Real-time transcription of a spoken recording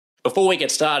Before we get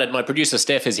started, my producer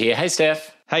Steph is here. Hey,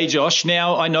 Steph. Hey, Josh.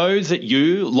 Now, I know that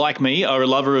you, like me, are a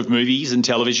lover of movies and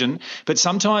television, but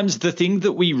sometimes the thing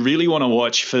that we really want to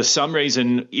watch for some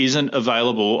reason isn't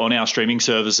available on our streaming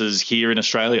services here in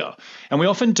Australia. And we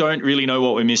often don't really know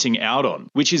what we're missing out on,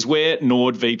 which is where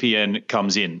NordVPN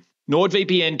comes in.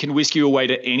 NordVPN can whisk you away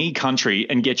to any country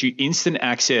and get you instant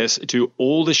access to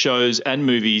all the shows and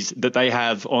movies that they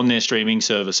have on their streaming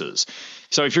services.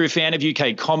 So if you're a fan of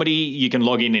UK comedy, you can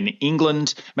log in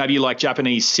England. Maybe you like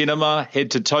Japanese cinema,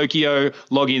 head to Tokyo,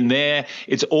 log in there.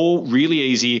 It's all really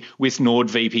easy with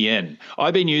NordVPN.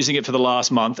 I've been using it for the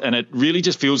last month, and it really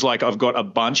just feels like I've got a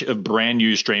bunch of brand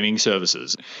new streaming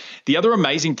services. The other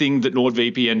amazing thing that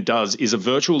NordVPN does is a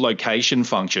virtual location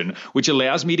function, which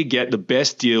allows me to get the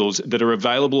best deals that are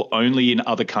available only in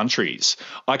other countries.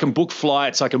 I can book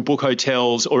flights, I can book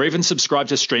hotels, or even subscribe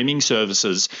to streaming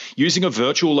services using a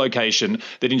virtual location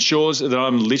that ensures that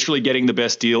I'm literally getting the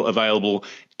best deal available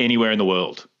anywhere in the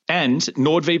world. And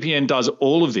NordVPN does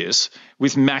all of this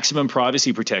with maximum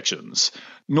privacy protections.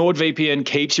 NordVPN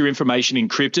keeps your information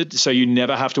encrypted, so you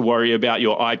never have to worry about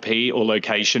your IP or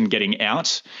location getting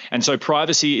out. And so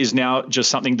privacy is now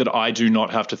just something that I do not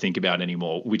have to think about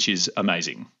anymore, which is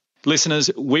amazing. Listeners,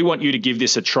 we want you to give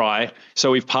this a try, so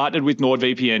we've partnered with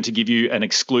NordVPN to give you an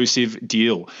exclusive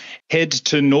deal. Head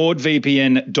to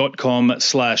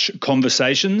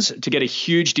nordvpn.com/conversations to get a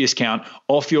huge discount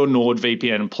off your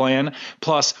NordVPN plan,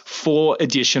 plus 4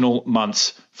 additional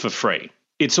months for free.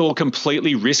 It's all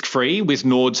completely risk-free with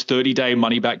Nord's 30-day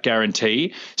money-back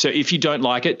guarantee, so if you don't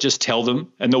like it, just tell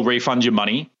them and they'll refund your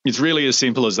money. It's really as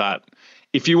simple as that.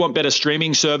 If you want better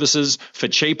streaming services for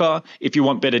cheaper, if you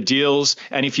want better deals,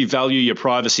 and if you value your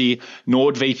privacy,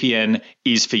 NordVPN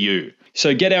is for you.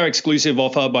 So get our exclusive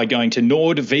offer by going to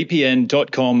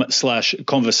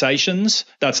nordvpn.com/conversations.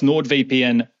 That's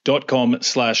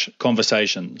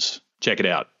nordvpn.com/conversations. Check it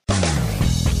out.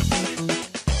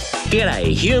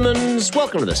 G'day, humans.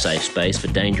 Welcome to the safe space for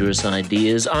dangerous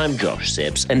ideas. I'm Josh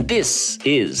Seps, and this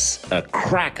is a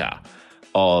cracker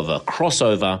of a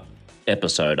crossover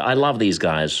episode. I love these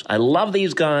guys.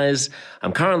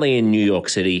 I'm currently in New York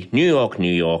City, New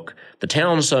York. The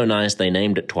town's so nice they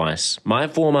named it twice. My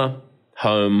former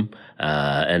home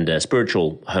and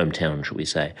spiritual hometown, shall we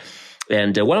say.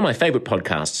 And one of my favorite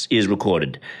podcasts is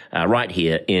recorded right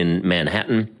here in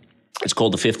Manhattan. It's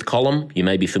called The Fifth Column. You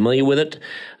may be familiar with it.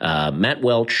 Matt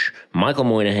Welch, Michael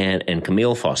Moynihan, and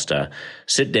Camille Foster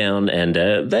sit down and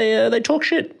they talk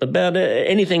shit about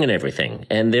anything and everything.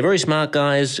 And they're very smart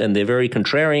guys, and they're very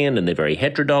contrarian, and they're very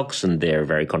heterodox, and they're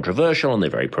very controversial, and they're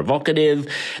very provocative.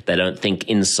 They don't think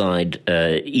inside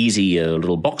easy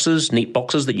little boxes, neat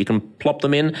boxes that you can plop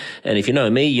them in. And if you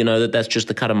know me, you know that that's just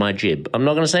the cut of my jib. I'm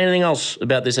not going to say anything else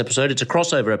about this episode. It's a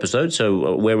crossover episode,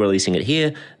 so we're releasing it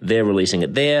here. They're releasing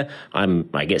it there. I'm,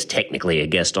 I guess, technically a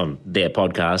guest on their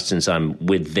podcast since I'm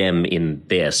with them in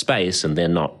their space and they're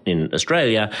not in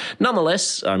Australia.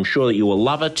 Nonetheless, I'm sure that you will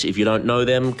love it. If you don't know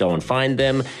them, go and find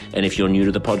them. And if you're new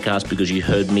to the podcast because you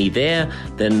heard me there,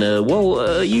 then,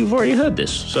 you've already heard this.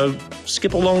 So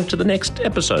skip along to the next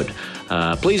episode.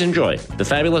 Please enjoy the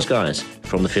fabulous guys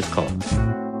from The Fifth Column.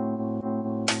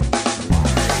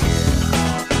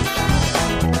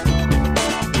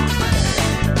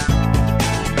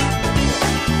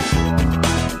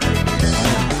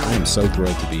 So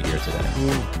thrilled to be here today.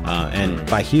 And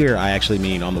by here, I actually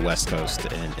mean on the West Coast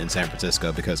in San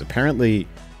Francisco, because apparently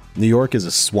New York is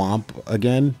a swamp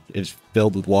again. It's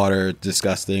filled with water,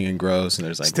 disgusting and gross, and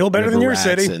there's like still better than your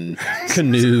city and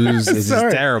canoes. It's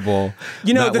just terrible.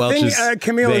 You know, the thing,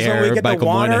 Camille, is when we get Michael the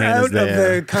water Moynihan out of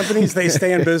the companies, they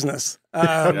stay in business.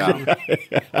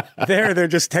 They're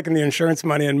just taking the insurance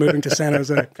money and moving to San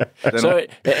Jose. So,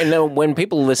 and then when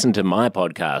people listen to my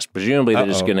podcast, presumably they're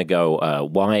just going to go,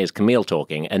 why is Camille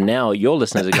talking? And now your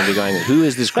listeners are going to be going, who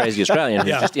is this crazy Australian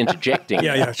who's just interjecting?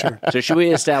 Yeah, sure. So should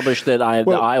we establish that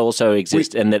I also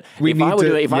exist, and that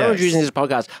if I were using this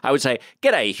podcast, I would say,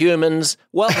 g'day, humans.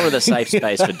 Welcome to the safe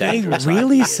space for dangerous They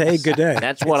really ideas. say good day.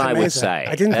 That's what I would say.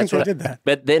 I didn't think they did that.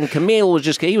 But then Camille was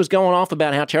he was going off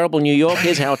about how terrible New York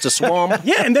is, how it's a swamp.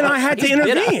 Yeah, and then I had to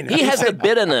intervene. He has the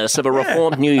bitterness of a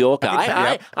reformed New Yorker.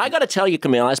 I got to tell you,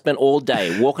 Camille, I spent all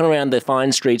day walking around the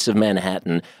fine streets of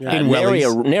Manhattan.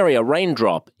 Nary a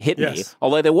raindrop hit me,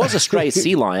 although there was a stray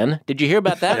sea lion. Did you hear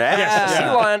about that? Yes. Sea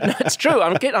lion. It's true.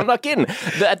 I'm not kidding.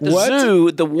 At the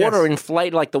zoo, the water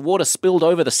inflated, like the water spilled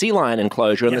over the sea lion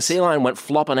enclosure, and the sea lion went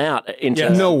flopping out into...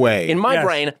 No way. In my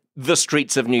brain, the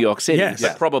streets of New York City, Yes.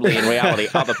 but probably in reality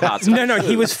other parts. No,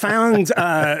 he was found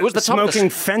was the top of the smoking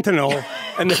fentanyl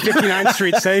in the 59th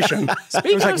Street station.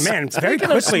 It was like, man, very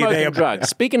quickly they...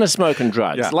 Speaking of smoke and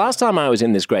drugs, last time I was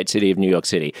in this great city of New York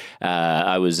City,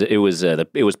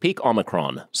 it was peak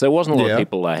Omicron, so there wasn't a lot of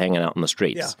people hanging out on the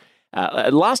streets.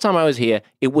 Last time I was here,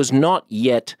 it was not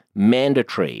yet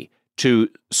mandatory to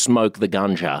smoke the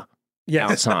ganja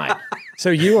outside. So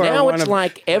you are now it's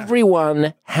like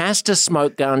everyone has to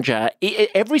smoke ganja.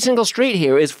 Every single street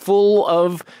here is full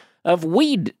of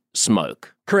weed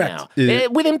smoke. Correct. Now,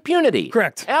 with impunity.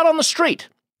 Correct. Out on the street.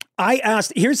 I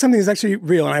asked, here's something that's actually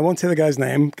real, and I won't say the guy's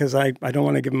name because I don't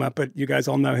want to give him up, but you guys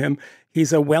all know him.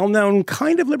 He's a well-known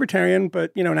kind of libertarian,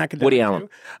 but, an academic. Woody Allen.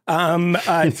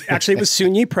 Actually, it was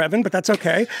Sunyi Previn, but that's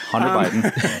okay.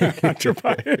 Hunter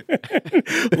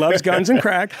Biden. Loves guns and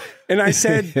crack. And I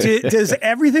said, does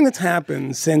everything that's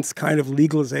happened since kind of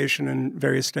legalization in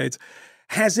various states,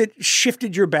 has it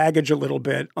shifted your baggage a little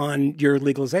bit on your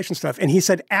legalization stuff? And he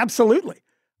said, absolutely.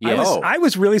 Yes. I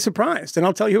was really surprised, and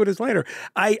I'll tell you who it is later.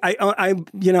 I'm not.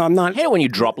 I hate it when you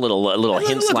drop little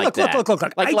hints like that.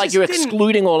 Look. Like you're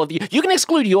excluding all of you. You can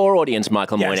exclude your audience,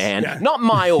 Michael Moynihan, not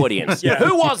my audience.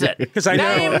 Who was it?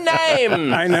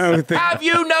 Name. I know. Have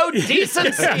you no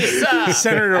decency, sir?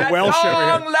 Senator Welsh over here.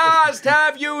 At long last,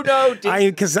 have you no decency?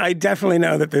 Because I definitely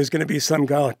know that there's going to be some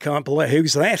guy that can't believe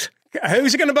who's that.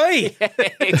 Who's it going to be?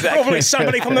 Exactly. Probably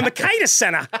somebody from the Mercatus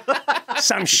Centre.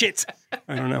 Some shit.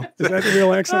 I don't know. Is that the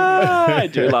real accent? I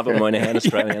do love a Moynihan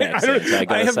Australian accent.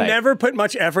 I have never put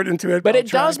much effort into it. But it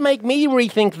does make me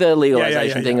rethink the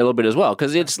legalization thing a little bit as well,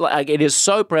 because it's like it is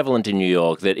so prevalent in New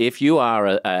York that if you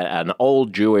are an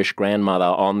old Jewish grandmother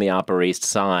on the Upper East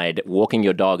Side walking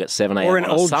your dog at 7 a.m. or an on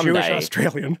a old Sunday, Jewish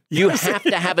Australian, you have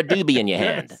to have a doobie in your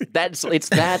hand. It's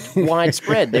that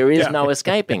widespread. There is no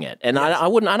escaping it, and I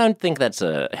don't think that's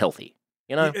healthy.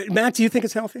 Matt, do you think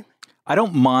it's healthy? I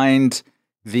don't mind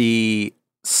the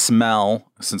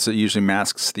smell since it usually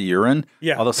masks the urine.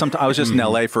 Yeah. Although sometimes I was just in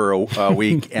LA for a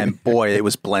week and boy, it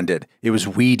was blended. It was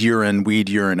weed urine,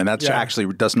 and that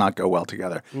actually does not go well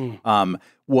together.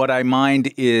 What I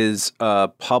mind is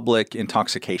public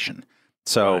intoxication.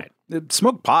 So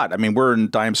smoke pot. I mean, we're in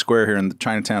Dime Square here in the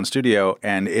Chinatown studio,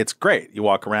 and it's great. You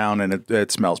walk around and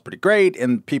it smells pretty great,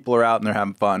 and people are out and they're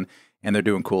having fun and they're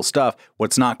doing cool stuff.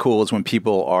 What's not cool is when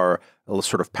people are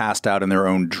sort of passed out in their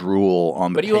own drool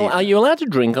on the pavement. But are you allowed to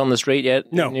drink on the street yet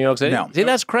in New York City? No. See,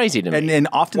 that's crazy to me. And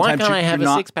oftentimes why can't I have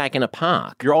a six-pack in a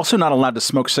park? You're also not allowed to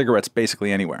smoke cigarettes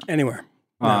basically anywhere.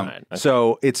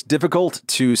 So it's difficult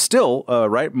to still,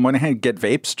 Moynihan, get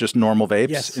vapes, just normal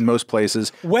vapes in most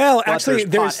places. Well, actually,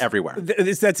 there's pot everywhere.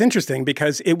 That's interesting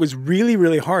because it was really,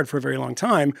 really hard for a very long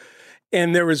time.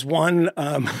 And there was one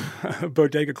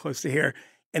bodega close to here,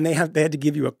 and they had to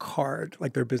give you a card,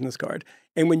 like their business card.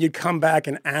 And when you'd come back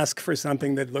and ask for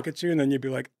something, they'd look at you, and then you'd be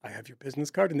like, I have your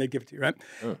business card, and they'd give it to you, right?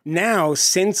 Now,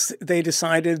 since they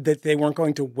decided that they weren't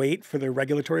going to wait for the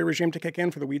regulatory regime to kick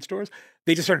in for the weed stores,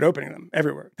 they just started opening them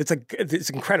everywhere. It's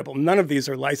incredible. None of these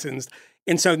are licensed.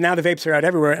 And so now the vapes are out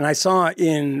everywhere. And I saw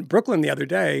in Brooklyn the other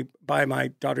day by my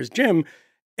daughter's gym,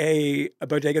 a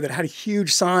bodega that had a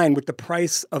huge sign with the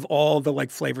price of all the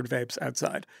flavored vapes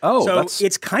outside. So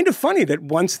it's kind of funny that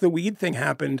once the weed thing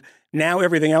happened, now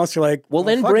everything else you're like, well,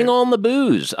 then bring on the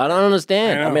booze. I don't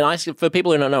understand. I mean, for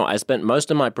people who don't know, I spent most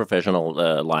of my professional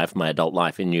life, my adult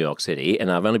life in New York City,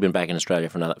 and I've only been back in Australia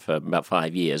for about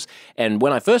 5 years. And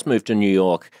when I first moved to New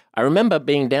York, I remember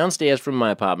being downstairs from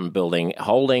my apartment building,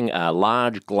 holding a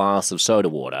large glass of soda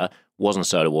water. Wasn't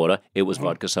soda water, it was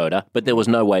vodka soda, but there was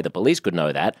no way the police could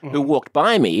know that, who walked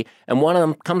by me, and one of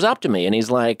them comes up to me, and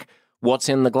he's like, what's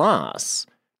in the glass?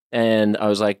 And I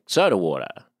was like, soda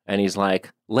water. And he's like,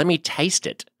 let me taste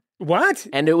it. What?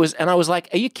 And I was like,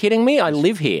 are you kidding me? I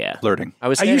live here. Flirting.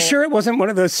 Are you sure it wasn't one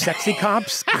of those sexy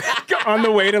cops on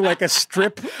the way to a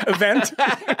strip event?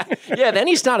 Yeah, then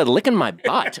he started licking my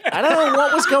butt. I don't know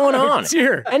what was going on.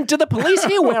 And do the police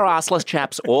here wear arseless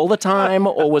chaps all the time,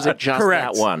 or was it just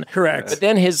that one? Correct. But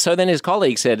then his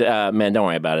colleague said, man, don't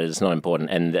worry about it. It's not important.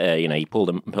 And, he pulled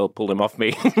him off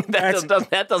me.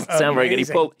 that doesn't sound very good. He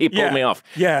pulled me off.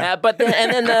 Yeah.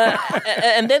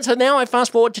 So now I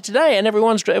fast forward to today, and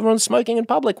everyone's smoking in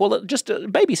public. Well, just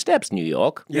baby steps, New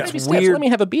York. Yeah. Baby steps. Let me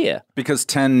have a beer. Because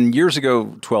 10 years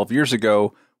ago, 12 years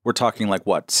ago, we're talking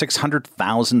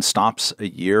 600,000 stops a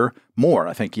year, more,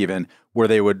 I think even, where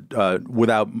they would,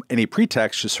 without any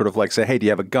pretext, just sort of say, hey, do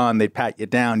you have a gun? They'd pat you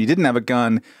down. You didn't have a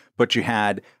gun, but you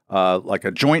had like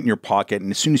a joint in your pocket,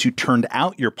 and as soon as you turned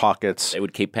out your pockets, They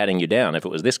would keep patting you down if it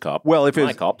was this cop. well, if it my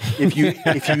was, cop.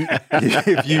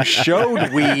 if you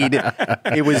showed weed,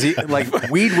 it was like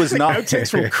weed was not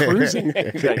Outtakes from cruising.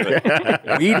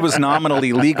 weed was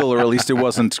nominally legal, or at least it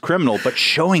wasn't criminal, but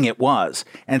showing it was,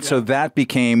 and so that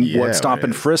became what stop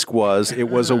and frisk was. It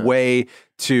was a way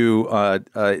to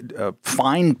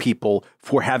fine people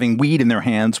for having weed in their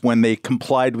hands when they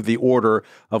complied with the order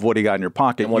of what he got in your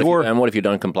pocket. And what if you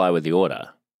don't comply with the order?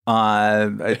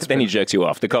 Then he jerks you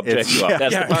off. The cop jerks you off.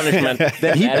 That's the punishment.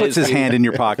 Then he That puts is his the hand in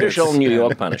your pocket. Official New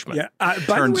York punishment. Yeah. By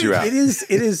Turns the way, you out. It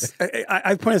is.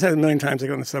 I've pointed this out a million times. I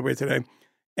go on the subway today,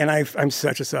 and I'm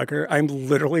such a sucker. I'm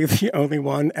literally the only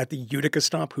one at the Utica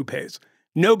stop who pays.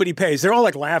 Nobody pays. They're all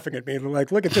like laughing at me. They're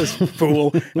like, "Look at this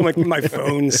fool!" I'm like, my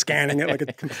phone scanning it like a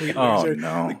complete loser.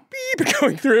 no. Like, beep,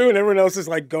 going through, and everyone else is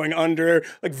like going under,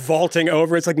 like vaulting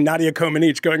over. It's like Nadia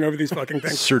Comaneci going over these fucking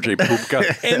things. Sergei Pupka.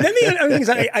 And then the other thing is,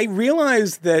 I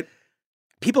realized that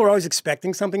people are always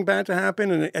expecting something bad to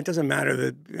happen, and it doesn't matter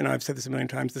that, I've said this a million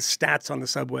times, the stats on the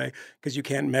subway, because you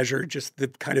can't measure just the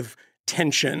kind of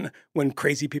tension when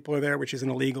crazy people are there, which isn't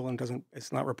illegal and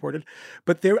it's not reported.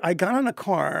 But I got on a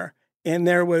car, and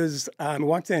there was,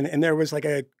 walked in, and there was like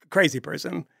a crazy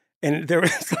person, and there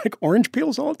was like orange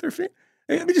peels all at their feet.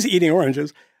 They're just eating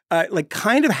oranges, like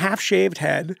kind of half-shaved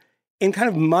head, and kind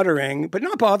of muttering, but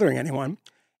not bothering anyone,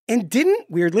 and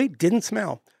weirdly didn't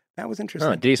smell. That was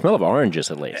interesting. Oh, did he smell of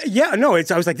oranges at least? Yeah, no, I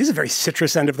was like, this is a very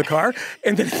citrus end of the car.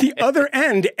 And then at the other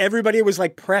end, everybody was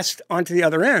like pressed onto the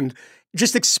other end,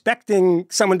 just expecting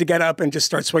someone to get up and just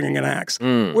start swinging an axe.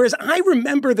 Whereas I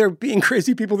remember there being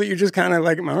crazy people that you just kind of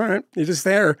like, all right, you're just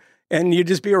there and you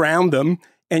just be around them.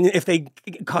 And if they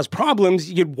cause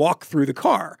problems, you'd walk through the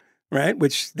car. Right,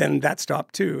 which then that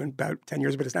stopped too in about 10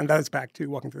 years, but that's back to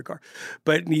walking through the car.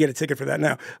 But you get a ticket for that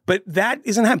now. But that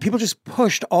isn't happening. People just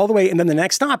pushed all the way, and then the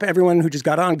next stop, everyone who just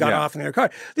got off in their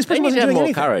car. This They person need wasn't to have doing more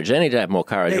anything. courage. They need to have more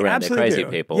courage They around their absolutely crazy do.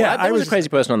 people. Yeah, There was a crazy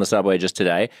person on the subway just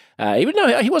today. Even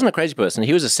though he wasn't a crazy person,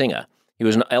 he was a singer. He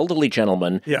was an elderly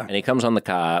gentleman, Yeah. and he comes on the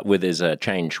car with his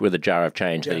change, with a jar of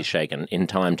change that he's shaken in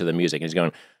time to the music. And he's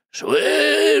going,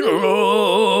 "Sweet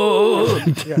road,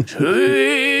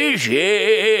 sweet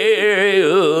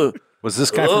share." Was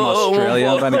this guy from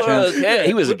Australia by any chance? Yeah,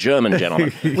 he was a German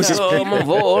gentleman. Was this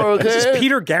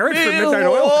Peter Garrett from Midnight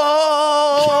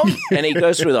Oil? And he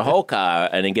goes through the whole car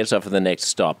and he gets up for the next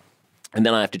stop. And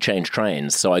then I have to change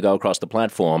trains. So I go across the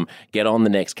platform, get on the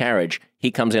next carriage. He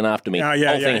comes in after me. Oh,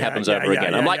 Whole thing happens over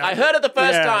again. I'm like, I heard it the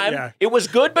first time. Yeah. It was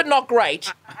good, but not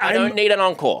great. I don't need an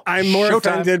encore. I'm more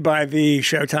offended by the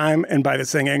showtime and by the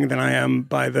singing than I am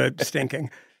by the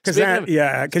stinking. Speaking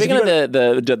of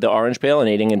the orange peel and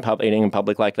eating in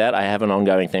public like that, I have an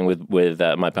ongoing thing with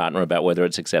my partner about whether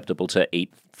it's acceptable to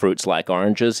eat fruits like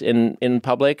oranges in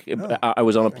public. I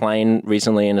was on a plane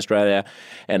recently in Australia,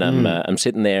 and I'm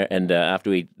sitting there, and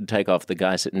after we take off, the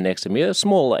guy sitting next to me, a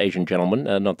small Asian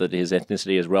gentleman, not that his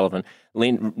ethnicity is relevant,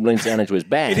 leans down into his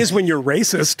bag. It is when you're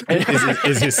racist.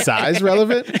 Is his size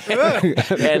relevant?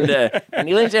 and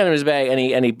he leans down in his bag,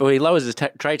 and he lowers his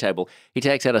tray table. He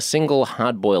takes out a single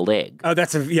hard-boiled egg. Oh,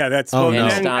 that's and starts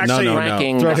no.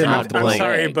 cracking Throw the him out the hard-boiled I'm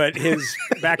sorry, egg. but his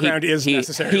background is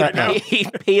necessary right now. He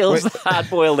peels the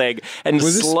hard-boiled egg and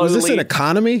Was slowly. this an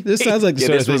economy? This sounds like the Yeah,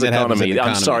 sort this of was thing that happens in economy. I'm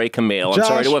economy. sorry, Camille. I'm Josh,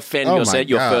 sorry to offend oh your my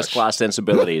gosh. first-class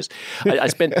sensibilities. I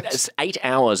spent 8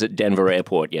 hours at Denver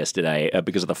Airport yesterday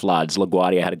because of the floods.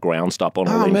 LaGuardia had a ground stop on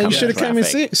all Oh man, you incoming should have come and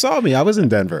traffic. saw me. I was in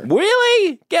Denver.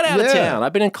 Really? Get out of Yeah. town.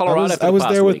 I've been in Colorado for I the was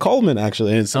past there with week. Coleman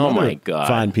actually, and some Oh, my other God.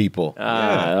 fine people.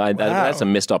 That's a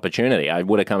missed opportunity. I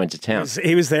would have come into town.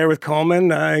 He was there with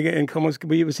Coleman, and Coleman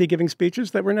was he giving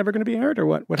speeches that were never going to be heard, or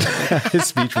what? What happened? His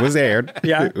speech was aired.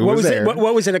 Yeah, It what was it? aired.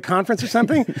 What was it? A conference or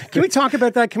something? Can we talk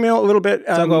about that, Camille, a little bit?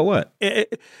 Talk about what?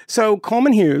 So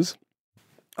Coleman Hughes.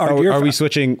 Are we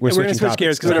switching? We're going switching to switch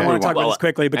gears because I don't want to talk about this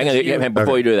quickly. Hang on,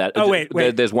 before you do that,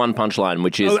 wait. there's one punchline,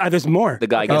 which is there's more. the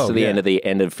guy gets to the yeah.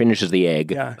 end and finishes the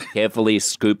egg, Yeah. carefully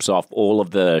scoops off all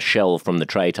of the shell from the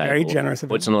tray table. Very generous of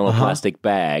him. Puts in a little plastic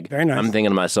bag. Very nice. I'm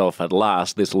thinking to myself, at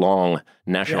last, this long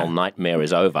national nightmare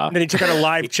is over. Then he took out a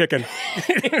live chicken.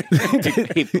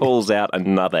 He pulls out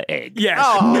another egg. Yes.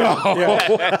 No.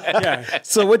 Yeah.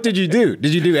 So what did you do?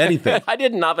 Did you do anything? I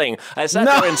did nothing. I sat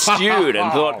there and stewed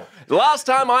and thought, The last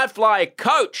time I fly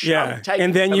coach. Yeah,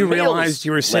 and then you realized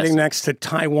you were sitting next to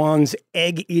Taiwan's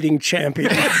egg-eating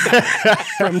champion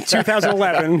from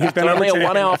 2011. He's been only a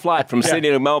 1-hour flight from Sydney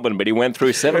to Melbourne, but he went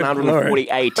through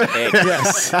 748 eggs.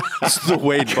 Yes. This is the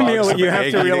Wade Camille, Boggs you of have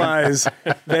egg to eating. realize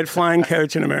that flying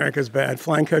coach in America is bad.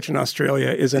 Flying coach in Australia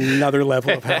is another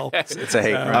level of hell. It's a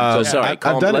hate crime. So sorry, I've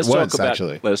Colin, done it let's once, talk about,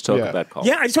 actually. Let's talk Yeah. about Colin.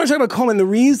 Yeah, I just want to talk about Coleman. The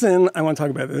reason I want to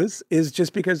talk about this is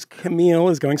just because Camille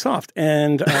is going soft.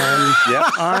 And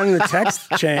on the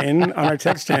our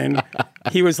text chain,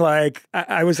 he was like,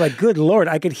 I was like, good Lord,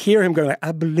 I could hear him going like,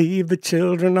 I believe the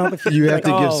children of the future. You have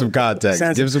to give some context.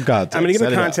 sensitive. Give some context. I'm going to give Set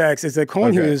the it up. context. Is that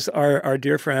Colin Okay. Hughes, our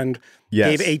dear friend,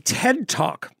 Yes. gave a TED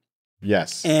Talk.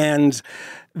 Yes. And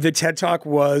the TED Talk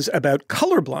was about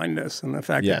colorblindness and the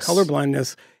fact Yes. that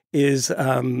colorblindness is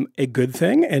a good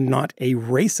thing and not a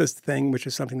racist thing, which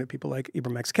is something that people like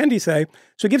Ibram X. Kendi say.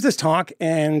 So he gives this talk,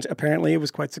 and apparently it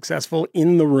was quite successful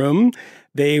in the room.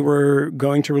 They were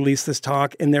going to release this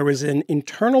talk, and there was an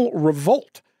internal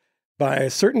revolt by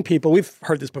certain people. We've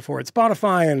heard this before at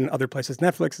Spotify and other places,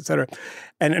 Netflix, et cetera.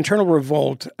 An internal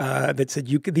revolt that said,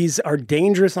 these are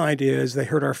dangerous ideas. They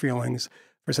hurt our feelings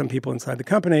for some people inside the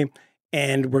company,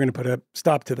 and we're going to put a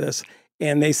stop to this.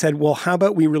 And they said, well, how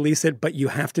about we release it, but you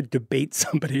have to debate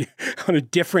somebody on a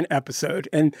different episode,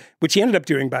 and which he ended up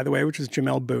doing, by the way, which was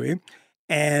Jamel Bowie.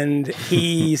 And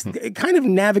he kind of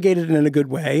navigated it in a good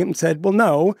way and said, well,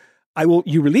 no,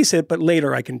 you release it, but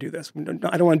later I can do this.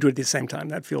 I don't want to do it at the same time.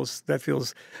 That feels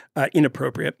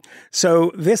inappropriate.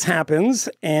 So this happens,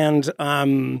 and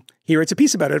he writes a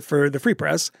piece about it for the Free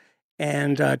Press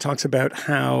and talks about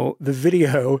how the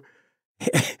video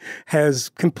has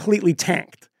completely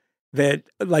tanked. That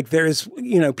like there's,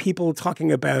 people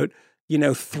talking about,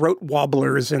 throat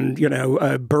wobblers and,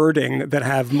 birding that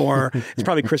have more, it's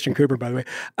probably Christian Cooper, by the way,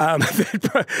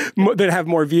 that have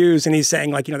more views. And he's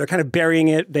saying like, they're kind of burying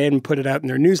it. They didn't put it out in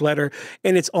their newsletter.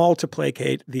 And it's all to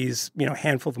placate these,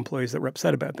 handful of employees that were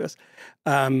upset about this.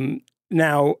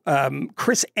 Now,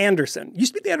 Chris Anderson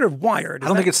used to be the editor of Wired. I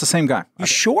don't think it's the same guy. You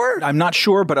sure? I'm not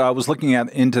sure, but I was looking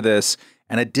into this,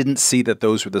 and I didn't see that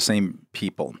those were the same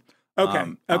people. Okay.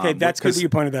 That's good that you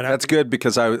pointed that out. That's good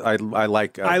because I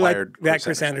like I like Wired that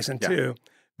Chris Anderson Yeah. too.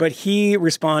 But he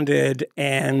responded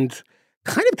and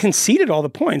kind of conceded all the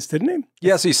points, didn't he?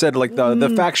 Yes, he said like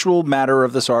the factual matter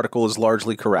of this article is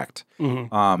largely correct.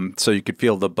 So you could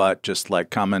feel the but just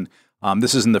like coming.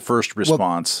 This isn't the first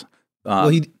response.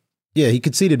 He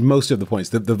conceded most of the points.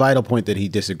 The vital point that he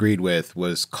disagreed with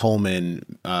was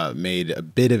Coleman made a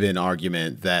bit of an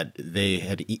argument that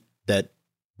that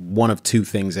one of two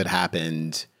things had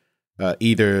happened.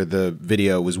 Either the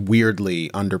video was weirdly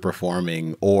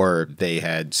underperforming or they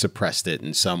had suppressed it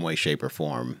in some way, shape, or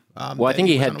form. Well, I think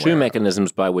he had two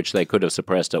mechanisms by which they could have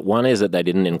suppressed it. One is that they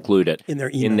didn't include it in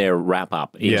their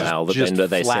wrap-up email Just that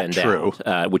they flat send true.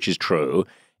 out, which is true.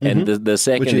 And the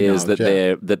second Which is that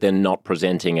acknowledge, they're not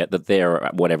presenting it, that their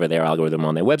whatever their algorithm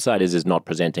on their website is not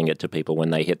presenting it to people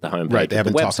when they hit the homepage Right, they of the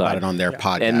haven't website. talked about it on their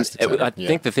podcast. And et cetera. I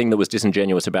think the thing that was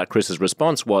disingenuous about Chris's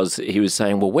response was he was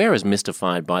saying, well, we're as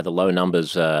mystified by the low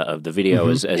numbers of the video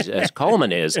as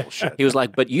Coleman is. He was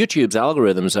like, but YouTube's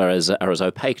algorithms are as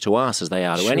opaque to us as they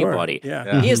are to anybody.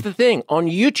 Yeah. Here's the thing. On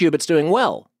YouTube, it's doing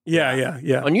well. Yeah.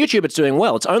 On YouTube, it's doing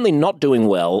well. It's only not doing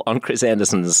well on Chris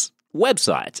Anderson's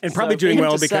website. And probably So for doing him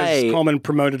well to because say- Coleman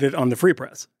promoted it on the Free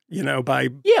Press, by well,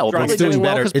 drawing probably it's doing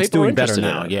well better. 'cause It's people are doing better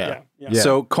interested in now. it. Yeah.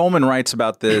 So Coleman writes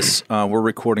about this. We're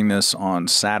recording this on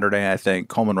Saturday, I think.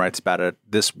 Coleman writes about it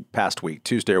this past week,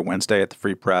 Tuesday or Wednesday at the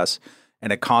Free Press,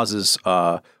 and it causes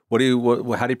how do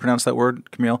you pronounce that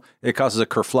word, Camille? It causes a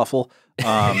kerfluffle.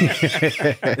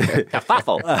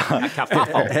 Kerfuffle.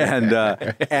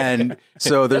 And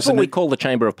so there's That's what we call the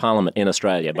Chamber of Parliament in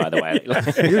Australia, by the way.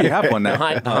 you have one now.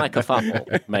 The high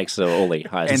kerfuffle makes all the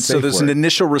highest. And so there's an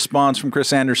initial response from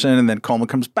Chris Anderson, and then Coleman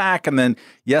comes back, and then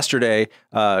yesterday,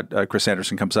 Chris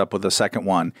Anderson comes up with a second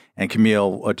one, and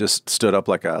Camille just stood up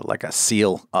like a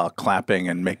seal, clapping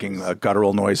and making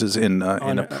guttural noises in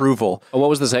approval. What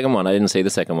was the second one? I didn't see the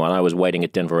second one. I was waiting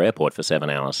at Denver Airport for 7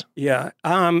 hours. Yeah.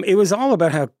 It was all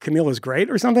about how Camille is great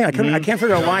or something. I can't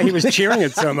figure out why he was cheering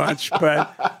it so much.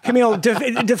 But Camille,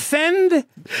 defend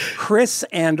Chris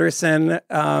Anderson,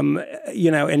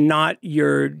 and not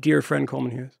your dear friend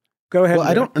Coleman Hughes. Go ahead. Well,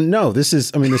 I don't know. This is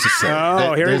silly.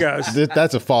 Oh, here he goes.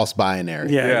 That's a false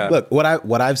binary. Yeah. Look, what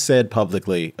I've said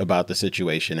publicly about the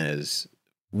situation is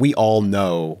we all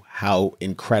know how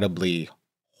incredibly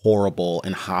horrible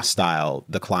and hostile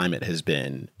the climate has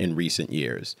been in recent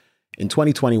years. In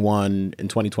 2021 and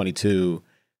 2022,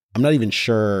 I'm not even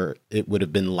sure it would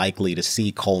have been likely to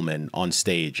see Coleman on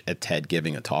stage at TED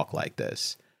giving a talk like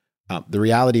this. The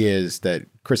reality is that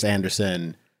Chris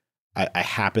Anderson, I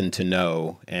happen to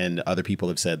know, and other people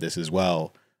have said this as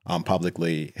well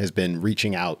publicly, has been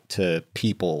reaching out to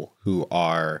people who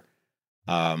are,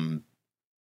 I'll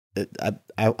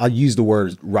use the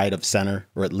word right of center,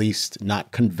 or at least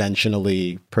not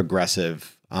conventionally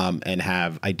progressive, and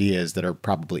have ideas that are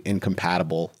probably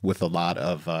incompatible with a lot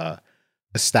of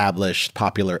established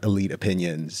popular elite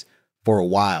opinions for a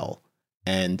while,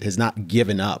 and has not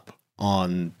given up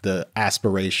on the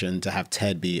aspiration to have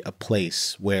TED be a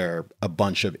place where a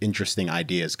bunch of interesting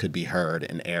ideas could be heard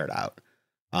and aired out.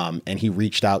 And he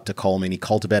reached out to Coleman. He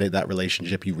cultivated that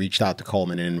relationship. He reached out to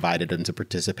Coleman and invited him to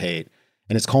participate.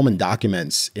 And as Coleman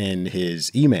documents in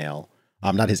his email,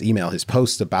 his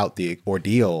post about the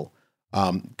ordeal,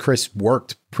 Chris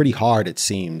worked pretty hard, it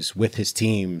seems, with his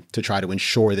team to try to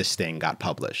ensure this thing got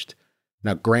published.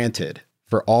 Now, granted,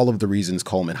 for all of the reasons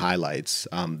Coleman highlights,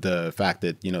 the fact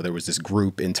that, there was this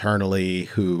group internally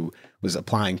who was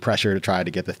applying pressure to try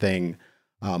to get the thing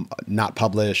not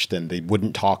published, and they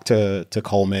wouldn't talk to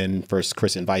Coleman. First,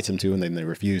 Chris invites him to, and then they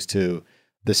refuse to.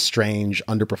 The strange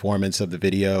underperformance of the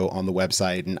video on the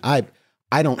website. And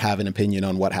I don't have an opinion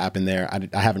on what happened there.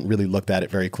 I haven't really looked at it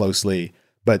very closely,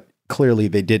 but clearly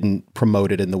they didn't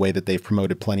promote it in the way that they've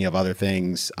promoted plenty of other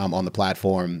things on the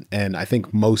platform. And I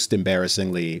think most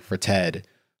embarrassingly for TED,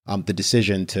 the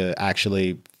decision to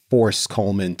actually force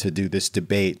Coleman to do this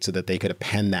debate so that they could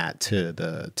append that to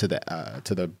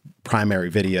the primary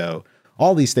video.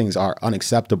 All these things are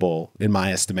unacceptable in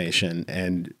my estimation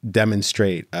and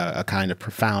demonstrate a kind of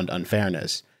profound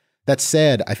unfairness. That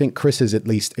said, I think Chris has at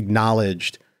least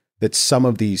acknowledged that some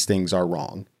of these things are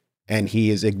wrong. And he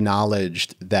has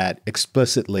acknowledged that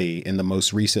explicitly in the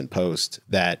most recent post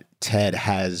that TED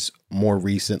has more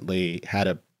recently had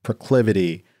a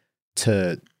proclivity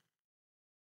to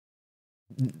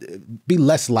be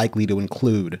less likely to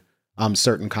include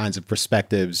certain kinds of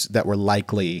perspectives that were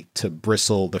likely to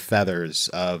bristle the feathers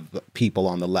of people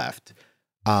on the left,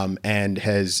 and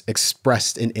has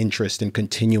expressed an interest in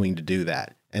continuing to do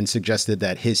that, and suggested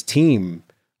that his team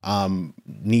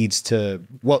needs to,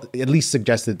 at least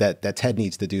suggested that TED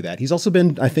needs to do that. He's also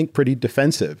been, I think, pretty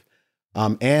defensive.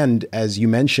 And as you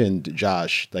mentioned,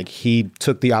 Josh, like he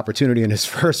took the opportunity in his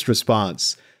first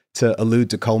response to allude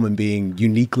to Coleman being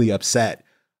uniquely upset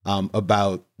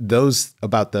about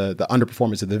the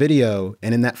underperformance of the video.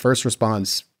 And in that first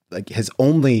response, like has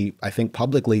only, I think,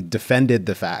 publicly defended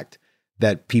the fact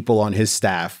that people on his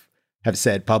staff have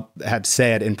said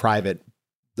in private,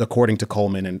 according to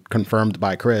Coleman and confirmed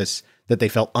by Chris, that they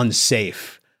felt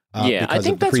unsafe. I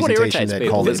think that's what irritates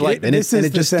people. And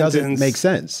it just doesn't make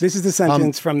sense. This is the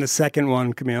sentence from the second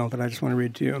one, Camille, that I just want to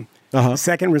read to you. The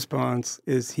second response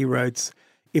is, he writes,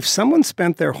 "If someone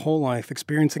spent their whole life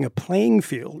experiencing a playing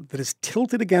field that is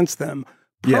tilted against them,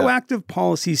 proactive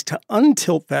policies to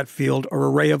untilt that field are a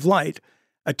ray of light.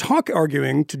 A talk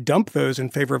arguing to dump those in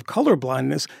favor of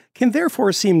colorblindness can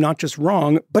therefore seem not just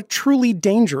wrong, but truly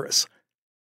dangerous."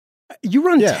 You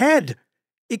run TED.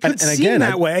 It could seem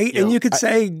that way, and you could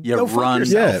say, "Go fuck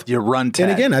yourself." You run TED.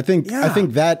 And again, I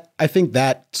think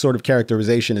that sort of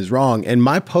characterization is wrong. And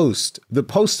the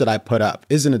post that I put up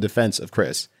isn't a defense of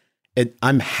Chris.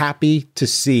 I'm happy to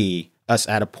see us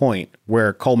at a point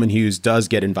where Coleman Hughes does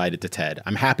get invited to TED.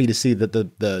 I'm happy to see that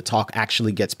the talk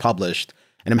actually gets published,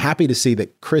 and I'm happy to see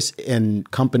that Chris and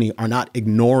company are not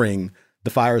ignoring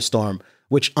the firestorm.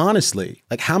 Which honestly,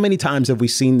 like how many times have we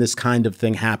seen this kind of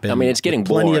thing happen? I mean, it's getting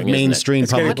plenty boring, of mainstream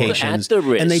publications,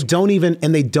 and they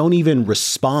don't even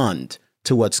respond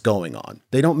to what's going on.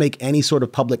 They don't make any sort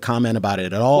of public comment about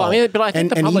it at all. Well, I mean, but I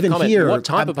think the public comment, here, what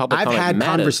type of public comment I've had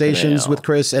matters conversations with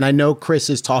Chris, and I know Chris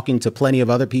is talking to plenty of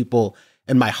other people.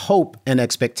 And my hope and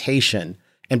expectation,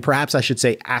 and perhaps I should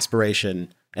say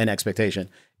aspiration and expectation,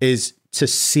 is to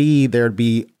see there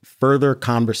be further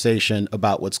conversation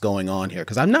about what's going on here.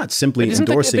 Because I'm not simply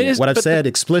endorsing it. What I've said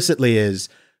explicitly is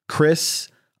Chris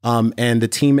and the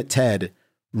team at TED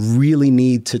really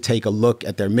need to take a look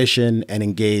at their mission and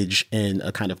engage in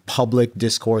a kind of public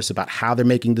discourse about how they're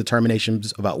making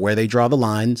determinations about where they draw the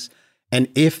lines. And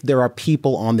if there are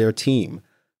people on their team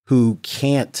who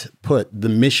can't put the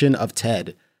mission of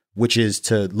TED, which is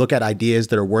to look at ideas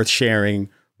that are worth sharing,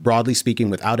 broadly speaking,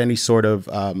 without any sort of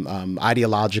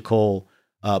ideological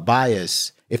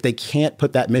bias, if they can't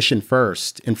put that mission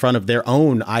first in front of their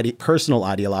own personal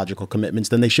ideological commitments,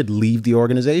 then they should leave the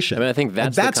organization. I mean, I think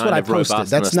that's the kind of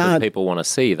robustness that people want to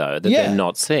see, though, that they're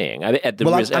not seeing. I mean,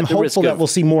 I'm hopeful that we'll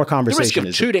see more conversation. The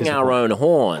risk of tooting our own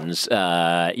horns,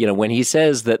 when he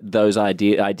says that those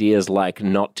ideas like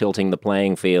not tilting the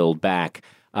playing field back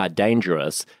are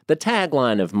dangerous. The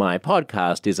tagline of my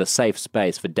podcast is a safe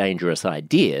space for dangerous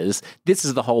ideas. This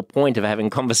is the whole point of having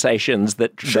conversations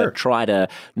that try to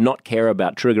not care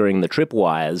about triggering the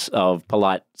tripwires of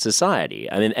polite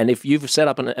society. I mean, and if you've set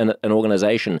up an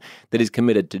organization that is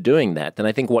committed to doing that, then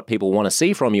I think what people want to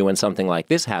see from you when something like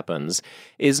this happens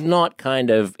is not kind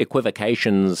of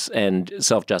equivocations and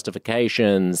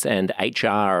self-justifications and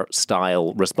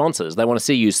HR-style responses. They want to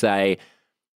see you say,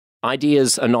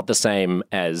 ideas are not the same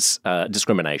as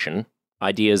discrimination.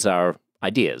 Ideas are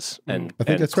ideas, and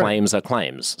claims are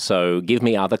claims. So give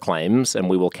me other claims, and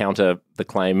we will counter the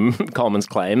claim, Coleman's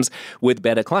claims, with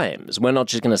better claims. We're not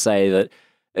just going to say that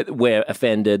we're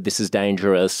offended, this is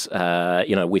dangerous,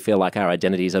 we feel like our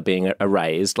identities are being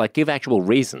erased. Like, give actual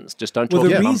reasons. Just don't talk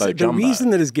mumbo-jumbo. The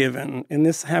reason that is given, and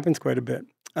this happens quite a bit,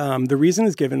 the reason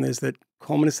is given is that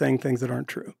Coleman is saying things that aren't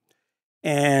true.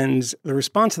 And the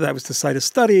response to that was to cite a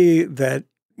study that,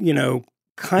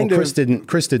 Chris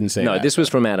didn't say that. No, this was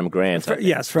from Adam Grant.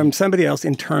 Yes, from somebody else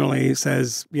internally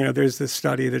says, there's this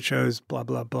study that shows blah,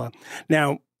 blah, blah.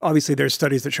 Now, obviously, there's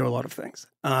studies that show a lot of things.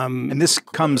 And this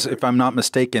comes, if I'm not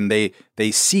mistaken, they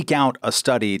seek out a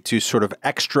study to sort of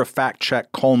extra fact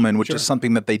check Coleman, which is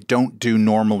something that they don't do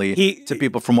normally to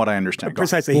people, from what I understand.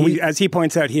 Precisely. As he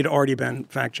points out, he had already been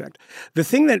fact checked. The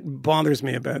thing that bothers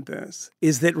me about this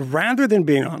is that rather than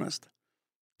being honest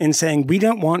and saying we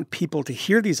don't want people to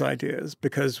hear these ideas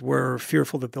because we're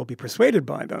fearful that they'll be persuaded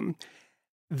by them,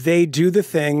 they do the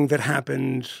thing that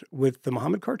happened with the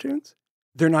Muhammad cartoons.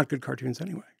 They're not good cartoons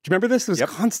anyway. Do you remember this? It was a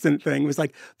constant thing. It was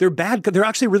like, they're bad. They're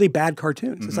actually really bad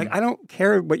cartoons. Mm-hmm. It's like, I don't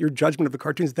care what your judgment of the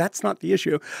cartoons. That's not the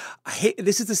issue.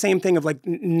 This is the same thing of like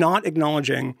not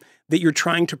acknowledging that you're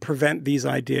trying to prevent these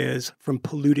ideas from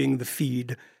polluting the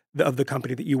feed of the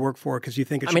company that you work for because you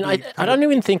think it should be. I don't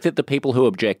even think that the people who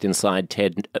object inside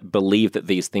TED believe that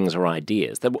these things are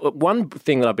ideas. The one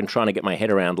thing that I've been trying to get my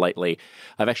head around lately,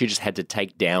 I've actually just had to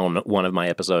take down one of my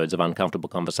episodes of Uncomfortable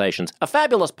Conversations, a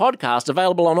fabulous podcast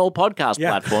available on all podcast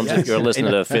platforms. If you're a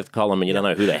listener to Fifth Column and you don't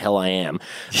know who the hell I am,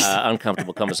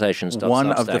 Uncomfortable Conversations.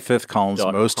 One of the Fifth Column's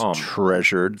most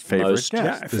treasured favorites.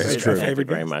 This is true. Thank you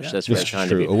very much. That's very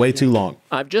kind of you. Way too long.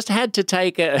 I've just had to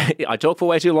take I talk for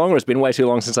way too long, or it's been way too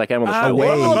long since I came on the show.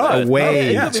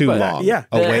 Way too long. Yeah.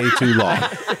 Way too long.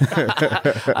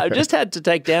 I've just had to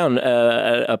take down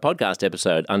a podcast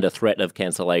episode under threat of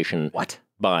cancellation. What?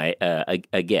 By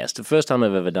a guest. The first time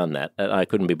I've ever done that. I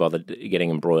couldn't be bothered getting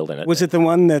embroiled in it. Was it the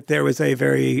one that there was a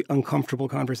very uncomfortable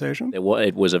conversation? It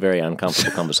was a very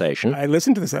uncomfortable conversation. I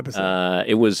listened to this episode.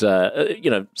 It was,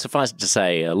 suffice it to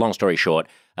say, long story short,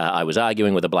 I was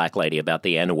arguing with a black lady about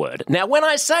the N-word. Now, when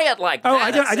I say it like that, I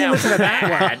didn't listen to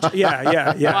that one.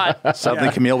 Yeah. But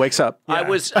suddenly Camille wakes up. Yeah.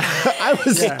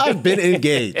 I've been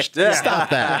engaged. Stop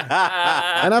that.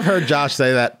 And I've heard Josh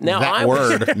say that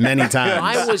word many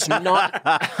times.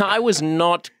 I was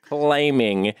not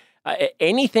claiming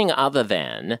anything other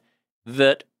than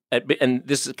that. And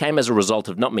this came as a result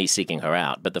of not me seeking her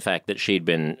out, but the fact that she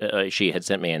had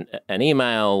sent me an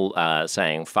email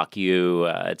saying "fuck you,"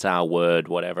 it's our word,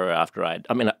 whatever.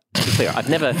 To be clear, I've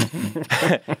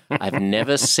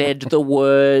never said the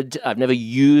word. I've never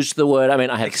used the word. I mean,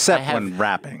 except when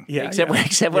rapping.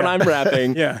 Except when I'm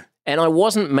rapping. Yeah. And I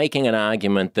wasn't making an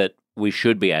argument that we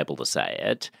should be able to say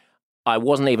it. I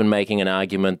wasn't even making an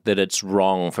argument that it's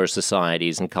wrong for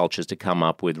societies and cultures to come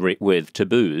up with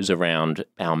taboos around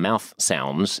our mouth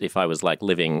sounds. If I was like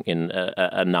living in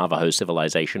a Navajo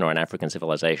civilization or an African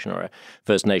civilization or a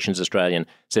First Nations Australian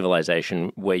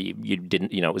civilization where you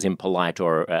didn't, it was impolite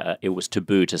or it was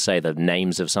taboo to say the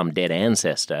names of some dead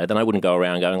ancestor, then I wouldn't go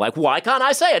around going like, why can't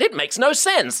I say it? It makes no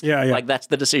sense. Yeah. Like that's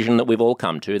the decision that we've all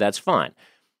come to. That's fine.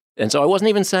 And so I wasn't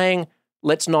even saying,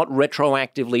 let's not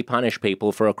retroactively punish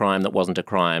people for a crime that wasn't a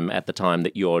crime at the time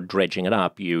that you're dredging it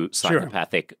up, you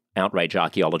psychopathic outrage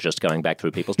archaeologist going back through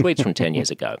people's tweets from 10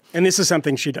 years ago. And this is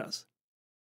something she does.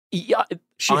 Yeah,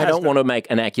 I don't want to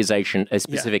make an accusation, a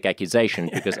specific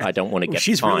accusation, because I don't want to get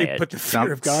she's fired. Really put the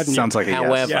fear of God in sounds you. like a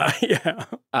However,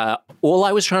 all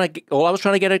I was trying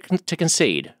to get her to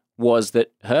concede was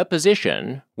that her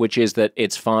position, which is that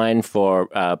it's fine for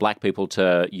black people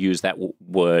to use that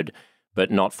word but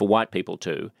not for white people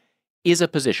to, is a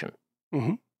position.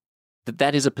 Mm-hmm.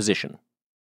 That is a position.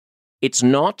 It's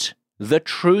not the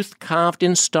truth carved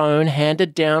in stone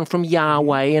handed down from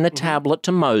Yahweh in a tablet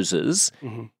to Moses.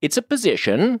 Mm-hmm. It's a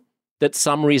position that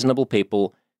some reasonable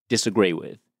people disagree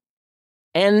with.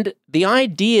 And the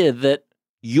idea that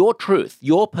your truth,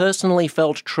 your personally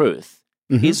felt truth,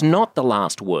 is not the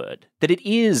last word, that it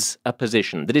is a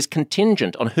position that is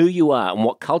contingent on who you are and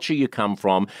what culture you come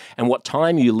from and what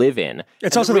time you live in.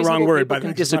 It's also the wrong word, but by the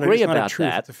way. Disagree it's not about a truth,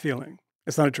 that. It's a feeling.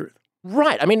 It's not a truth.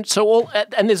 Right. I mean,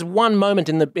 and there's one moment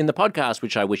in the podcast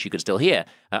which I wish you could still hear,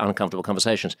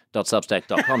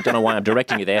 uncomfortableconversations.substack.com. Don't know why I'm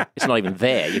directing you there. It's not even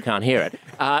there. You can't hear it.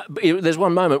 There's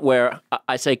one moment where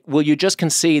I say, will you just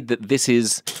concede that this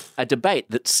is a debate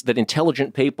that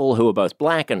intelligent people who are both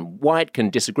black and white can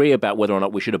disagree about whether or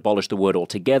not we should abolish the word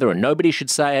altogether and nobody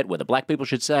should say it, whether black people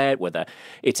should say it, whether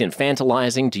it's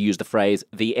infantilizing to use the phrase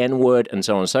the N-word and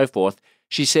so on and so forth.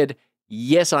 She said,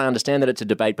 yes, I understand that it's a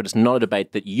debate, but it's not a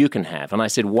debate that you can have. And I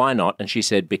said, why not? And she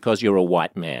said, because you're a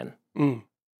white man. Mm.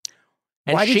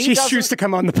 Why did she choose to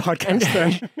come on the podcast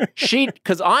then?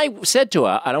 Because I said to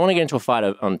her, I don't want to get into a fight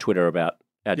on Twitter about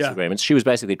our disagreements. She was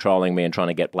basically trolling me and trying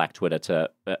to get Black Twitter to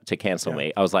cancel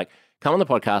me. I was like, come on the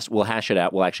podcast, we'll hash it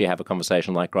out, we'll actually have a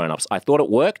conversation like grown-ups. I thought it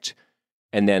worked,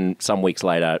 and then some weeks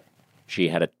later, she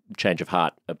had a change of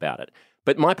heart about it.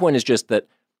 But my point is just that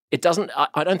it doesn't.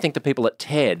 I don't think the people at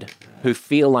TED who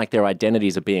feel like their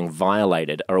identities are being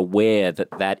violated are aware that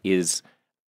that is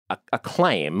a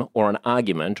claim or an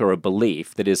argument or a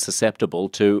belief that is susceptible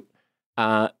to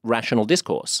rational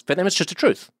discourse. For them, it's just a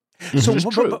truth.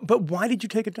 So, but why did you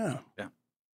take it down? Yeah.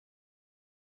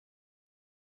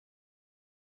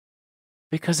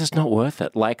 Because it's not worth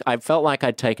it. Like, I felt like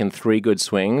I'd taken 3 good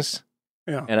swings.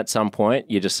 Yeah. And at some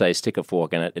point, you just say, stick a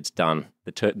fork in it, it's done.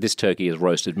 This turkey is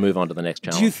roasted, move on to the next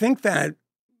challenge. Do you think that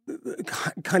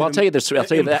I'll tell you this. I'll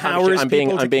tell you that.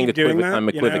 I'm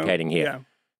equivocating here. Yeah.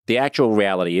 The actual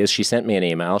reality is she sent me an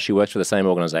email. She works for the same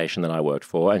organization that I worked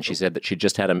for, and she said that she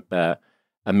just had a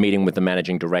meeting with the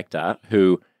managing director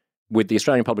who, with the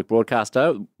Australian Public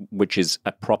Broadcaster, which is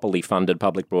a properly funded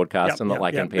public broadcaster, not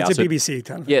like NPR. It's a BBC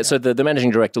kind of thing. Yeah, so the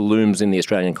managing director looms in the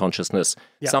Australian consciousness,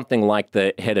 something like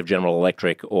the head of General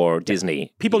Electric or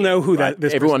Disney. People know who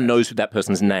everyone knows who that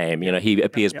person's name. You know, he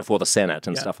appears before the Senate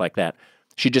and stuff like that.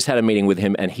 She just had a meeting with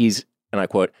him, and he's, and I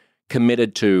quote,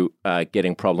 committed to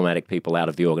getting problematic people out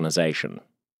of the organization.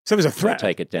 So it was a threat. To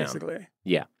take it down. Basically.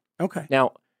 Yeah. Okay.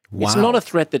 Now, it's not a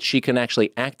threat that she can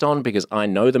actually act on because I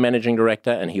know the managing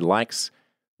director and he likes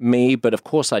me, but of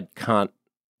course I can't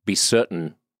be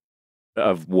certain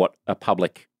of what a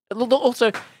public...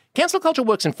 Also, cancel culture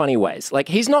works in funny ways. Like,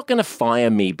 he's not going to fire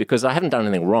me because I haven't done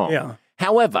anything wrong. Yeah.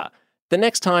 However, the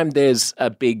next time there's a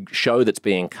big show that's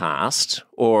being cast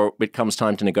or it comes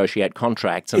time to negotiate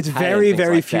contracts... It's very,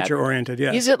 very future-oriented,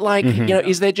 yeah. Is it like, you know,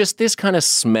 is there just this kind of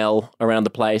smell around the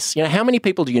place? You know, how many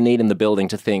people do you need in the building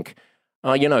to think...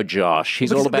 Oh, you know, Josh,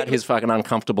 he's all about his fucking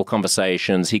uncomfortable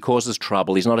conversations. He causes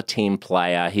trouble. He's not a team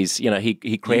player. He's, you know, he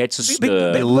creates a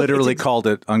stir. They literally called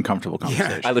it uncomfortable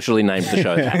conversation. I literally named the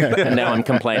show that. And now I'm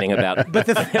complaining about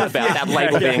that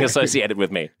label being associated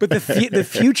with me. But the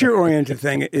future-oriented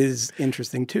thing is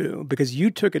interesting, too, because you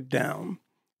took it down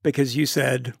because you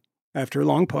said, after a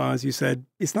long pause, you said,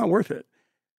 it's not worth it.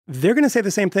 They're going to say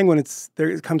the same thing when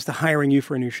it comes to hiring you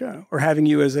for a new show or having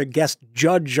you as a guest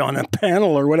judge on a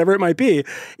panel or whatever it might be.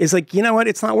 It's like, you know what?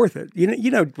 It's not worth it.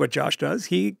 You know what Josh does.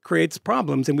 He creates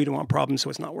problems, and we don't want problems, so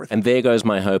it's not worth it. And there goes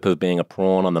my hope of being a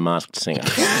prawn on The Masked Singer.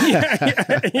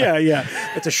 Yeah.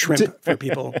 It's a shrimp for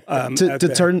people.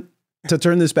 To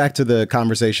turn this back to the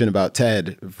conversation about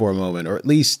TED for a moment, or at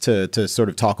least to sort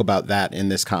of talk about that in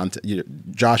this context,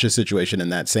 Josh's situation in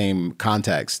that same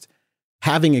context.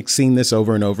 Having seen this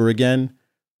over and over again,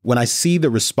 when I see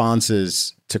the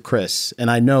responses to Chris,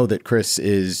 and I know that Chris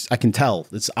is, I can tell,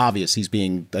 it's obvious he's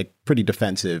being like pretty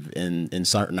defensive in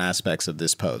certain aspects of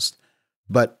this post.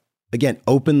 But again,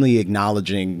 openly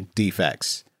acknowledging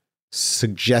defects,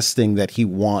 suggesting that he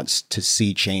wants to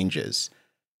see changes,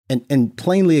 and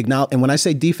plainly acknowledge, and when I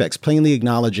say defects, plainly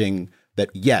acknowledging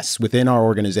that, yes, within our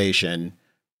organization,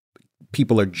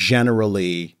 people are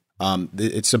generally,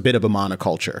 it's a bit of a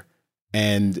monoculture.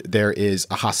 And there is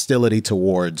a hostility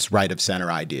towards right of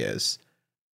center ideas.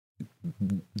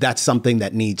 That's something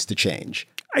that needs to change.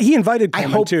 He invited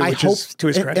Coleman too, which is to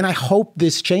his credit. And I hope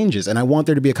this changes. And I want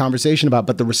there to be a conversation about,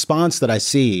 but the response that I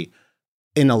see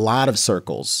in a lot of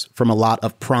circles from a lot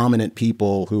of prominent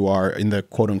people who are in the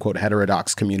quote unquote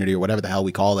heterodox community or whatever the hell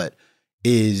we call it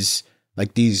is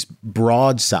like these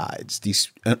broadsides, these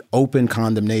open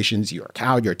condemnations. You're a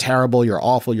coward, you're terrible, you're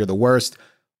awful, you're the worst.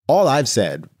 All I've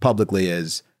said publicly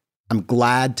is I'm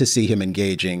glad to see him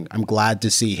engaging. I'm glad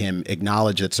to see him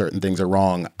acknowledge that certain things are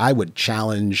wrong. I would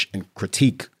challenge and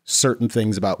critique certain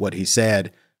things about what he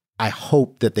said. I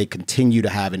hope that they continue to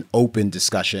have an open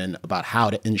discussion about how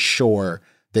to ensure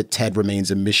that TED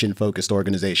remains a mission-focused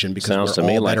organization because Sounds to we're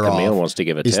me all like better Camille off wants to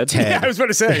give it is TED. TED. Yeah, I was about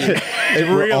to say,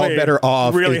 We're all better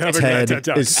off really if hovering around TED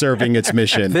TED is serving its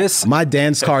mission. This- My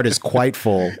dance card is quite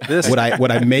full. Would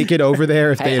I make it over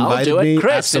there if Hey, they I'll invited do it. me?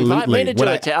 Chris, invite Absolutely. me to do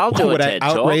it. I'll do a would TED I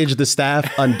Talk. outrage the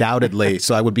staff? Undoubtedly.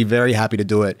 So I would be very happy to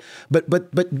do it. But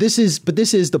this is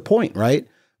the point, right?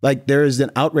 Like there is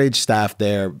an outraged staff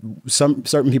there.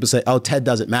 Certain people say, "Oh, TED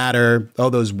doesn't matter.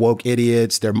 Oh, those woke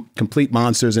idiots. They're complete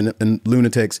monsters and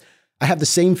lunatics." I have the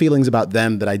same feelings about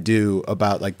them that I do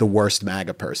about like the worst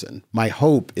MAGA person. My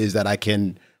hope is that I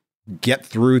can get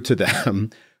through to them,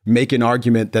 make an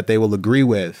argument that they will agree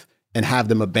with, and have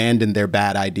them abandon their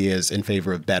bad ideas in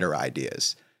favor of better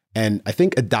ideas. And I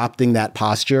think adopting that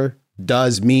posture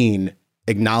does mean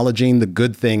acknowledging the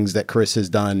good things that Chris has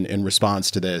done in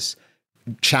response to this,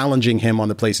 challenging him on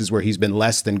the places where he's been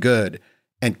less than good,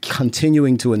 and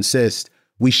continuing to insist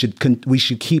we should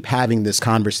keep having this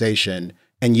conversation.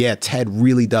 And yeah, TED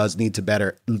really does need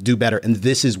to do better. And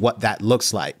this is what that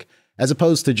looks like, as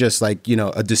opposed to just like,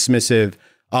 a dismissive,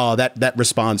 oh, that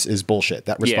response is bullshit.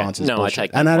 That response is bullshit. I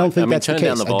take and I don't think that's turn the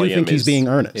down case. the I do think he's being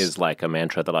earnest. Is like a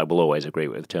mantra that I will always agree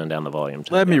with. Turn down the volume.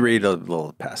 Let me read a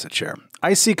little passage here.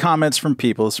 I see comments from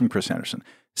people, this is from Chris Anderson,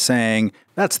 saying,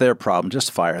 that's their problem,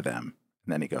 just fire them.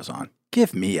 And then he goes on,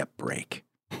 give me a break.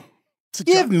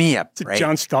 Give me a break.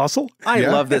 John Stossel? I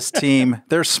love this team.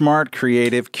 They're smart,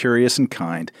 creative, curious, and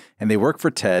kind. And they work for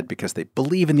TED because they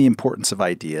believe in the importance of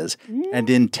ideas and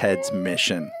in TED's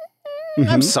mission.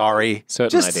 I'm sorry. Certain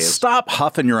Just ideas. stop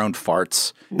huffing your own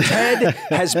farts. TED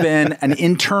has been an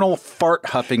internal fart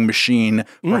huffing machine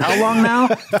for how long now?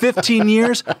 15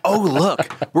 years? Oh,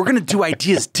 look, we're going to do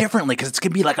ideas differently because it's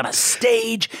going to be like on a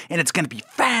stage and it's going to be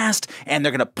fast and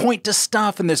they're going to point to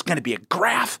stuff and there's going to be a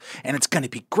graph and it's going to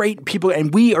be great. People,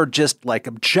 and we are just like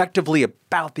objectively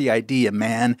about the idea,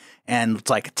 man. And it's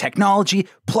like technology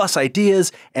plus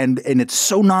ideas and it's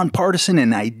so nonpartisan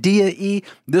and idea-y.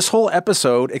 This whole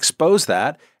episode exposed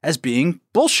that as being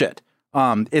bullshit.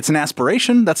 It's an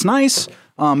aspiration. That's nice.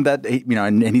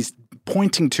 And he's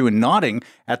pointing to and nodding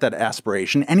at that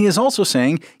aspiration. And he is also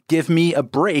saying, give me a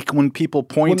break when people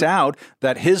point out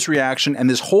that his reaction and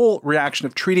this whole reaction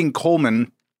of treating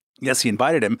Coleman, yes, he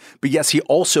invited him, but yes, he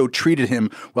also treated him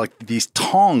like these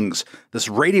tongs. This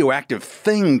radioactive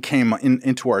thing came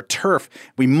into our turf.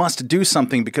 We must do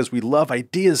something because we love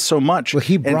ideas so much. Well,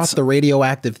 he brought the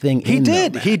radioactive thing in. He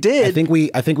did.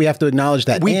 I think we have to acknowledge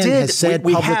that. We and did. has said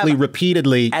We publicly, have,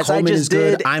 repeatedly, as I Coleman just is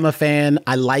good. did. I'm a fan.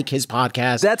 I like his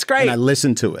podcast. That's great. And I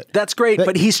listen to it. That's great.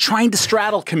 But he's trying to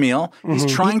straddle, Camille. He's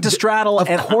trying to straddle. Of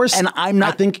course. And I'm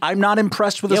not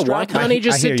impressed with the Yeah, straddle. why can't he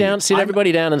just sit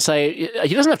everybody down and say,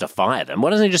 he doesn't have to fire them.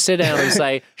 Why doesn't he just sit down and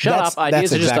say, shut up,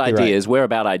 ideas are just exactly ideas. We're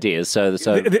about ideas. So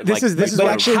This is But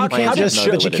actually,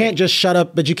 you can't just shut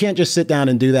up. But you can't just sit down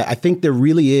and do that. I think there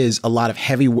really is a lot of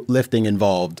heavy lifting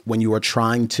involved when you are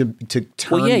trying to turn.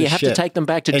 Well, yeah, the you have to ship. take them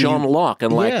back to And John Locke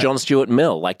and like Yeah. John Stuart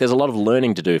Mill. Like, there's a lot of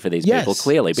learning to do for these people,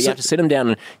 clearly. But you have to sit them down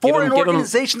and for an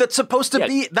organization that's supposed to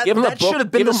be that should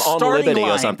have been the starting liberty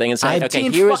line or something and say, okay,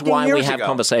 15 here is why we years have ago.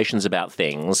 conversations about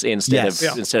things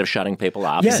instead of shutting people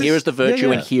up. Yes. Here is the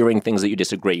virtue in Yeah. hearing things that you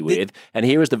disagree with, and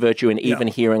here is the virtue in even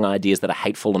hearing ideas that are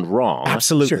hateful and wrong.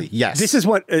 Absolutely, yes. This is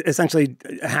what essentially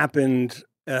happened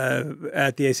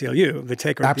at the ACLU. The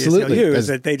takeover Absolutely. at the ACLU is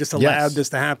that they just allowed this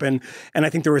to happen. And I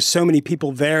think there were so many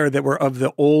people there that were of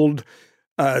the old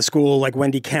school, like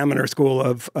Wendy Kaminer school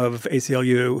of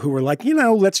ACLU, who were like,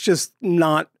 let's just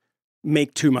not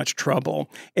make too much trouble.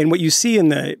 And what you see in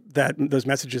those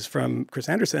messages from Chris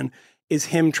Anderson is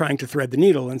him trying to thread the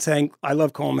needle and saying, I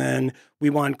love Coleman. We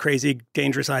want crazy,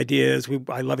 dangerous ideas.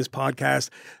 I love his podcast.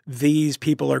 These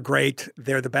people are great.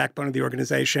 They're the backbone of the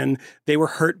organization. They were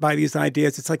hurt by these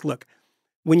ideas. It's like, look,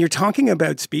 when you're talking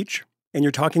about speech and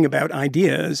you're talking about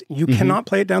ideas, you cannot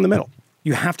play it down the middle.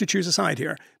 You have to choose a side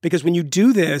here, because when you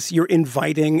do this, you're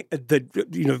inviting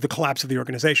the collapse of the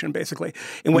organization, basically.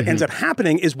 And what ends up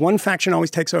happening is one faction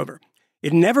always takes over.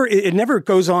 It never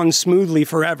goes on smoothly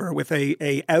forever with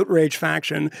a outraged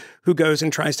faction who goes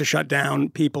and tries to shut down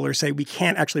people or say we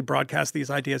can't actually broadcast these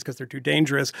ideas because they're too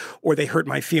dangerous or they hurt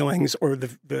my feelings or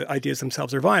the ideas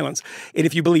themselves are violence. And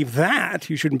if you believe that,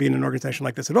 you shouldn't be in an organization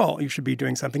like this at all. You should be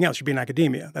doing something else. You should be in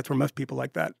academia. That's where most people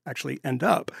like that actually end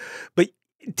up. But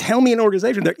tell me an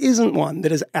organization, there isn't one that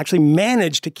has actually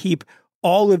managed to keep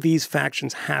all of these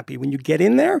factions happy. When you get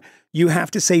in there, you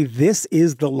have to say this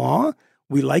is the law.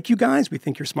 We like you guys. We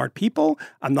think you're smart people.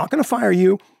 I'm not going to fire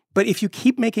you. But if you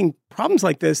keep making problems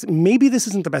like this, maybe this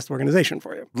isn't the best organization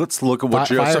for you. Let's look at what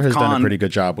Fire Joseph has done a Kahn pretty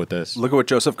good job with this. Look at what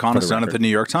Joseph Kahn has done at the New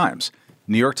York Times.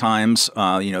 New York Times,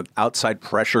 outside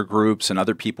pressure groups and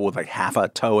other people with like half a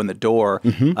toe in the door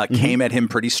came at him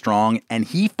pretty strong, and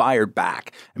he fired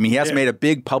back. I mean, he hasn't made a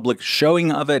big public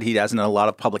showing of it. He hasn't done a lot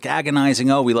of public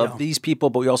agonizing. Oh, we love these people,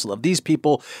 but we also love these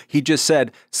people. He just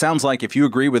said, sounds like if you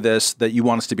agree with this, that you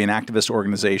want us to be an activist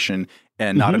organization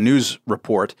and not a news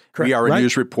report. Correct. We are a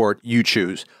news report. You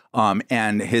choose.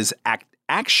 And his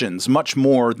actions, much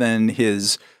more than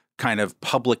his kind of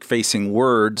public-facing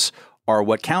words, are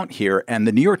what count here. And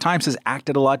the New York Times has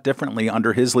acted a lot differently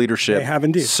under his leadership. They have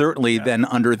indeed. Certainly than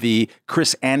under the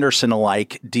Chris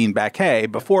Anderson-alike Dean Baquet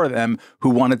before them, who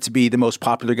wanted to be the most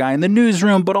popular guy in the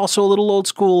newsroom, but also a little old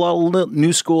school, a little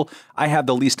new school. I have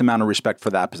the least amount of respect for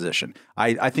that position.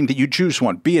 I think that you choose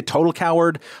one. Be a total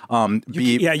coward. You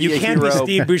can't be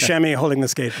Steve Buscemi holding the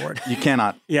skateboard. You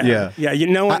cannot. Yeah.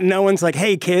 No one's like,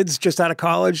 hey, kids, just out of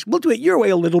college, we'll do it your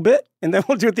way a little bit, and then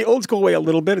we'll do it the old school way a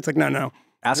little bit. It's like, no.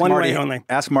 Ask one Marty, way only.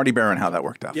 Ask Marty Barron how that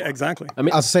worked out. Yeah, exactly. I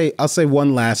mean, I'll say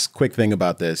one last quick thing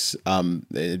about this,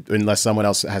 unless someone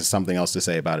else has something else to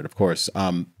say about it, of course.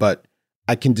 But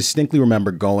I can distinctly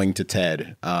remember going to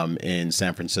TED in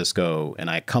San Francisco,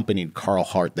 and I accompanied Carl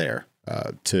Hart there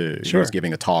he was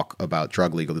giving a talk about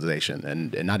drug legalization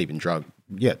and not even drug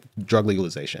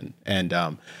legalization.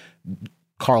 And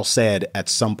Carl said at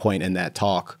some point in that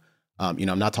talk, I'm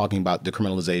not talking about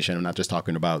decriminalization. I'm not just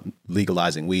talking about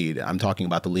legalizing weed. I'm talking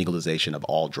about the legalization of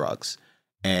all drugs.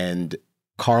 And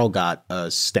Carl got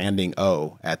a standing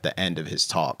O at the end of his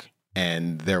talk.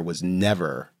 And there was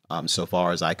never, so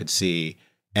far as I could see,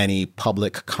 any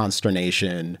public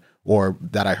consternation, or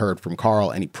that I heard from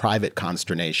Carl, any private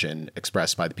consternation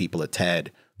expressed by the people at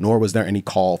TED, nor was there any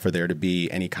call for there to be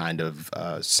any kind of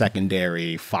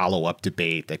secondary follow-up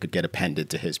debate that could get appended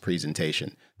to his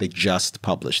presentation. They just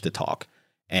published the talk.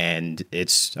 And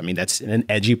that's an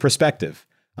edgy perspective,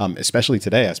 especially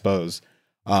today, I suppose.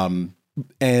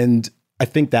 And I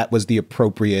think that's the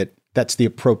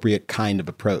appropriate kind of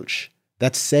approach.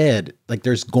 That said, like,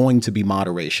 there's going to be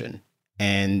moderation,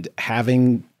 and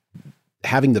having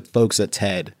the folks at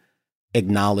TED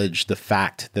acknowledge the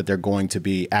fact that they're going to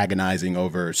be agonizing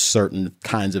over certain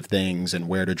kinds of things and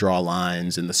where to draw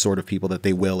lines and the sort of people that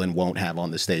they will and won't have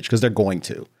on the stage, because they're going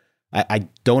to. I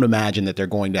don't imagine that they're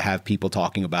going to have people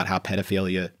talking about how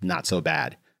pedophilia, not so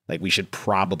bad. Like, we should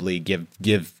probably give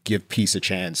peace a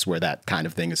chance where that kind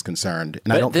of thing is concerned.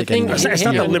 And I don't think it's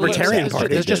not the Libertarian Party.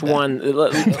 There's just one.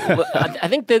 I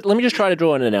think that, let me just try to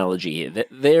draw an analogy here.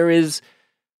 There is,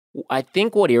 I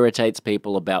think what irritates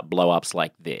people about blow-ups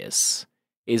like this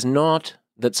is not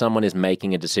that someone is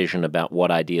making a decision about what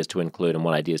ideas to include and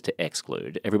what ideas to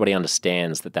exclude. Everybody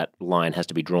understands that line has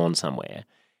to be drawn somewhere.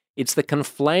 It's the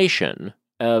conflation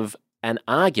of an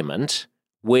argument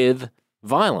with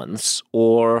violence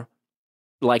or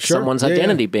like someone's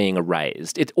identity being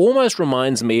erased. It almost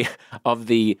reminds me of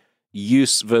the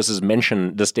use versus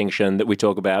mention distinction that we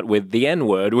talk about with the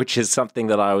N-word, which is something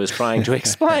that I was trying to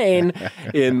explain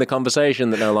in the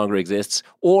conversation that no longer exists.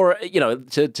 Or,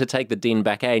 to take the Dean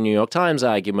Baquet New York Times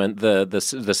argument,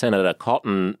 the Senator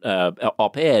Cotton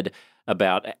op-ed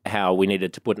about how we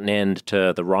needed to put an end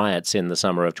to the riots in the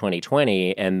summer of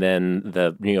 2020, and then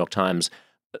the New York Times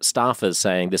staffers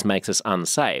saying this makes us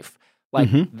unsafe. Like,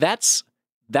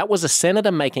 that was a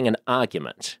senator making an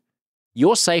argument.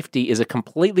 Your safety is a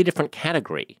completely different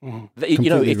category.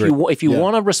 If you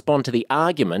want to respond to the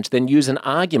argument, then use an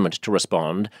argument to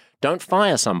respond. Don't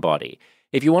fire somebody.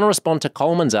 If you want to respond to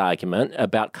Coleman's argument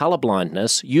about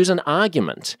colorblindness, use an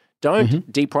argument.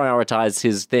 Don't deprioritize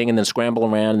his thing and then scramble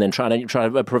around and then try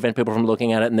to prevent people from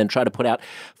looking at it and then try to put out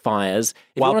fires.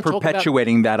 While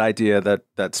perpetuating that idea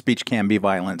that speech can be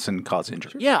violence and cause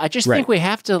injury. Yeah, I just think we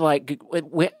have to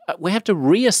we have to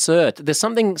reassert there's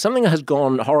something that has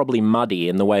gone horribly muddy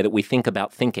in the way that we think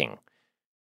about thinking.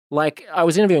 Like, I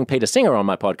was interviewing Peter Singer on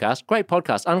my podcast. Great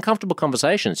podcast, Uncomfortable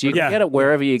Conversations. You can get it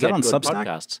wherever you get good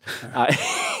podcasts.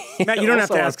 Matt, you don't have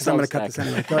to ask because I'm going to cut this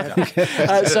anyway. Go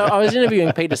ahead. So I was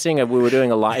interviewing Peter Singer. We were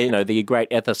doing a live, the great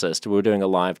ethicist. We were doing a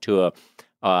live tour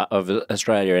of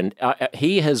Australia, and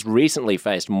he has recently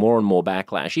faced more and more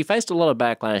backlash. He faced a lot of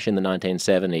backlash in the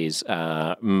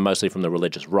 1970s, mostly from the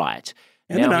religious right.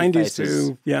 In the 90s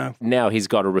too, yeah. Now he's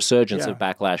got a resurgence of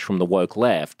backlash from the woke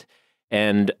left,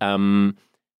 and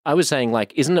I was saying,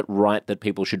 like, isn't it right that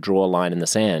people should draw a line in the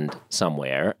sand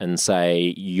somewhere and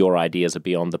say your ideas are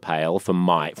beyond the pale from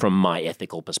my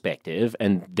ethical perspective,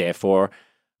 and therefore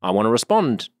I want to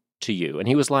respond to you? And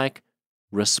he was like,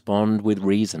 respond with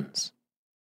reasons.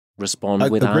 Respond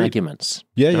with arguments.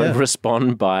 Don't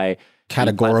respond by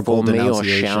categorical me or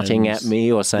shouting at denunciations.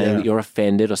 me or saying Yeah. that you're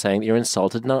offended or saying that you're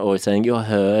insulted or saying you're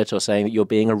hurt or saying that you're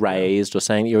being erased or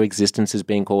saying that your existence is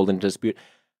being called into dispute.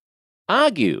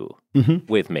 Argue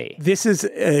with me. This is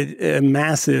a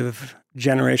massive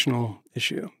generational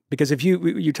issue because if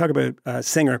you talk about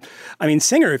Singer, I mean,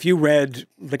 Singer, if you read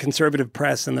the conservative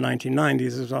press in the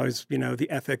 1990s, it was always, the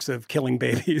ethics of killing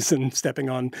babies and stepping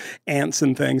on ants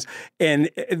and things. And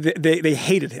they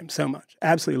hated him so much,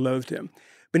 absolutely loathed him.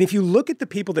 But if you look at the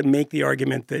people that make the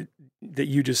argument that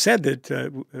you just said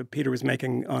that Peter was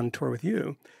making on tour with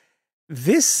you,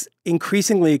 this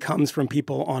increasingly comes from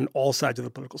people on all sides of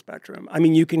the political spectrum. I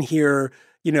mean, you can hear,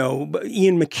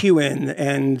 Ian McEwan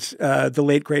and the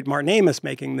late, great Martin Amis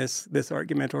making this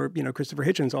argument, or, Christopher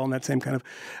Hitchens, all in that same kind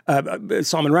of,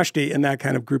 Salman Rushdie and that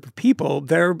kind of group of people.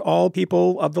 They're all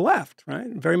people of the left, right?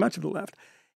 Very much of the left.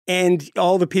 And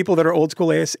all the people that are old school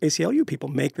ACLU people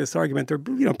make this argument.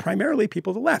 They're, primarily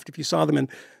people of the left. If you saw them in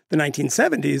the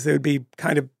 1970s, they would be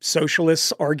kind of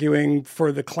socialists arguing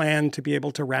for the Klan to be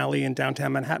able to rally in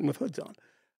downtown Manhattan with hoods on.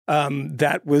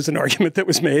 That was an argument that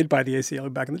was made by the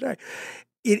ACLU back in the day.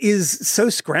 It is so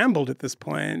scrambled at this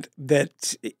point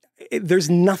that there's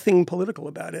nothing political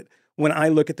about it. When I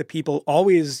look at the people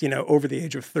always, over the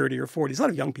age of 30 or 40, there's a lot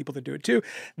of young people that do it too.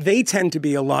 They tend to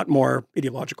be a lot more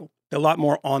ideological, a lot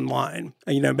more online,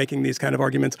 making these kind of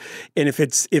arguments. And if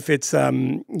it's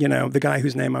the guy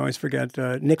whose name I always forget,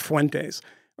 Nick Fuentes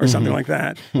or something like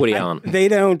that. Woody Allen. They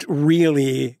don't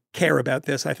really care about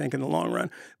this, I think, in the long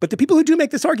run. But the people who do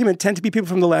make this argument tend to be people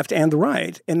from the left and the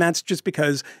right. And that's just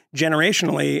because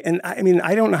generationally, and I mean,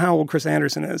 I don't know how old Chris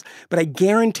Anderson is, but I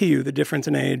guarantee you the difference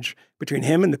in age between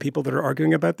him and the people that are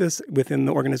arguing about this within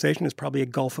the organization is probably a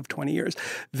gulf of 20 years.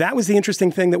 That was the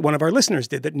interesting thing that one of our listeners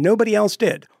did that nobody else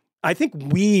did. I think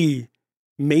I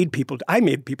made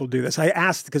people do this. I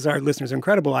asked, because our listeners are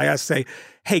incredible, I asked, say,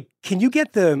 hey, can you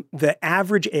get the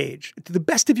average age, to the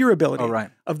best of your ability,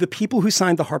 of the people who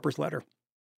signed the Harper's letter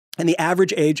and the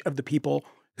average age of the people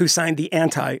who signed the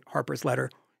anti-Harper's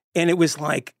letter? And it was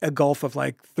like a gulf of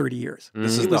like 30 years.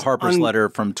 This is the Harper's letter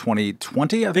from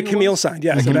 2020, I think. The Camille signed,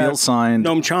 yeah. The Camille signed.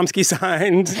 Noam Chomsky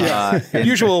signed.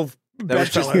 Usual that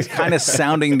was just kind of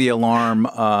sounding the alarm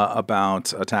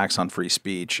about attacks on free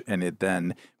speech, and it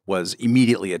then was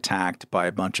immediately attacked by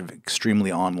a bunch of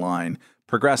extremely online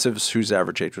progressives whose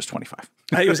average age was 25.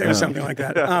 It was something like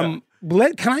that.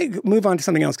 Can I move on to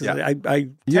something else? Because I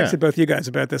texted both you guys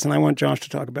about this, and I want Josh to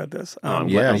talk about this. I'm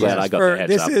glad I got the heads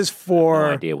this up. is for...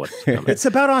 No idea what's coming. It's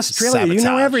about Australia. Sabotage. You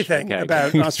know everything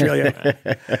about Australia.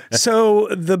 So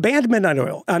the band Midnight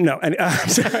Oil. I'm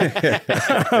sorry.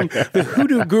 The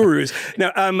Hoodoo Gurus.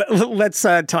 Now, let's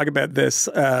talk about this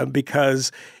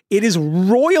because it is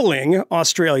roiling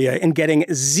Australia and getting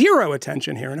zero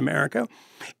attention here in America.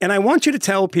 And I want you to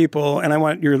tell people, and I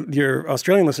want your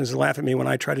Australian listeners to laugh at me when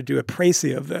I try to do a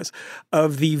précis of this,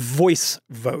 of the voice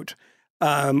vote,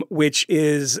 which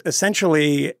is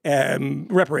essentially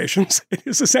reparations. It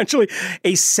is essentially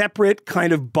a separate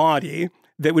kind of body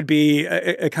that would be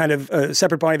a kind of a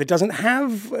separate body that doesn't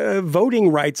have voting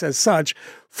rights as such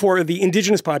for the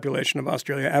indigenous population of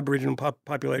Australia, Aboriginal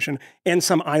population, and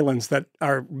some islands that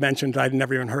are mentioned I'd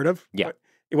never even heard of. Yeah.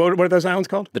 What are those islands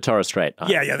called? The Torres Strait.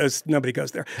 Yeah. Those nobody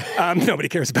goes there. Nobody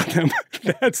cares about them.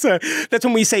 That's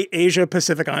when we say Asia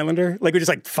Pacific Islander. Like we're just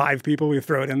like 5 people. We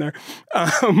throw it in there.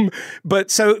 But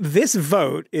so this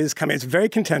vote is coming. It's a very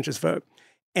contentious vote.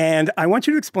 And I want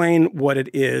you to explain what it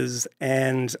is.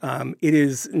 And it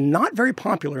is not very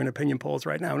popular in opinion polls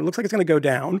right now. And it looks like it's going to go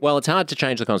down. Well, it's hard to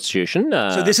change the Constitution.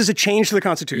 So this is a change to the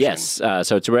Constitution. Yes.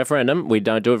 So it's a referendum. We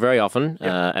don't do it very often,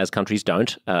 as countries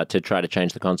don't, to try to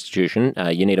change the Constitution.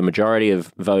 You need a majority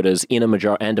of voters in a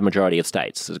majority of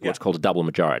states. It's what's called a double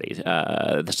majority.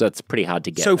 So it's pretty hard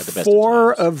to get. So at the best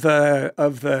 4 of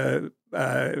the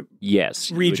yes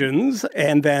regions,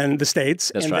 and then the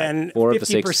states, That's and right. then 4 of the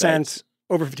 6 50%. states.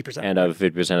 Over 50%. And over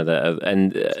 50% of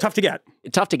the... tough to get.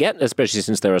 Tough to get, especially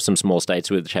since there are some small states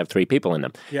which have 3 people in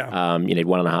them. Yeah. You need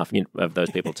 1.5 of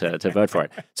those people to vote for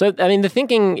it. So, I mean, the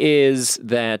thinking is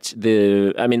that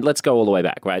let's go all the way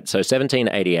back, right? So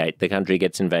 1788, the country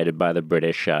gets invaded by the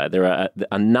British. There are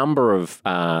a number of...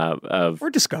 Or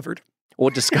discovered.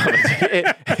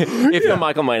 If you're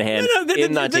Michael Moynihan,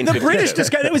 in 1952. The British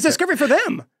discovered... It was discovered for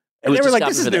them. And they were like,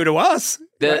 this is new to us.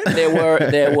 There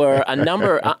were a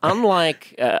number,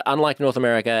 unlike North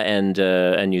America and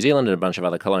New Zealand and a bunch of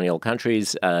other colonial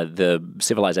countries, the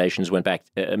civilizations went back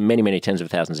many, many tens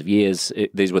of thousands of years.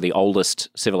 These were the oldest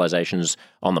civilizations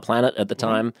on the planet at the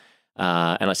time.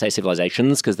 And I say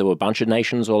civilizations because there were a bunch of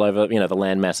nations all over. The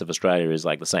landmass of Australia is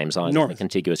like the same size as the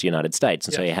contiguous United States.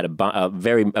 And so you had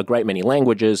a great many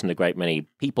languages and a great many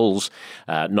peoples,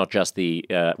 not just the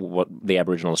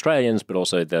Aboriginal Australians, but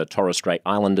also the Torres Strait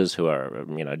Islanders who are,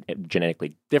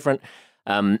 genetically different.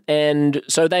 And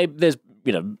so there's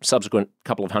subsequent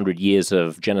couple of hundred years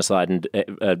of genocide and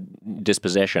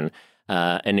dispossession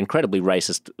and incredibly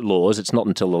racist laws. It's not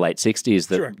until the late 60s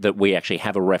that we actually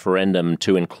have a referendum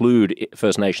to include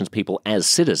First Nations people as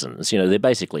citizens. They're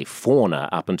basically fauna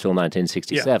up until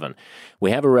 1967. Yeah.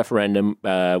 We have a referendum.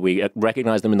 We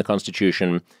recognize them in the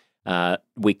Constitution.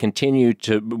 We continue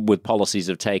with policies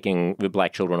of taking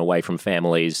black children away from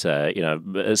families,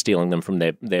 stealing them from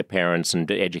their parents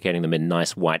and educating them in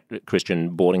nice white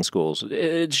Christian boarding schools.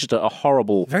 It's just a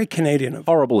horrible, very Canadian,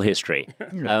 horrible history.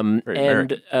 So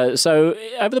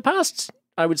over the past,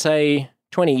 I would say,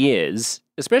 20 years,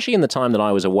 especially in the time that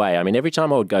I was away, every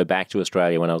time I would go back to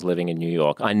Australia when I was living in New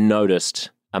York, I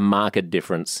noticed a marked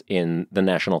difference in the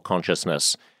national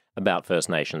consciousness about First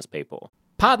Nations people.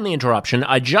 Pardon the interruption.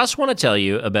 I just want to tell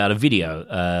you about a video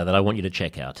that I want you to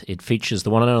check out. It features the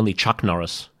one and only Chuck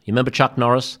Norris. You remember Chuck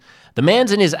Norris? The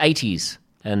man's in his 80s,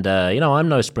 and I'm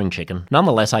no spring chicken.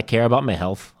 Nonetheless, I care about my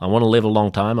health. I want to live a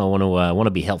long time. I want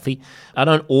to be healthy. I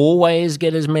don't always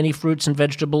get as many fruits and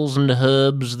vegetables and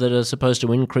herbs that are supposed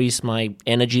to increase my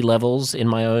energy levels in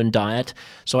my own diet.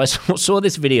 So I saw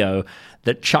this video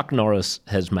that Chuck Norris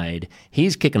has made.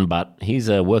 He's kicking butt. He's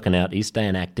working out. He's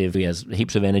staying active. He has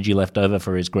heaps of energy left over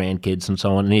for his grandkids and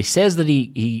so on. And he says that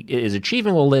he is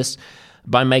achieving all this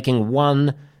by making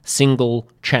one single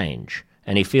change.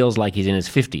 And he feels like he's in his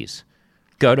 50s.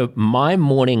 Go to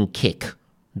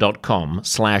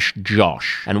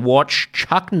mymorningkick.com/Josh and watch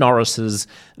Chuck Norris's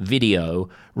video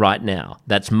right now.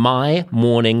 That's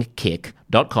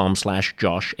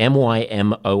mymorningkick.com/Josh,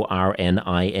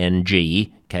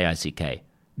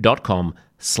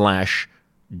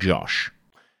 mymorningkick.com/Josh.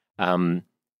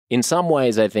 In some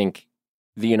ways, I think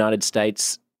the United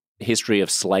States history of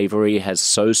slavery has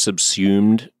so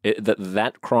subsumed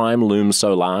that crime looms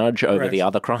so large over the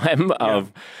other crime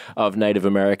of Native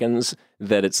Americans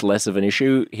that it's less of an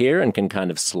issue here and can kind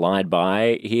of slide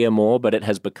by here more, but it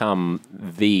has become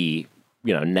the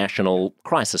national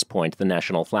crisis point, the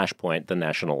national flashpoint, the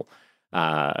national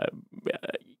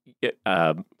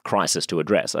crisis to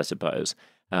address, I suppose,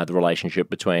 the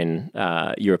relationship between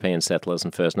European settlers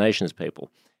and First Nations people.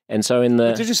 And so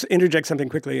to just interject something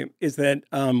quickly, is that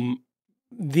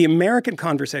the American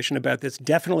conversation about this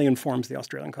definitely informs the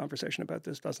Australian conversation about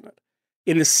this, doesn't it?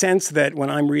 In the sense that when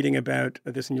I'm reading about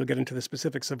this, and you'll get into the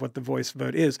specifics of what the voice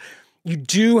vote is, you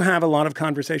do have a lot of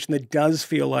conversation that does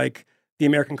feel like the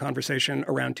American conversation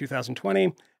around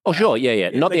 2020. Oh, sure,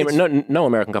 yeah. Not no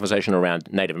American conversation around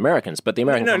Native Americans, but the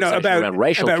American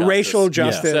conversation around racial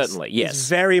justice. Certainly, yes. Is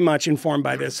very much informed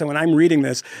by this. So when I'm reading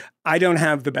this, I don't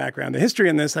have the background, the history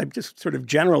in this. I'm just sort of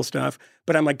general stuff.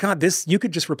 But I'm like, God, this you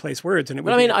could just replace words, and it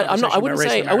would. I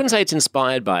wouldn't say it's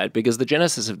inspired by it, because the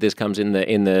genesis of this comes in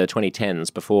the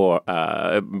 2010s before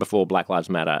Black Lives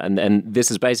Matter, and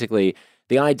this is basically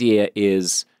the idea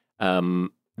is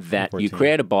that you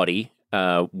create a body.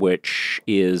 Which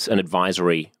is an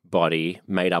advisory body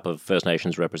made up of First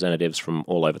Nations representatives from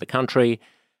all over the country,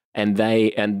 and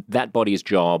that body's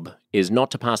job is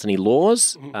not to pass any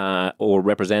laws or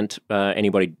represent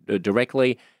anybody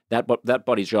directly. That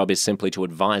body's job is simply to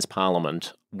advise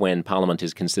Parliament when Parliament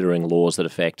is considering laws that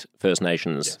affect First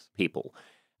Nations people,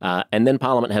 and then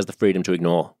Parliament has the freedom to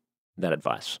ignore that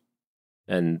advice,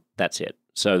 and that's it.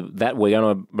 So that we're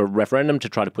going to a referendum to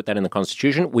try to put that in the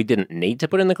Constitution. We didn't need to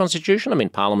put it in the Constitution.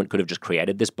 Parliament could have just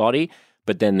created this body,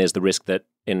 but then there's the risk that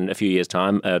in a few years'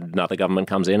 time, another government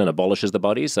comes in and abolishes the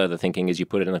body. So the thinking is you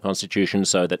put it in the Constitution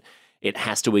so that it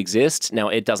has to exist. Now,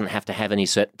 it doesn't have to have any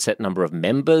set number of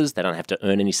members. They don't have to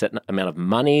earn any set amount of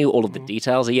money. All of the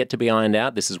details are yet to be ironed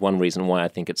out. This is one reason why I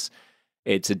think it's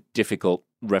a difficult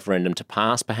referendum to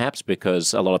pass, perhaps,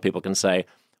 because a lot of people can say,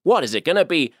 what, is it going to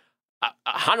be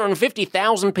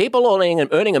 150,000 people earning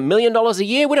 $1 million a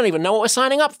year? We don't even know what we're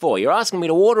signing up for. You're asking me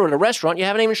to order at a restaurant. You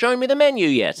haven't even shown me the menu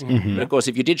yet. Mm-hmm. But of course,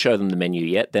 if you did show them the menu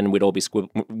yet, then we'd all be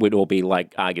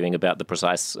like arguing about the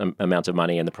precise amount of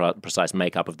money and the precise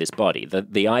makeup of this body.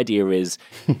 The idea is,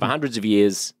 for hundreds of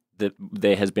years, that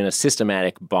there has been a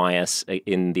systematic bias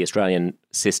in the Australian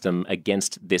system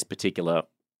against this particular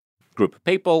group of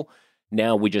people.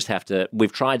 Now we just have to.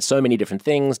 We've tried so many different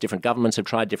things. Different governments have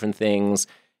tried different things.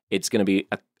 it's going to be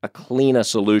a cleaner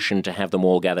solution to have them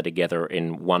all gather together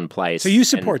in one place. So you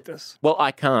support this? Well,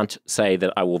 I can't say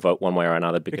that I will vote one way or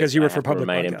another because you were I for have to public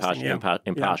remain broadcasting,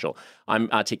 impartial. I'm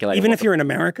articulating. Even if you're in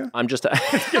America? I'm just.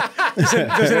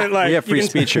 Doesn't it, like, We have free you can,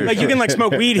 speech here. Like you can like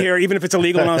smoke weed here, even if it's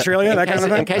illegal in Australia. That kind of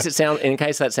thing. In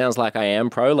case that sounds like I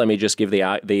am pro, let me just give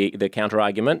the counter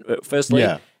argument. Firstly,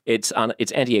 it's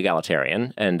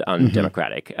anti-egalitarian and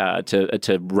undemocratic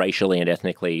to racially and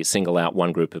ethnically single out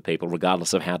one group of people,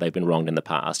 regardless of how they've been wronged in the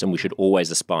past. And we should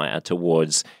always aspire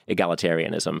towards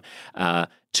egalitarianism.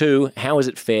 Two, how is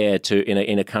it fair to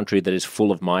in a country that is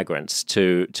full of migrants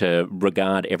to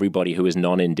regard everybody who is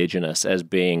non-Indigenous as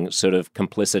being sort of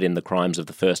complicit in the crimes of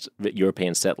the first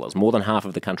European settlers? More than half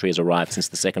of the country has arrived since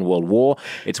the Second World War.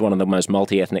 It's one of the most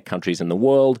multi-ethnic countries in the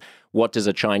world. What does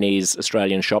a Chinese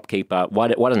Australian shopkeeper?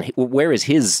 Where is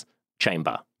his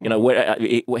chamber? You know, where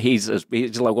he's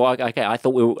like, well, okay,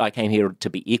 I came here to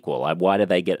be equal. Why do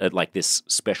they get like this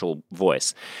special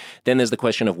voice? Then there's the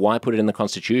question of why put it in the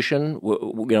Constitution?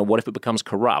 You know, what if it becomes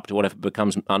corrupt? What if it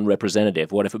becomes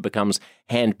unrepresentative? What if it becomes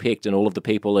handpicked and all of the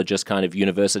people are just kind of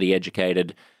university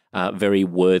educated, very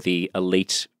worthy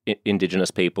elite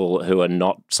Indigenous people who are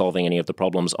not solving any of the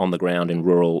problems on the ground in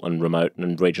rural and remote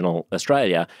and regional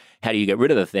Australia? How do you get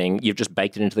rid of the thing? You've just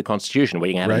baked it into the Constitution where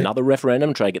you can have another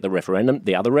referendum, try to get the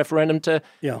other referendum to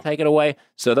take it away.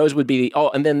 So those would be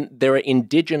and then there are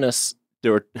Indigenous.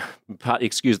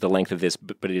 Excuse the length of this,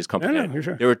 but it is complicated. No,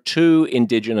 sure. There are two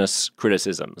Indigenous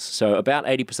criticisms. So about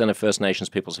 80% of First Nations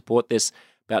people support this,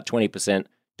 about 20%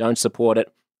 don't support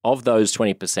it. Of those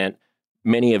 20%,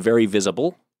 many are very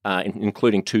visible,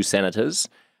 including two senators,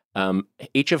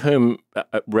 each of whom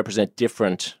represent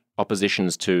different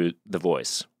oppositions to the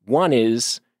voice. One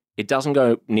is it doesn't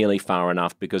go nearly far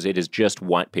enough because it is just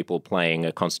white people playing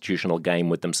a constitutional game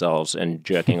with themselves and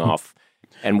jerking off.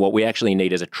 And what we actually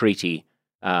need is a treaty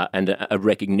and a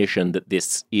recognition that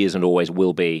this is and always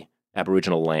will be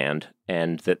Aboriginal land,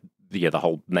 and that the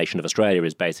whole nation of Australia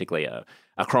is basically a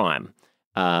crime.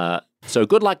 So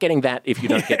good luck getting that if you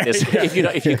don't get this. If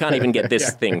you can't even get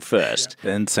this thing first.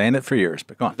 Been saying it for years,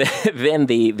 but go on. Then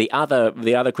the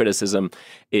other criticism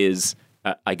is,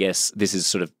 I guess, this is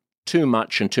sort of too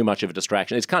much and too much of a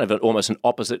distraction. It's kind of almost an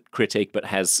opposite critique, but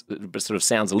sort of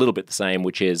sounds a little bit the same,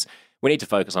 which is we need to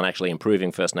focus on actually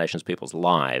improving First Nations people's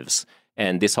lives,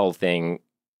 and this whole thing.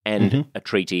 And a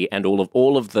treaty and all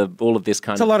of this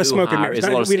kind of it's a lot of smoke and mirrors.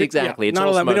 Exactly. It's not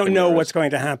all a lot. We smoke don't and know mirrors. what's going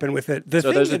to happen with it.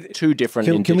 So those are two different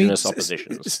Indigenous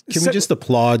oppositions. Can we just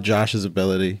applaud Josh's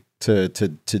ability to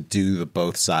do the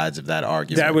both sides of that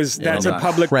argument? That's a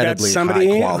public. That's somebody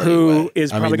who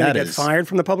is probably going to get fired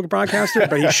from the public broadcaster,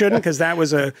 but he shouldn't, because that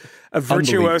was a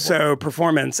virtuoso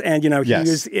performance. And he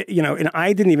was, and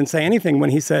I didn't even say anything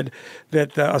when he said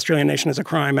that the Australian nation is a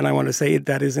crime, and I want to say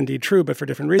that is indeed true, but for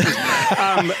different reasons.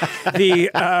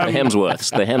 The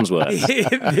Hemsworths.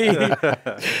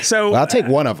 So I'll take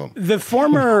one of them. The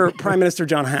former Prime Minister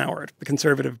John Howard, the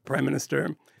Conservative Prime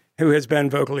Minister, who has been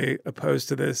vocally opposed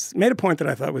to this, made a point that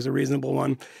I thought was a reasonable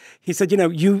one. He said,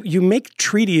 you make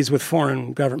treaties with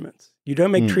foreign governments. You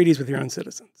don't make treaties with your own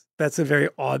citizens. That's a very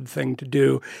odd thing to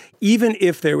do, even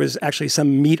if there was actually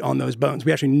some meat on those bones.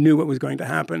 We actually knew what was going to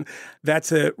happen.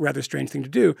 That's a rather strange thing to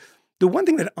do. The one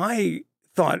thing that I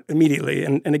thought immediately,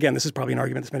 and again, this is probably an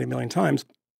argument that's made a million times,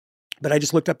 but I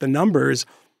just looked up the numbers.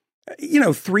 3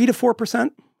 to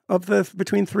 4%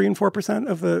 between 3 and 4%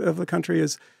 of the country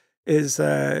is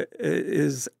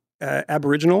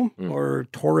Aboriginal or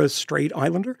Torres Strait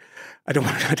Islander. I don't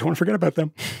want to forget about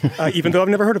them, even though I've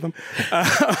never heard of them.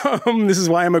 This is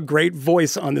why I'm a great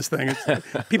voice on this thing.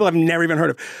 People I've never even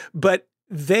heard of, but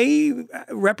they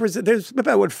represent. There's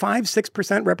about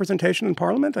 5-6% representation in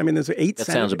Parliament. I mean, there's 8. That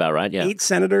sounds about right. Yeah, 8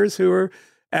 senators who are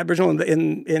Aboriginal.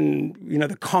 In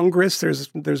the Congress,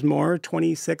 there's more,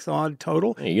 26 odd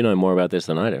total. You know more about this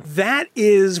than I do. That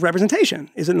is representation,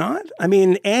 is it not? I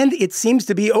mean, and it seems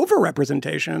to be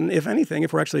overrepresentation, if anything.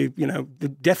 If we're actually,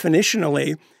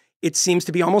 definitionally, it seems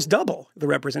to be almost double the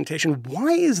representation.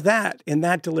 Why is that in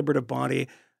that deliberative body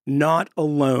not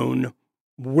alone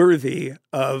worthy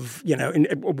of, and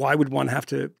why would one have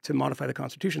to modify the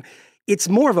Constitution? It's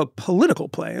more of a political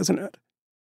play, isn't it?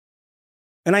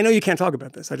 And I know you can't talk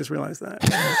about this. I just realized that.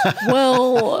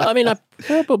 Well, I mean,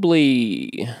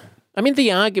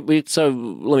 the argument, so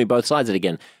let me both sides it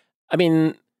again. I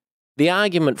mean, the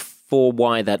argument for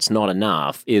why that's not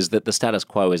enough is that the status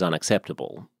quo is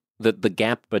unacceptable. That the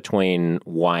gap between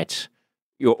white,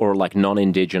 or like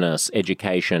non-Indigenous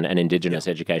education and Indigenous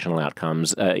educational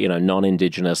outcomes,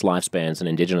 non-Indigenous lifespans and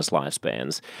Indigenous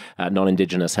lifespans,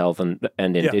 non-Indigenous health and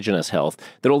Indigenous health,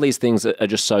 that all these things are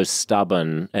just so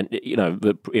stubborn and,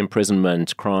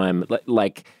 imprisonment, crime,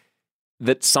 like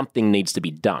that something needs to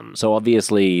be done. So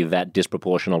obviously that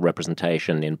disproportional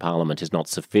representation in Parliament is not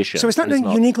sufficient. So it's not a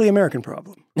uniquely American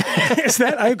problem. Is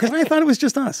that? Because I thought it was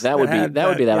just us. That would be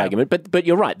that argument. But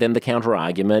you're right. Then the counter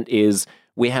argument is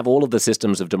we have all of the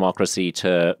systems of democracy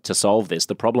to solve this.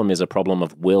 The problem is a problem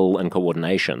of will and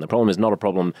coordination. The problem is not a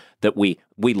problem that we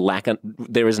lack.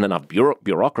 There isn't enough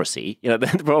bureaucracy.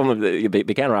 The problem.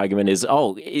 The counter argument is,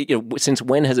 since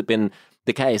when has it been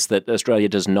the case that Australia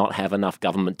does not have enough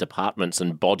government departments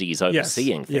and bodies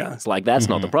overseeing things? Yeah. Like that's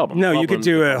not the problem. No, you could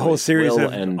do a whole series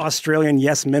of Australian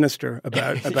Yes Minister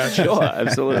about sure,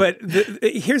 absolutely. But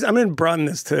I'm going to broaden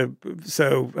this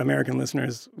so American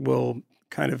listeners will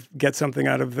kind of get something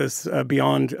out of this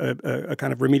beyond a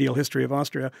kind of remedial history of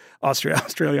Australia.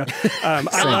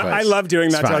 I love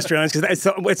doing that to Australians because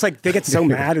it's like they get so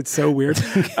mad. It's so weird.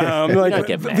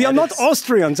 We are not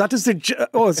Austrians. That is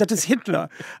Hitler.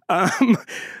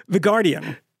 The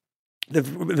Guardian.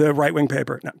 The right-wing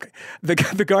paper. No, okay.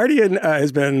 The Guardian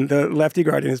the lefty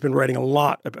Guardian has been writing a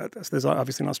lot about this. There's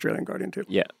obviously an Australian Guardian too.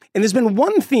 Yeah. And there's been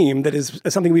one theme that is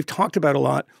something we've talked about a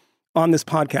lot on this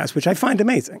podcast, which I find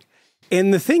amazing.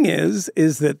 And the thing is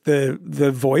that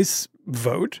the Voice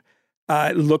vote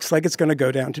looks like it's going to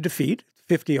go down to defeat,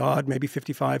 50-odd, maybe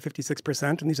 55,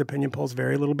 56%, and these opinion polls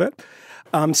vary a little bit.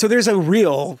 So there's a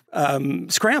real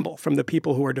scramble from the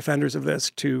people who are defenders of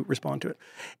this to respond to it.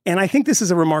 And I think this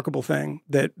is a remarkable thing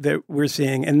that we're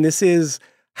seeing, and this is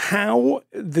how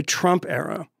the Trump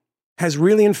era has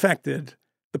really infected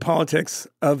the politics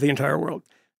of the entire world.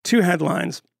 2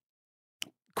 headlines,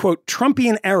 quote,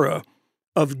 Trumpian era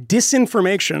of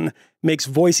disinformation makes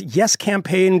Voice Yes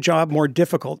campaign job more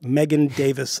difficult, Megan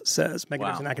Davis says. Megan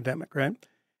is an academic, right?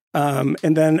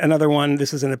 And then another one,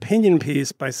 this is an opinion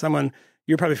piece by someone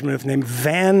you're probably familiar with, named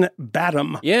Van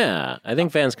Badham. Yeah, I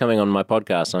think Van's coming on my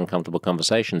podcast, Uncomfortable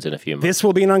Conversations, in a few months. This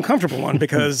will be an uncomfortable one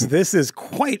because this is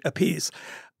quite a piece.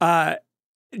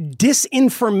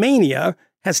 Disinformania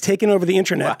has taken over the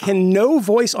internet. Wow. Can no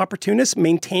voice opportunists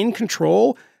maintain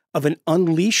control of an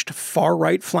unleashed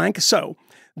far-right flank? So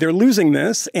they're losing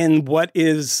this, and what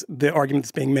is the argument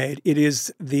that's being made? It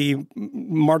is the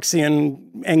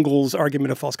Marxian Engels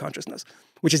argument of false consciousness,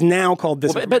 which is now called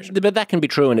disinformation. But that can be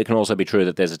true, and it can also be true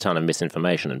that there's a ton of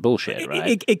misinformation and bullshit,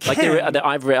 right? It can.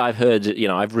 I've heard,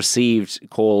 I've received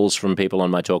calls from people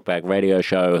on my Talkback radio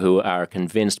show who are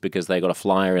convinced because they got a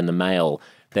flyer in the mail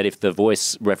that if the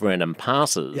Voice referendum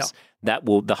passes,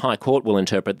 the High Court will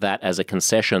interpret that as a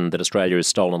concession that Australia is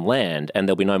stolen land, and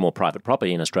there'll be no more private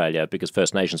property in Australia because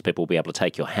First Nations people will be able to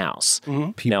take your house.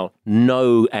 Mm-hmm. Now,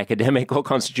 no academic or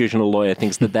constitutional lawyer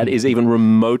thinks that is even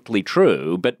remotely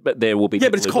true, but there will be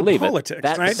people but it's called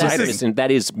politics, right?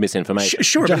 That is misinformation.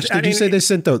 Sure. Josh, did you say they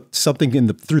sent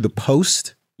something through the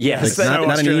post? Yes,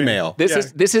 not an email.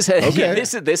 This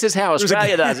is how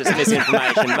Australia does its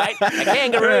misinformation, mate. A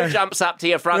kangaroo jumps up to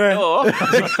your front door.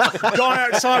 Guy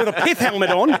outside with a pith helmet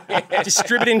on,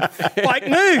 distributing fake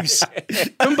news.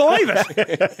 Couldn't believe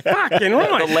it. Fucking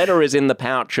right. The letter is in the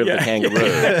pouch of the kangaroo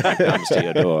that comes to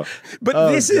your door.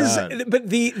 But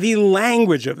the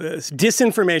language of this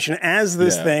disinformation as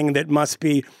this thing that must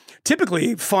be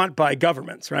typically fought by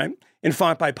governments, right? And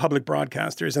fought by public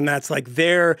broadcasters. And that's like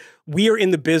we are in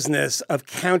the business of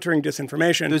countering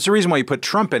disinformation. There's a reason why you put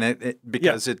Trump in it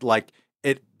because it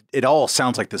all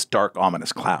sounds like this dark,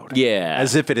 ominous cloud. Yeah.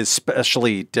 As if it is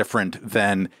especially different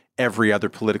than every other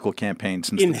political campaign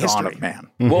since the dawn of man.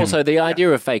 Well, so the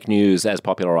idea of fake news as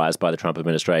popularized by the Trump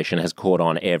administration has caught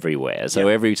on everywhere. So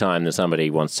every time that somebody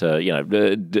wants to,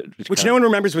 which no one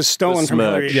remembers was stolen from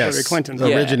Hillary Clinton.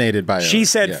 Originated by her. She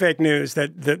said fake news,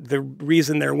 that the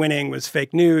reason they're winning was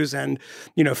fake news and,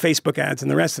 Facebook ads and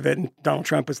the rest of it. And Donald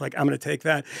Trump was like, I'm going to take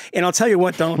that. And I'll tell you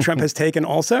what Donald Trump has taken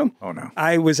also. Oh, no.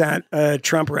 I was at a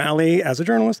Trump rally as a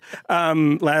journalist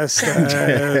last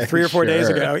 3 or 4 days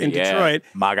ago in Detroit.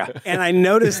 MAGA. And I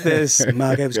noticed this.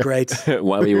 MAGA was great.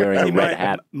 Why were you wearing a red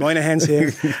hat? Moynihan's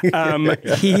here.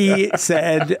 He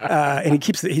said, and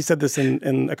he said this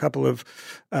in a couple of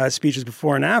speeches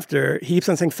before and after, he keeps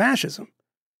on saying fascism.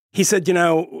 He said,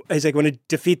 he's like, when to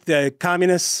defeat the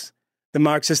communists, the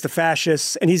Marxists, the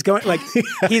fascists, and he's going like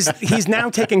he's now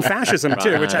taking fascism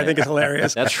too, which I think is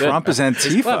hilarious. That's Trump is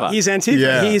Antifa. He's Antifa.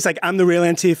 Yeah. He's like, I'm the real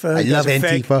Antifa. I love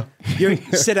Antifa. You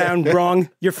sit down, wrong.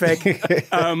 You're fake.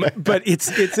 But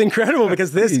it's incredible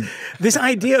because this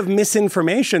idea of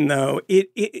misinformation, though,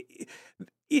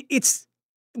 it's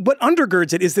what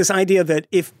undergirds it is this idea that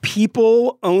if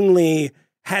people only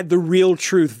had the real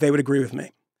truth, they would agree with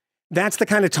me. That's the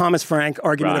kind of Thomas Frank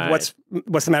argument of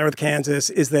what's the matter with Kansas,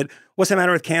 is that what's the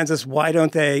matter with Kansas? Why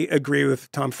don't they agree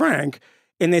with Tom Frank?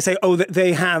 And they say, oh,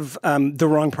 they have the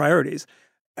wrong priorities.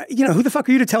 Who the fuck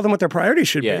are you to tell them what their priorities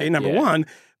should be, number one?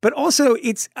 But also,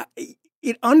 it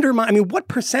undermines, I mean, what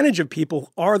percentage of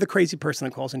people are the crazy person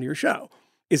that calls into your show?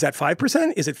 Is that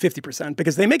 5%? Is it 50%?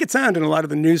 Because they make it sound in a lot of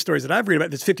the news stories that I've read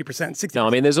about, it's 50%, 60%. No, I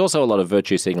mean, there's also a lot of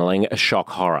virtue signaling, a shock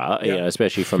horror,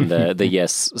 especially from the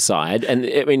yes side. And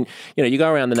I mean, you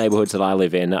go around the neighborhoods that I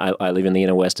live in. I live in the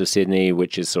inner west of Sydney,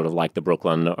 which is sort of like the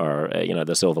Brooklyn or,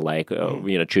 the Silver Lake,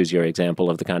 or, choose your example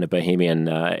of the kind of bohemian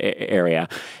area.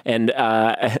 And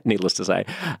needless to say,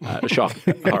 shock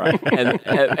horror.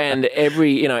 And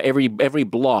every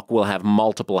block will have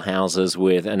multiple houses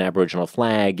with an Aboriginal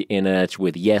flag in it,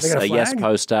 with a yes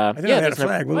poster. I think they had a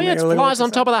flag. It flies on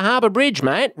top of the Harbour Bridge,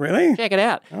 mate. Really? Check it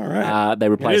out. All right.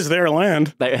 It is their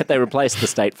land. They replaced the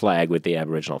state flag with the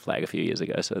Aboriginal flag a few years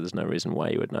ago, so there's no reason why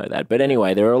you would know that. But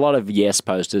anyway, there are a lot of yes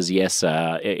posters, yes,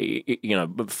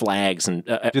 flags, and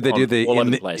do they do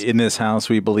the in this house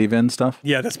we believe in stuff?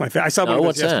 Yeah, that's my favorite. I saw one of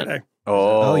those yesterday. That?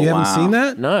 Oh, you haven't seen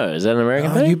that? No, is that an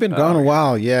American thing? You've been gone a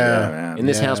while, yeah. In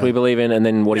this house we believe in, and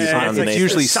then what do you find underneath? It's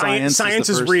usually science. Science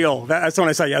is real. That's the one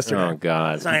I saw yesterday. Oh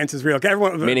God, science is real.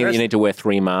 Everyone, meaning you need to wear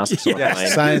 3 masks.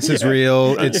 Yes. Science is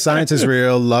real. Science is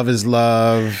real. Love is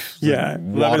love. Yeah,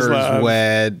 water is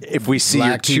wet. If we see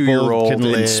your 2-year-old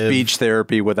in speech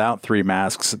therapy without 3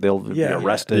 masks, they'll be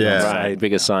arrested. Yeah. Right,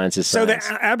 because science is science.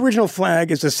 So the Aboriginal flag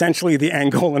is essentially the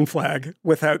Angolan flag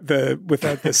without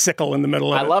the sickle in the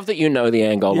middle of it. I love that you know the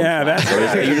Angolan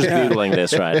flag. You're just Googling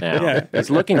this right now. Yeah. He's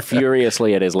looking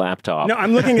furiously at his laptop. No,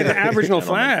 I'm looking at the Aboriginal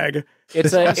flag.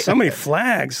 It's so many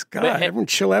flags. God, everyone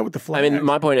chill out with the flag. I mean,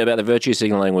 my point about the virtue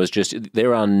signaling was just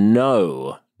there are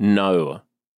no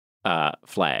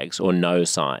flags or no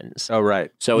signs. Oh,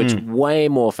 right. So it's way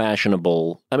more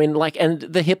fashionable. I mean, and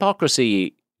the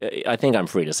hypocrisy, I think I'm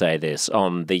free to say this,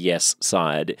 on the yes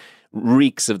side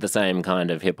reeks of the same kind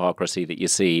of hypocrisy that you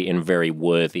see in very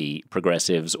worthy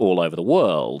progressives all over the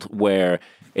world, where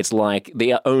it's like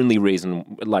the only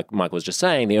reason, like Mike was just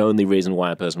saying, the only reason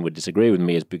why a person would disagree with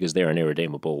me is because they're an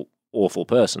irredeemable, awful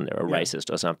person. They're a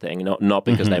racist or something, not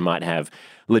because they might have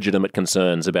legitimate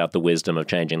concerns about the wisdom of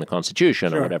changing the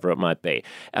Constitution or whatever it might be.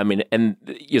 I mean,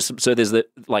 so there's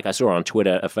like I saw on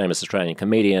Twitter, a famous Australian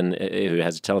comedian who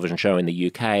has a television show in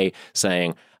the UK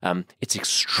saying, it's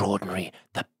extraordinary,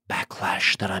 the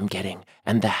backlash that I'm getting,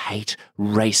 and the hate,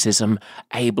 racism,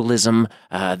 ableism,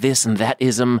 this and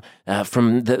that-ism,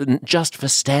 just for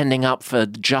standing up for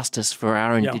justice for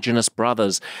our Indigenous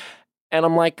brothers. And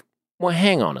I'm like, well,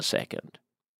 hang on a second.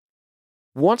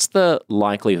 What's the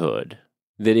likelihood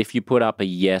that if you put up a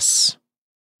yes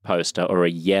poster or a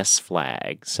yes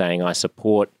flag saying, I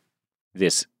support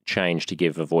this change to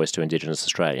give a voice to Indigenous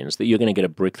Australians, that you're going to get a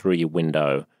brick through your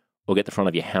window or get the front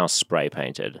of your house spray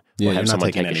painted, or have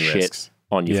someone take a shit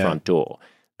on your front door?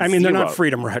 I mean, they're not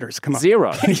freedom riders. Come on.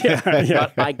 Zero.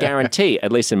 But I guarantee,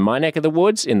 at least in my neck of the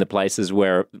woods, in the places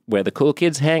where the cool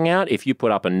kids hang out, if you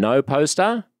put up a no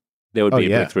poster, there would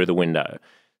be a brick through the window.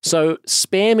 So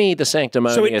spare me the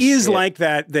sanctimonious. So it is like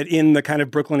that in the kind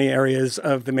of Brooklyn areas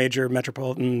of the major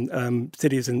metropolitan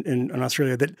cities in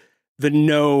Australia, that the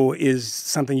no is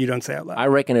something you don't say out loud. I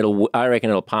reckon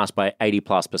it'll pass by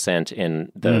 80+%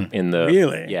 in the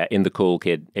really? Yeah, in the cool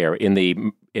kid area,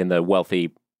 in the wealthy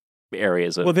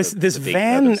areas of this the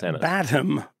Van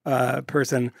Batham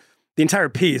person, the entire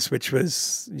piece, which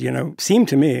was, seemed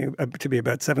to me to be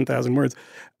about 7,000 words,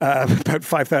 about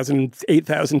 5,000,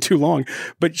 8,000 too long.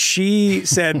 But she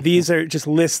said these are just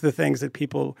lists the things that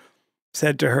people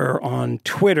said to her on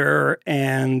Twitter,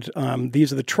 and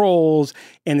these are the trolls,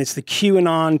 and it's the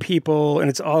QAnon people, and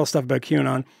it's all stuff about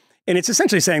QAnon. And it's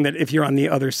essentially saying that if you're on the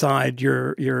other side,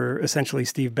 you're essentially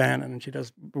Steve Bannon. And she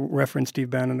does reference Steve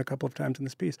Bannon a couple of times in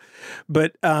this piece.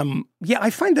 But I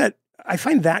find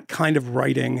that kind of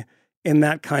writing and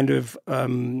that kind of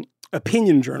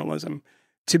opinion journalism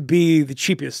to be the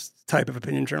cheapest type of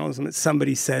opinion journalism, that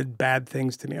somebody said bad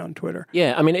things to me on Twitter.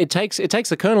 Yeah, I mean, it takes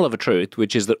the kernel of a truth,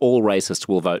 which is that all racists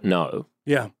will vote no.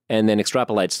 Yeah. And then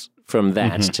extrapolates from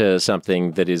that to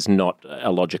something that is not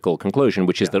a logical conclusion,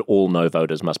 which is that all no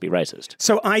voters must be racist.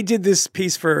 So I did this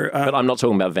piece for... but I'm not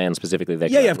talking about Van specifically.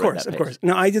 Of course.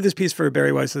 No, I did this piece for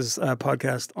Barry Weiss's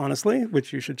podcast, Honestly,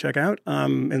 which you should check out.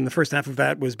 And the first half of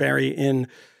that was Barry in...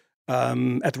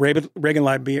 at the Reagan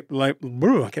Library,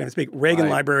 Reagan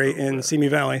Library in Simi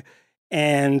Valley.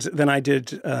 And then I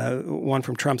did one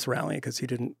from Trump's rally because he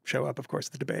didn't show up, of course,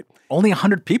 at the debate. Only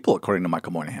 100 people, according to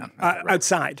Michael Moynihan.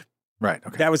 Outside. Right.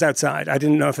 Okay. That was outside. I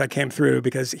didn't know if that came through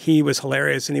because he was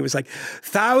hilarious and he was like,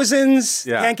 thousands,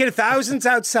 can't get thousands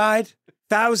outside,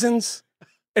 thousands.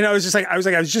 And I was just out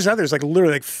there. There's like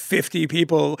literally like 50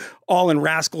 people all in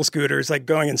rascal scooters, like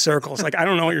going in circles. Like, I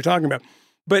don't know what you're talking about.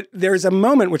 But there's a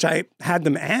moment which I had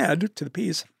them add to the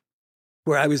piece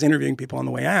where I was interviewing people on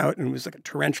the way out, and it was like a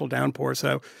torrential downpour,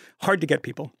 so hard to get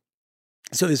people.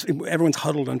 So everyone's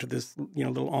huddled under this,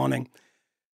 little awning.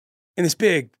 And this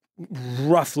big,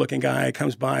 rough-looking guy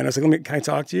comes by, and I was like, can I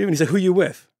talk to you? And he said, who are you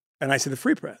with? And I said, the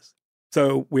Free Press.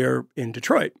 So we're in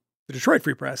Detroit. The Detroit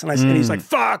Free Press. And he's like,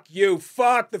 fuck you,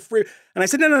 fuck the Free. And I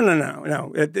said,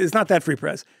 no. It's not that Free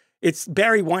Press. It's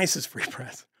Barry Weiss's Free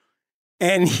Press.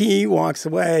 And he walks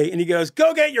away and he goes,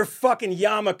 go get your fucking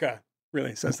yarmulke.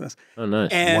 Really says this. Oh,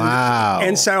 nice. Wow.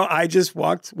 And so I just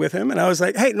walked with him and I was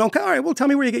like, hey, no, all right, well, tell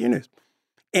me where you get your news.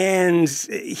 And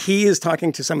he is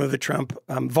talking to some of the Trump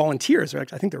volunteers. Or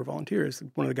actually, I think they were volunteers.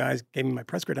 One of the guys gave me my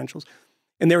press credentials.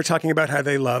 And they were talking about how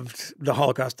they loved the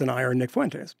Holocaust denier, Nick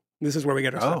Fuentes. This is where we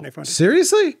get our stuff, Nick Fuentes.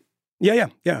 Seriously? Yeah.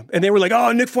 And they were like,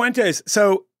 oh, Nick Fuentes.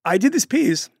 So I did this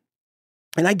piece,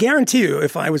 and I guarantee you,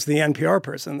 if I was the NPR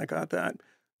person that got that,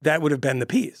 that would have been the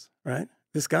piece, right?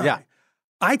 This guy. Yeah.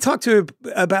 I talked to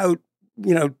about,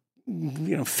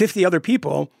 50 other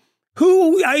people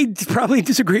who I probably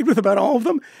disagreed with about all of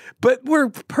them, but were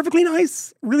perfectly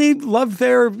nice, really loved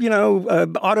their,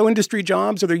 auto industry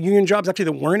jobs or their union jobs, actually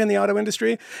that weren't in the auto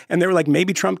industry. And they were like,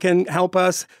 maybe Trump can help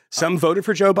us. Some voted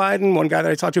for Joe Biden. One guy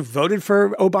that I talked to voted for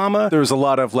Obama. There was a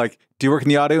lot of like, do you work in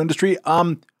the auto industry?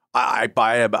 I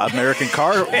buy an American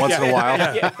car once in a while.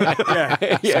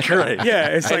 Yeah. Great. Yeah,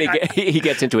 it's And like he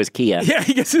gets into his Kia. Yeah,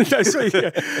 he gets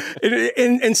into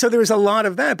and so there was a lot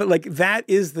of that, but like that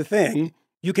is the thing.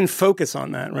 You can focus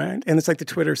on that, right? And it's like the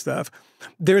Twitter stuff.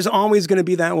 There's always going to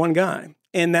be that one guy.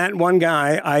 And that one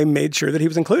guy, I made sure that he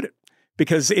was included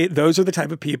because those are the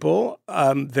type of people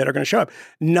that are going to show up.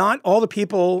 Not all the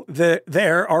people that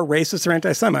there are racists or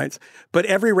anti-Semites, but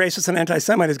every racist and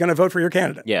anti-Semite is going to vote for your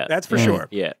candidate. Yeah. That's for sure.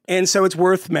 Yeah. And so it's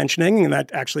worth mentioning, and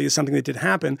that actually is something that did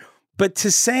happen. But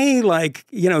to say like,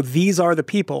 these are the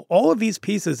people, all of these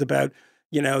pieces about,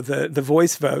 the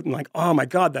voice vote and like, oh my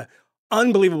God, the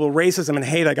unbelievable racism and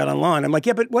hate I got online. I'm like,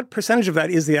 yeah, but what percentage of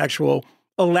that is the actual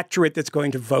electorate that's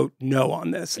going to vote no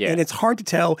on this? Yeah. And it's hard to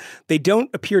tell. They don't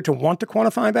appear to want to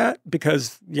quantify that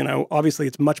because, obviously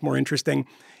it's much more interesting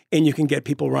and you can get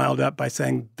people riled up by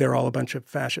saying they're all a bunch of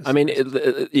fascists. I mean,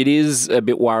 it is a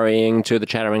bit worrying to the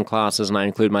chattering classes, and I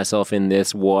include myself in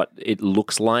this, what it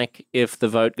looks like if the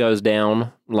vote goes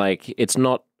down. Like, it's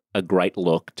not a great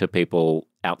look to people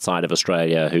outside of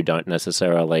Australia who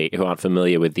aren't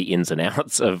familiar with the ins and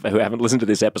outs who haven't listened to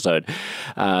this episode,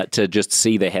 to just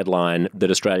see the headline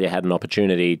that Australia had an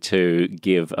opportunity to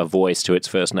give a voice to its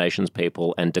First Nations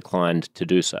people and declined to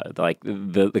do so. Like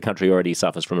the country already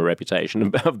suffers from a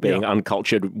reputation of being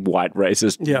uncultured, white,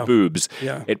 racist boobs.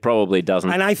 Yeah. It probably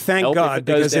doesn't. And I thank God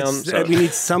because we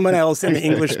need someone else in the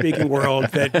English-speaking world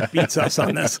that beats us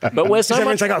on this. But we're so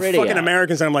everyone's much like, oh, fucking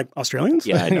Americans. And I'm like, Australians?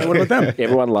 Yeah, I know. What about them?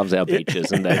 Everyone loves our beaches.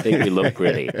 And they think we look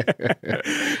pretty.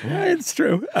 It's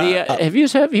true. Have you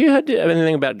heard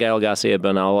anything about Gael Garcia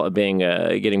Bernal getting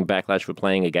backlash for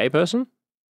playing a gay person?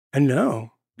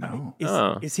 No.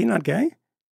 Is he not gay?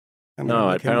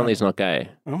 No, apparently he's not gay.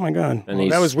 Oh my God! And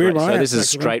that was weird. So this is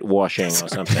straight washing or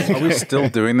something. Are we still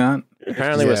doing that?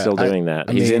 Apparently we're still doing that.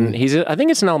 I think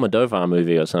it's an Almodovar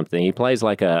movie or something. He plays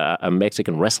like a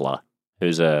Mexican wrestler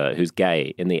who's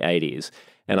gay in the 80s.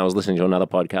 And I was listening to another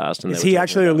podcast. And is he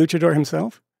actually a luchador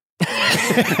himself?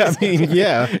 I mean,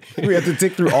 yeah. We have to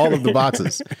tick through all of the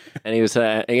boxes. And he was,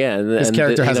 his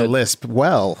character has a lisp.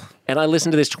 Well. And I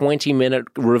listened to this 20-minute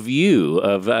review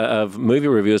of movie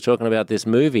reviewers talking about this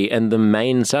movie, and the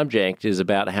main subject is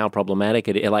about how problematic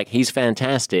it is. Like, he's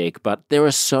fantastic, but there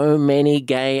are so many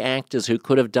gay actors who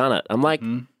could have done it. I'm like,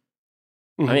 I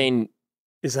mean...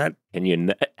 Is that... Can you name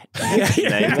them?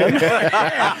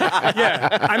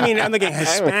 Yeah. I mean, I'm thinking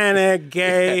Hispanic,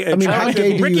 gay, how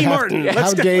gay do Ricky you Martin.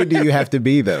 How gay do you have to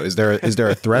be, though? Is there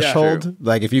a threshold?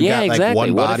 Like, if you've got like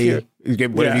one body,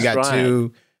 what if you got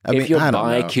two? If you're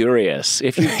bi-curious,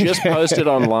 if you just post it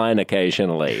online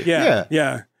occasionally.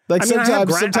 Yeah. Like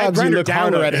sometimes you look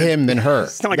harder at him than her.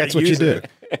 It's not like that's what you do.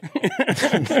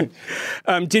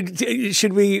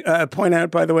 Should we point out,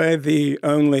 by the way,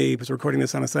 I was recording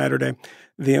this on a Saturday,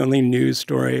 the only news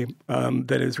story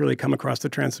that has really come across the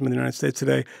transom in the United States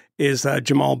today is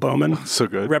Jamal Bowman. So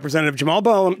good. Representative Jamal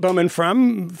Bowman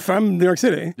from New York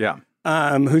City. Yeah.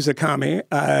 Who's a commie,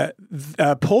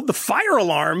 pulled the fire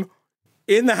alarm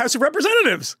in the House of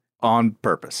Representatives. On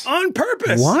purpose. On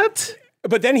purpose. What?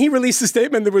 But then he released a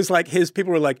statement that was like, his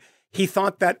people were like, he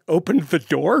thought that opened the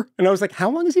door. And I was like, how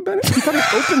long has he been? He thought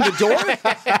it opened the door?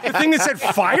 The thing that said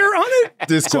fire on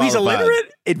it? So he's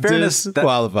illiterate? In fairness,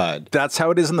 Disqualified. that's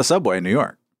how it is in the subway in New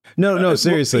York. No,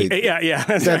 seriously. Yeah.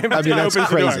 That's I mean, that's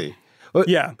crazy. Well,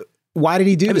 Yeah. Why did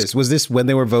he do this? Was this when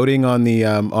they were voting on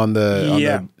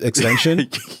the extension?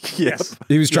 Yes.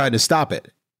 He was trying to stop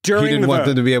it. During He didn't the want vote.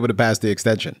 them to be able to pass the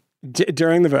extension.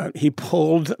 During the vote, he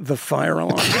pulled the fire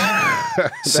alarm.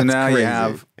 So now crazy. you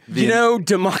have You know,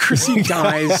 democracy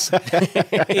dies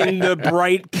in the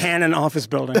bright Canon office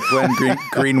building. Glenn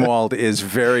Greenwald is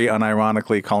very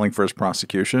unironically calling for his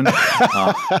prosecution.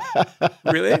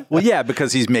 Really? Well, yeah,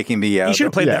 because he's making the. He should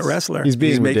have played that wrestler. He's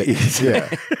being ridiculous.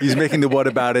 He's making the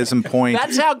whataboutism point.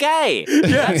 That's how gay.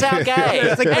 That's how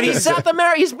gay. And he's South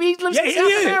America. He lives in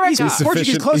South America. He's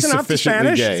Portuguese, close enough to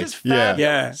Spanish. Gay.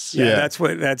 Yeah,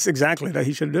 that's exactly that.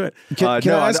 He should do it.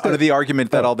 Under the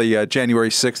argument that all the January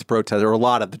 6th protesters, or a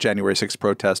lot of the January 6th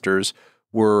protesters,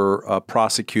 were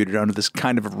prosecuted under this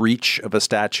kind of reach of a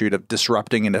statute of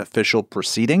disrupting an official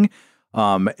proceeding.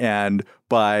 And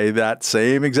by that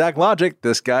same exact logic,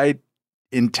 this guy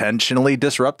intentionally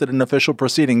disrupted an official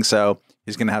proceeding. So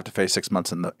he's going to have to face 6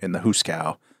 months in the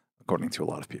Huskow, according to a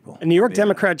lot of people. A New York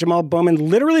Democrat, Jamal Bowman,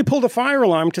 literally pulled a fire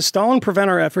alarm to stall and prevent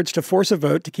our efforts to force a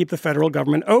vote to keep the federal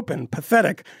government open.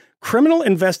 Pathetic. Criminal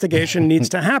investigation needs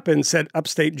to happen, said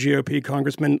upstate GOP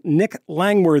Congressman Nick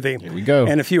Langworthy. Here we go.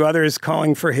 And a few others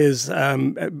calling for his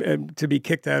to be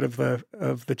kicked out of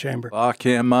the chamber. Lock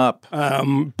him up.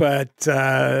 But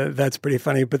that's pretty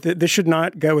funny. But this should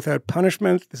not go without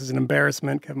punishment. This is an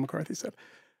embarrassment, Kevin McCarthy said.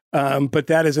 But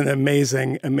that is an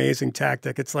amazing, amazing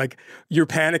tactic. It's like you're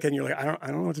panicking. You're like, I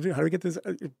don't know what to do. How do we get this?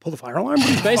 Pull the fire alarm?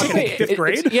 Basically, fifth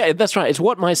grade? Yeah, that's right. It's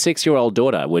what my 6-year-old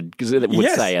daughter would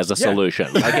say as a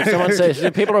solution. Like if someone says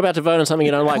people are about to vote on something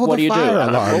you don't like, Pull what do the you do? fire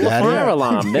alarm, Pull the Daddy. fire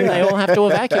alarm. Then they all have to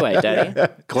evacuate,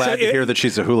 Daddy. Glad to hear that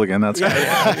she's a hooligan. That's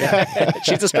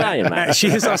She's Australian, man. She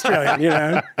is Australian, you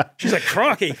know. She's like,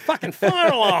 Crocky, fucking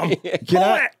fire alarm. Pull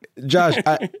it. Josh,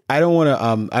 I don't want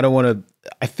to.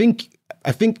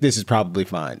 I think this is probably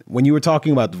fine. When you were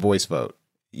talking about the voice vote,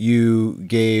 you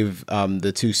gave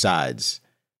the two sides,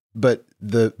 but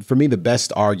for me the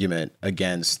best argument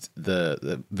against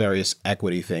the various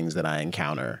equity things that I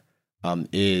encounter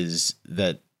is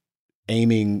that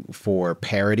aiming for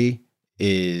parity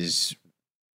is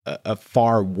a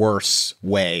far worse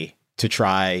way to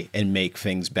try and make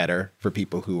things better for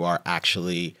people who are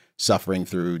actually suffering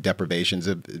through deprivations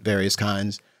of various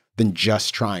kinds than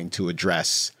just trying to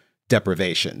address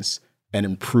deprivations and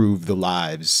improve the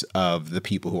lives of the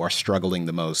people who are struggling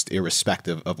the most,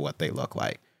 irrespective of what they look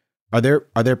like. Are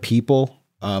there people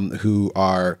who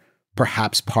are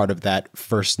perhaps part of that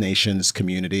First Nations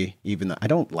community, even though I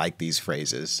don't like these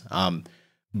phrases,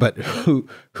 but who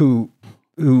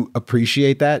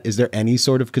appreciate that? Is there any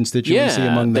sort of constituency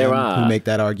among them who make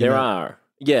that argument? There are.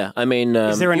 Yeah, I mean,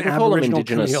 Is there an you can call them Aboriginal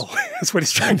indigenous. Camille? That's what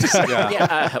he's trying to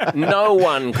say. No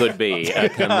one could be a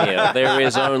Camille. There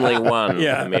is only one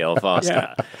Camille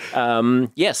Foster.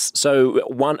 Yes,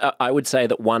 so I would say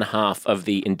that one half of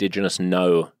the indigenous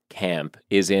no camp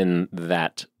is in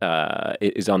that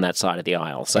is on that side of the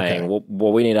aisle, saying,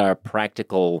 "Well, we need our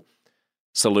practical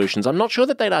solutions." I'm not sure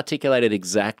that they'd articulate it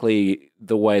exactly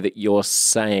the way that you're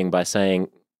saying by saying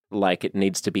like it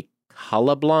needs to be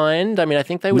colorblind. I mean, I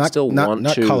think they would not to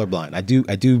colorblind. I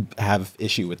do have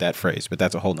issue with that phrase, but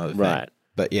that's a whole nother thing. Right.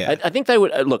 But yeah, I think they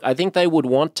would look. I think they would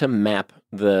want to map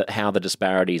how the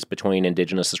disparities between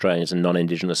Indigenous Australians and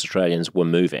non-Indigenous Australians were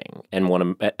moving,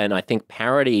 and I think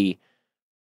parity.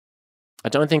 I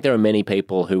don't think there are many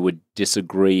people who would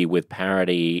disagree with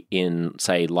parity in,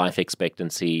 say, life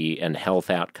expectancy and health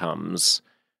outcomes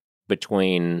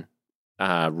between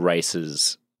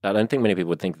races. I don't think many people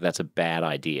would think that that's a bad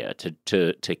idea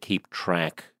to keep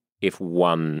track if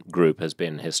one group has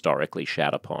been historically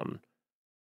shat upon.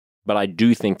 But I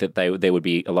do think that there would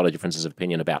be a lot of differences of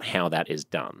opinion about how that is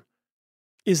done.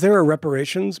 Is there a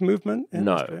reparations movement?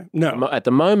 No. No. At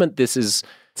the moment, this is...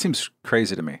 It seems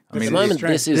crazy to me. I mean, At the moment,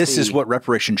 this is what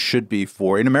reparations should be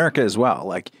for in America as well.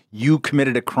 Like, you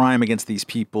committed a crime against these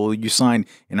people. You signed,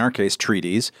 in our case,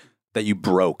 treaties that you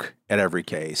broke at every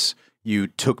case. You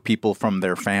took people from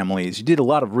their families. You did a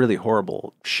lot of really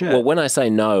horrible shit. Well, when I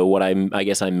say no, what I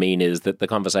guess I mean is that the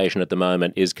conversation at the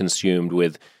moment is consumed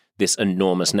with this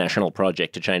enormous national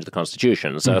project to change the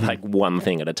Constitution. So like one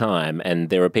thing at a time. And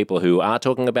there are people who are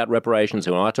talking about reparations,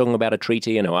 who are talking about a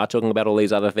treaty, and who are talking about all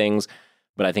these other things.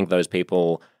 But I think those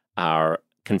people are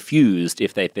confused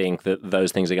if they think that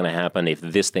those things are going to happen if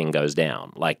this thing goes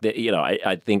down. Like,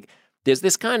 I think there's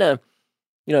this kind of...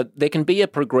 there can be a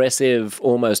progressive,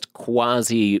 almost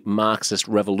quasi-Marxist,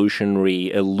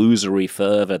 revolutionary, illusory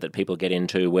fervor that people get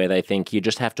into where they think you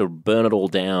just have to burn it all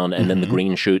down and then the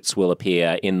green shoots will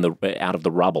appear out of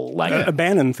the rubble. Like a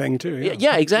Bannon thing, too.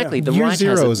 Yeah, exactly. Yeah. The Year right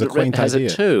zero is a quaint has idea.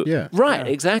 it too. Yeah. Right,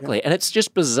 exactly. Yeah. And it's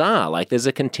just bizarre. Like there's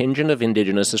a contingent of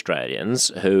Indigenous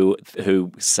Australians who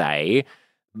say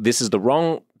this is the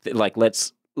wrong, like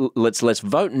let's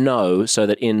vote no so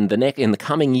that in the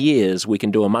coming years we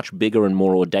can do a much bigger and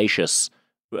more audacious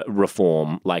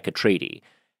reform like a treaty.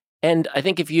 And I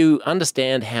think if you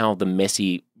understand how the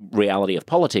messy reality of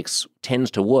politics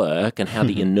tends to work and how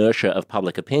the inertia of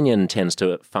public opinion tends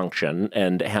to function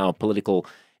and how political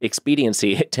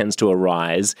expediency tends to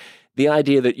arise, the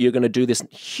idea that you're going to do this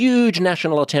huge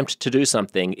national attempt to do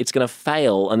something, it's going to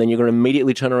fail, and then you're going to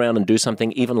immediately turn around and do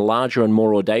something even larger and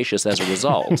more audacious as a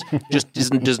result, just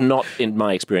does not, in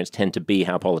my experience, tend to be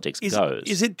how politics goes.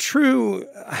 Is it true?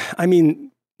 I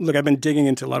mean, look, I've been digging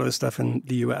into a lot of this stuff in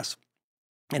the U.S.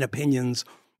 and opinions,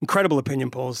 incredible opinion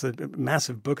polls, the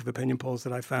massive book of opinion polls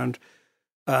that I found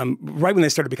right when they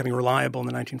started becoming reliable in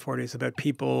the 1940s about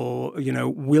people,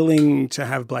 willing to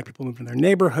have Black people move in their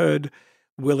neighborhood,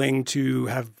 willing to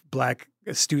have Black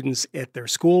students at their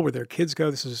school where their kids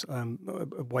go. This is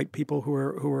white people who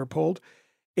are polled.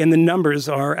 And the numbers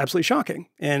are absolutely shocking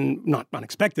and not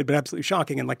unexpected, but absolutely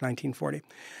shocking in like 1940.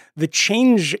 The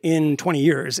change in 20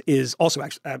 years is also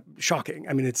actually shocking.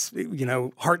 I mean, it's,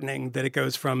 heartening that it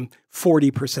goes from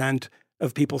 40%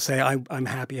 of people say, I'm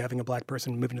happy having a Black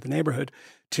person move into the neighborhood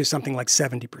to something like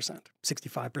 70%,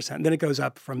 65%. And then it goes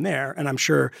up from there. And I'm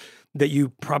sure that you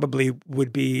probably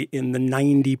would be in the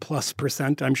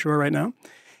 90+%, I'm sure, right now.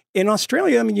 In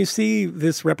Australia, I mean, you see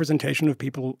this representation of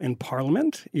people in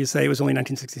Parliament. You say it was only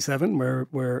 1967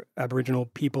 where Aboriginal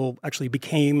people actually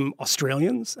became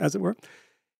Australians, as it were.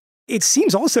 It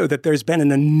seems also that there's been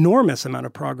an enormous amount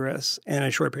of progress in a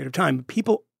short period of time.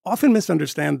 People often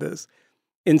misunderstand this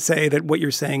and say that what you're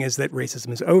saying is that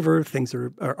racism is over, things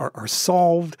are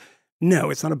solved. No,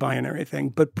 it's not a binary thing.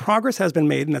 But progress has been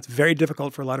made, and that's very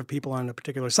difficult for a lot of people on a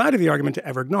particular side of the argument to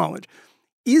ever acknowledge.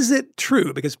 Is it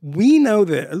true? Because we know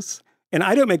this, and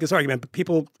I don't make this argument, but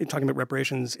people talking about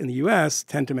reparations in the U.S.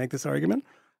 tend to make this argument,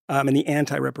 and the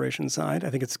anti-reparation side.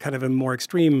 I think it's kind of a more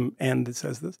extreme end that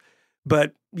says this.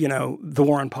 But, the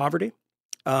war on poverty,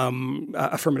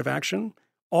 affirmative action,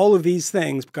 all of these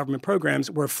things, government programs,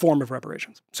 were a form of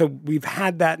reparations. So we've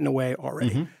had that in a way already.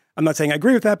 Mm-hmm. I'm not saying I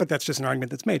agree with that, but that's just an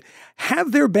argument that's made.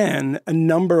 Have there been a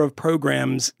number of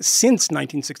programs since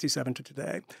 1967 to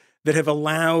today that have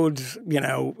allowed,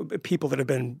 people that have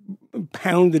been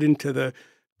pounded into the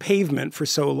pavement for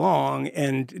so long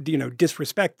and,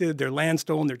 disrespected, their land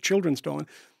stolen, their children stolen,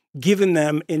 given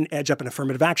them an edge up an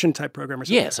affirmative action type program or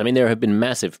something? Yes, I mean, there have been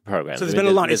massive programs. So there's been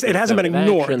a lot. It hasn't been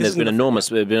ignored. There's been enormous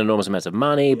amounts of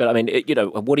money, but I mean,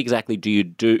 what exactly do you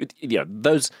do?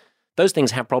 Those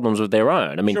things have problems of their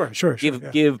own. I mean, sure,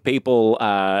 give people,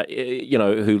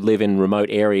 who live in remote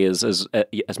areas as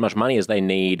much money as they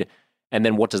need. And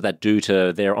then what does that do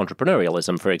to their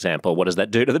entrepreneurialism, for example? What does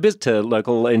that do to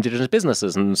local Indigenous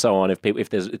businesses and so on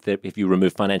if you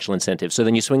remove financial incentives? So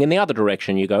then you swing in the other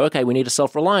direction. You go, okay, we need a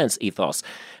self-reliance ethos.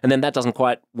 And then that doesn't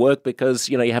quite work because,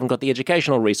 you haven't got the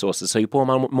educational resources. So you pour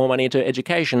more money into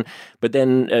education, but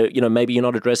then, maybe you're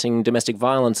not addressing domestic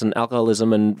violence and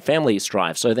alcoholism and family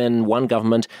strife. So then one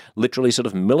government literally sort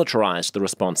of militarized the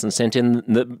response and sent in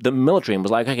the military and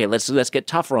was like, okay, let's get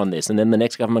tougher on this. And then the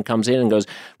next government comes in and goes,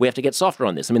 we have to get softer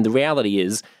on this. I mean, the reality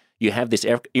is you have this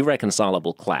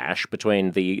irreconcilable clash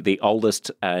between the oldest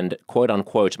and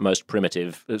quote-unquote most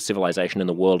primitive civilization in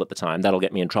the world at the time. That'll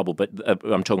get me in trouble, but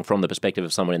I'm talking from the perspective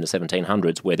of someone in the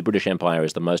 1700s, where the British Empire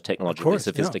is the most technologically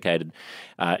sophisticated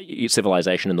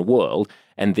civilization in the world.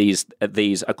 And these,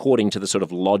 according to the sort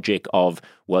of logic of,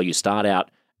 well, you start out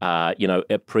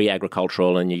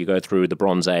pre-agricultural, and you go through the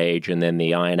Bronze Age and then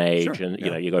the Iron Age,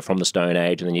 you go from the Stone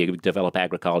Age, and then you develop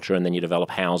agriculture, and then you develop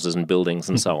houses and buildings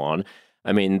and so on.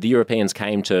 I mean, the Europeans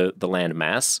came to the land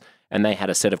mass, and they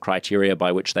had a set of criteria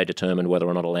by which they determined whether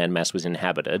or not a land mass was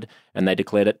inhabited, and they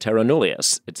declared it terra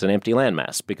nullius. It's an empty land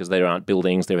mass because there aren't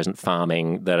buildings, there isn't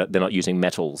farming, they're not using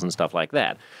metals and stuff like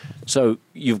that. So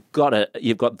you've got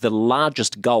the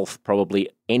largest gulf probably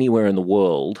anywhere in the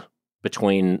world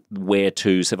between where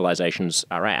two civilizations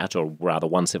are at, or rather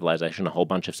one civilization, a whole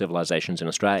bunch of civilizations in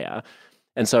Australia.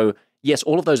 And so, yes,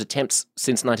 all of those attempts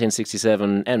since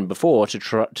 1967 and before to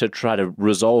try to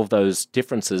resolve those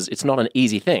differences, it's not an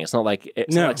easy thing. It's not like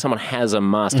someone has a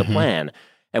master plan.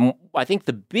 And I think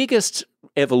the biggest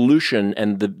evolution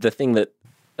and the thing that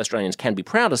Australians can be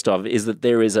proudest of is that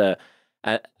there is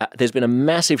there's been a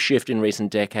massive shift in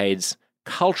recent decades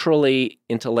culturally,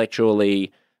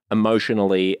 intellectually,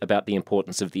 emotionally about the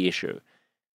importance of the issue.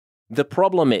 The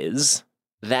problem is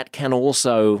that can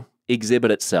also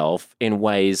exhibit itself in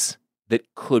ways that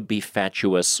could be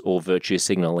fatuous or virtue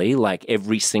signally, like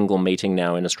every single meeting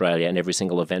now in Australia and every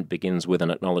single event begins with an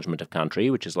acknowledgement of country,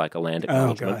 which is like a land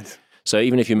acknowledgement. Oh, God. So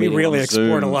even if you're We meeting really on Zoom,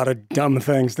 export a lot of dumb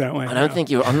things, don't we? I don't think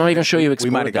you. I'm not even sure you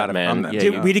exported might have got that, it man. from them.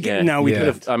 Yeah, We did, no, we could did.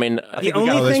 have. I mean, The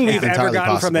only thing we've ever entirely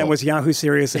gotten from them possible. was Yahoo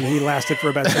Serious, and he lasted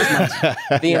for about 6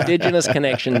 months. the indigenous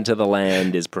connection to the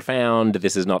land is profound.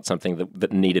 This is not something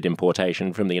that needed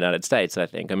importation from the United States, I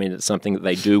think. I mean, it's something that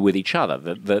they do with each other.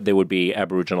 There would be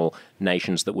Aboriginal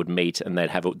nations that would meet and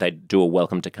they'd do a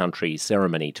welcome to country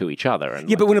ceremony to each other. And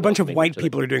Yeah, but when a bunch of welcoming white to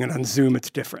people are doing it on Zoom, it's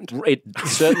different. it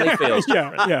certainly feels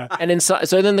different. Yeah. And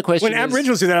so then the question When is,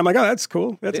 Aboriginals do that, I'm like, oh, that's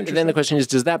cool. That's then interesting. the question is,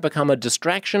 does that become a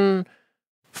distraction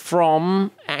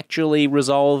from actually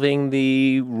resolving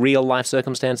the real life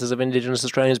circumstances of Indigenous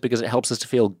Australians because it helps us to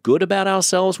feel good about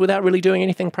ourselves without really doing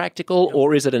anything practical?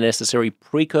 Or is it a necessary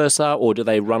precursor, or do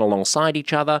they run alongside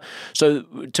each other? So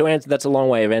to answer, that's a long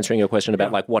way of answering your question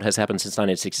about like what has happened since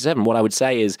 1967. What I would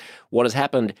say is what has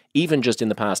happened even just in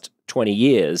the past 20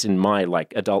 years in my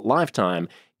like adult lifetime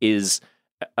is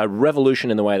a revolution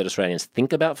in the way that Australians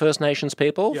think about First Nations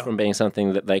people, from being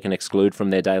something that they can exclude from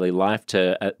their daily life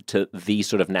to the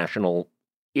sort of national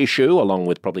issue, along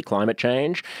with probably climate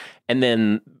change. And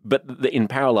then, but in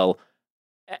parallel,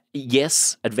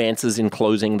 yes, advances in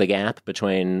closing the gap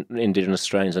between Indigenous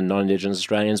Australians and non-Indigenous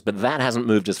Australians, but that hasn't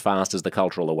moved as fast as the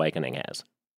cultural awakening has.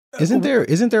 Isn't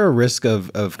there a risk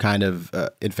of kind of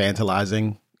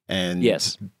infantilizing? And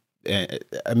Yes.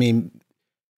 I mean,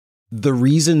 the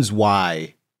reasons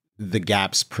why the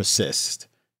gaps persist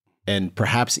and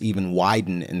perhaps even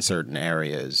widen in certain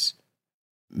areas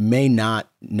may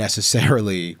not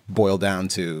necessarily boil down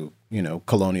to,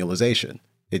 colonialization.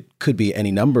 It could be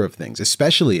any number of things,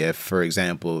 especially if, for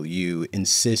example, you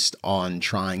insist on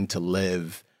trying to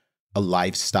live a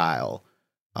lifestyle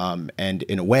and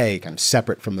in a way kind of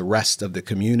separate from the rest of the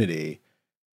community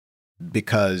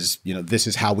because, this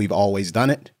is how we've always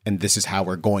done it and this is how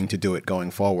we're going to do it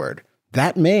going forward.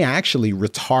 That may actually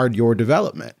retard your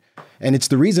development. And it's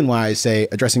the reason why I say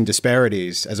addressing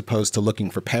disparities as opposed to looking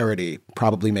for parity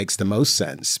probably makes the most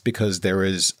sense, because there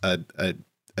is a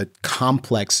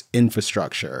complex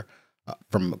infrastructure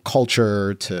from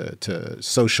culture to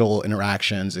social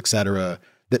interactions, et cetera,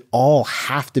 that all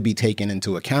have to be taken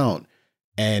into account.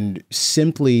 And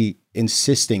simply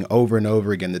insisting over and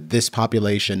over again that this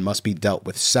population must be dealt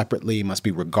with separately, must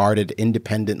be regarded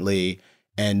independently,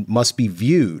 and must be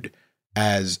viewed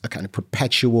as a kind of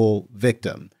perpetual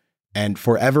victim. And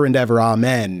forever and ever,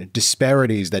 amen,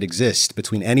 disparities that exist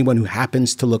between anyone who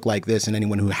happens to look like this and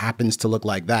anyone who happens to look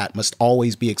like that must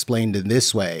always be explained in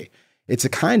this way. It's a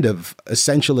kind of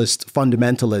essentialist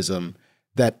fundamentalism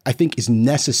that I think is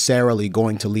necessarily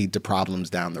going to lead to problems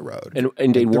down the road. And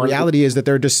indeed, the reality is that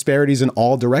there are disparities in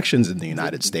all directions in the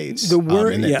United States. And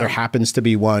that there happens to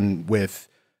be one with,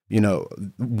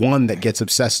 one that gets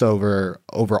obsessed over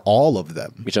all of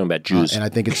them. You're talking about Jews. And I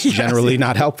think it's generally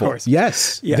not helpful.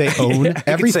 Yes, they own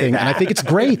everything. And I think it's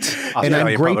great. And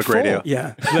I'm grateful. Radio.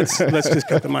 Yeah, let's just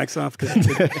cut the mics off because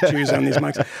the Jews on these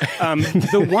mics.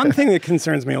 The one thing that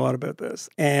concerns me a lot about this,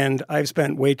 and I've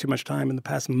spent way too much time in the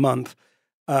past month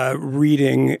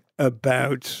reading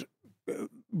about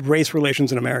race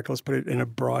relations in America, let's put it in a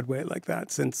broad way like that,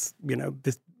 since,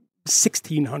 the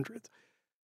 1600s.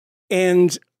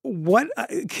 And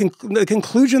the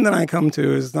conclusion that I come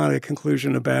to is not a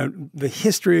conclusion about the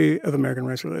history of American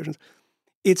race relations.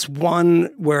 It's one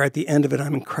where at the end of it,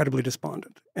 I'm incredibly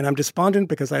despondent. And I'm despondent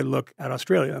because I look at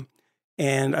Australia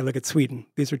and I look at Sweden.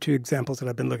 These are two examples that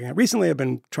I've been looking at recently. I've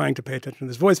been trying to pay attention to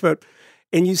this voice vote.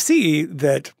 And you see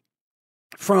that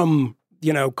from,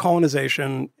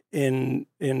 colonization in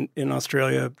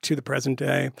Australia to the present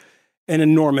day, an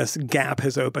enormous gap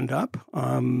has opened up.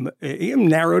 It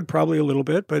narrowed probably a little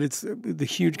bit, but it's the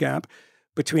huge gap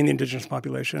between the indigenous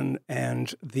population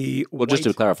and the Well, just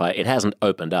to clarify, it hasn't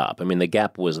opened up. I mean, the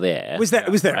gap was there. It was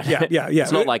there. Right? Yeah.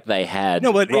 It's not like they had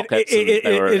no, but rockets.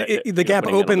 the gap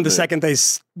opened the second they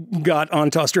got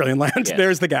onto Australian land. Yes.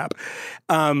 There's the gap.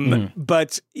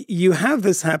 But you have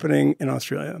this happening in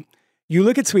Australia. You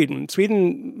look at Sweden.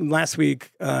 Sweden last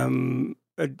week, Ulf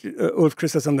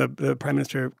Kristersson, the prime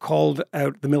minister, called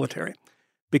out the military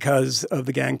because of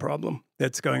the gang problem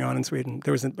that's going on in Sweden.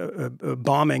 There was a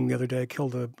bombing the other day,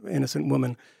 killed an innocent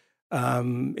woman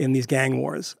in these gang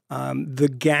wars. The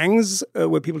gangs,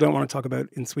 what people don't want to talk about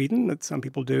in Sweden, that some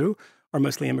people do, are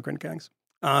mostly immigrant gangs.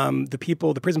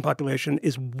 The prison population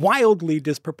is wildly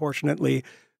disproportionately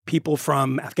people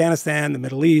from Afghanistan, the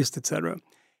Middle East, etc.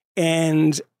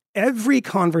 And every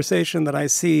conversation that I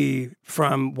see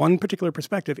from one particular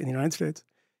perspective in the United States,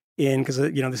 because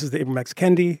this is the Ibram X.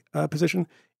 Kendi position,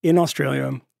 in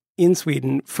Australia, in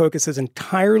Sweden, focuses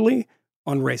entirely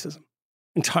on racism.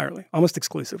 Entirely, almost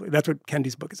exclusively. That's what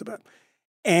Kendi's book is about.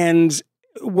 And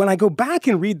when I go back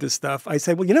and read this stuff, I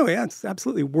say, well, it's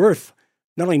absolutely worth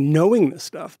not only knowing this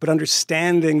stuff, but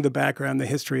understanding the background, the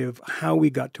history of how we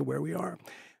got to where we are.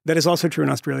 That is also true in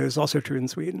Australia. It's also true in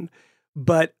Sweden.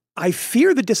 But I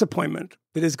fear the disappointment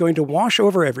that is going to wash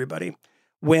over everybody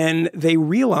when they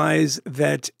realize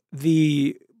that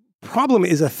the problem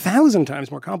is 1,000 times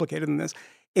more complicated than this.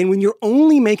 And when you're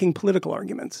only making political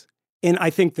arguments, and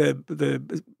I think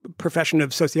the profession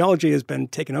of sociology has been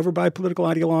taken over by political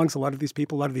ideologues. A lot of these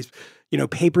people, a lot of these,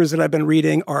 papers that I've been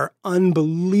reading are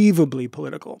unbelievably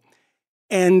political.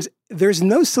 And there's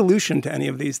no solution to any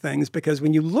of these things because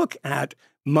when you look at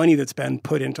money that's been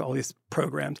put into all these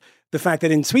programs, the fact that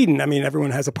in Sweden,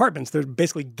 everyone has apartments. They're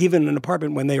basically given an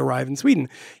apartment when they arrive in Sweden.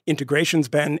 Integration's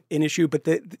been an issue. But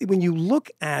when you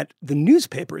look at the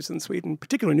newspapers in Sweden,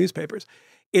 particular newspapers,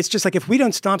 it's just like if we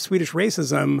don't stop Swedish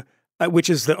racism,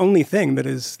 which is the only thing that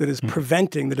is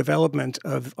preventing the development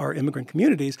of our immigrant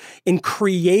communities in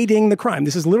creating the crime.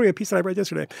 This is literally a piece that I read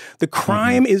yesterday. The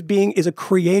crime is a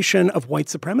creation of white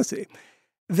supremacy.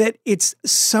 That it's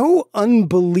so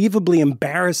unbelievably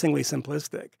embarrassingly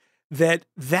simplistic that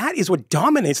is what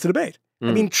dominates the debate.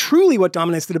 Truly what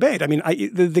dominates the debate.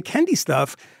 The Kendi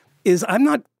stuff is, I'm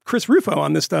not Chris Rufo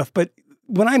on this stuff, but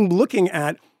when I'm looking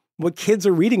at what kids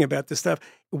are reading about this stuff,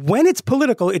 when it's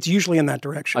political, it's usually in that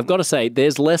direction. I've got to say,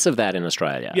 there's less of that in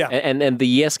Australia. Yeah. And the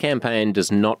Yes campaign does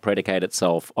not predicate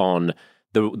itself on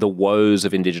the woes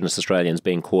of Indigenous Australians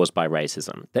being caused by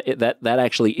racism. That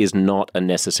actually is not a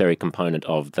necessary component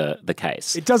of the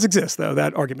case. It does exist, though,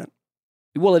 that argument.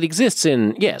 Well, it exists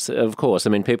yes, of course.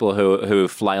 People who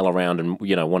flail around and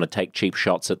want to take cheap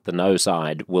shots at the no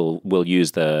side will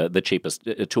use the cheapest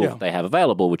tool that they have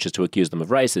available, which is to accuse them of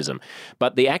racism.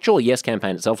 But the actual Yes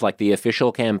campaign itself, like the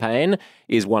official campaign,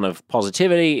 is one of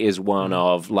positivity, is one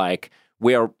of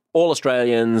we're all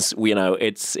Australians.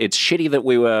 It's shitty that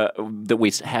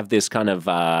we have this kind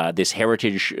of this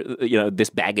heritage, this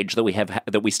baggage that we have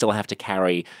that we still have to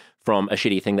carry from a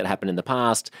shitty thing that happened in the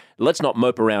past. Let's not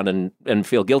mope around and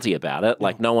feel guilty about it.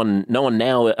 Like no one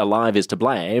now alive is to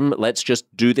blame. Let's just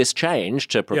do this change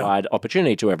to provide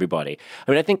opportunity to everybody.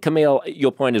 I think, Camille,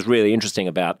 your point is really interesting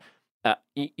about,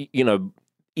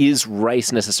 is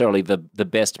race necessarily the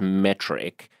best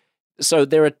metric? So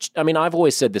there are, I've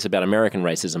always said this about American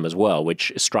racism as well,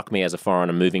 which struck me as a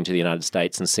foreigner moving to the United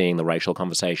States and seeing the racial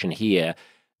conversation here,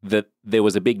 that there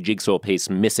was a big jigsaw piece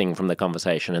missing from the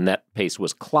conversation, and that piece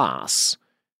was class.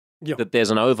 Yeah. That there's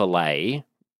an overlay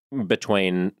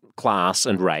between class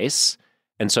and race,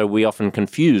 and so we often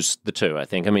confuse the two, I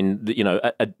think.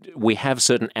 We have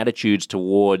certain attitudes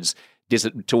towards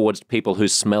people who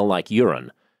smell like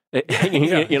urine.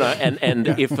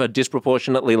 If a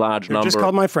disproportionately large number... just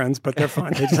called my friends, but they're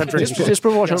fine. They just have drinks.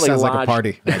 Disproportionately sounds large, like a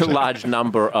party. large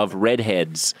number of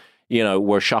redheads,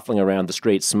 were shuffling around the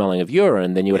streets smelling of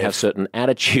urine, then you would have certain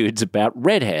attitudes about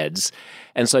redheads.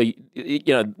 And so,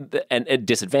 and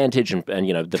disadvantage and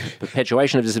the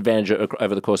perpetuation of disadvantage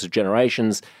over the course of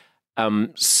generations.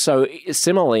 So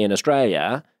similarly in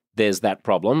Australia, there's that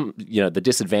problem. The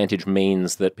disadvantage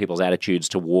means that people's attitudes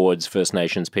towards First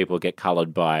Nations people get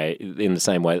coloured in the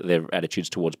same way that their attitudes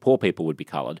towards poor people would be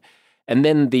coloured. And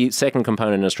then the second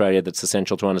component in Australia that's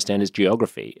essential to understand is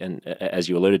geography. And as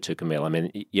you alluded to, Camille,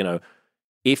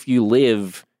 if you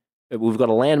live, we've got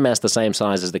a landmass the same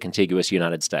size as the contiguous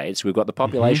United States. We've got the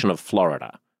population of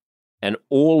Florida. And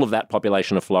all of that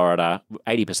population of Florida,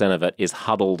 80% of it is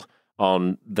huddled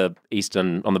on the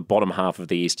bottom half of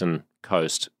the eastern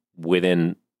coast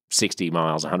within 60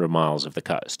 miles, 100 miles of the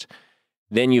coast.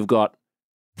 Then you've got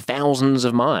thousands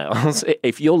of miles.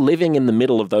 If you're living in the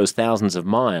middle of those thousands of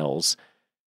miles,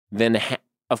 then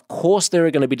of course there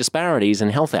are going to be disparities in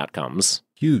health outcomes.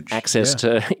 Huge. Access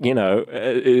to,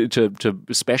 to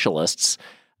specialists,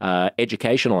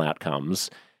 educational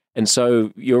outcomes. And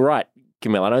so you're right,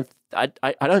 Camille. I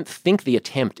don't think the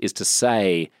attempt is to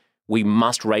say we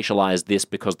must racialize this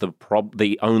because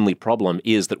the only problem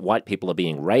is that white people are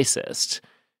being racist.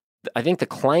 I think the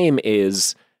claim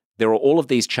is there are all of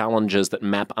these challenges that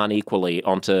map unequally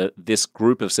onto this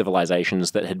group of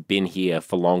civilizations that had been here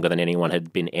for longer than anyone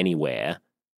had been anywhere.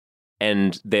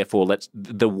 And therefore,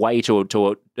 the way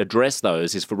to address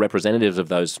those is for representatives of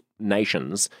those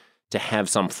nations to have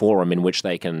some forum in which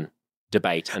they can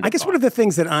debate. And I guess one of the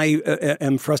things that I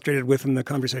am frustrated with in the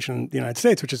conversation in the United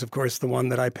States, which is, of course, the one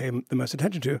that I pay the most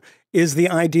attention to, is the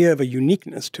idea of a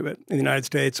uniqueness to it in the United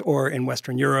States or in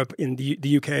Western Europe. In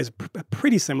the UK is a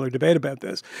pretty similar debate about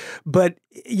this. But,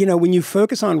 when you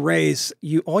focus on race,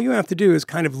 all you have to do is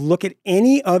kind of look at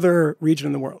any other region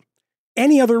in the world.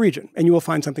 Any other region, and you will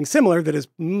find something similar that is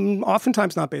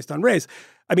oftentimes not based on race.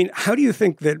 I mean, how do you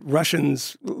think that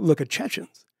Russians look at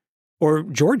Chechens or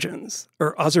Georgians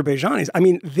or Azerbaijanis? I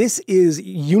mean, this is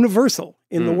universal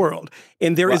in the world.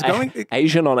 And there is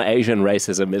Asian on Asian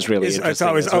racism is really interesting. It's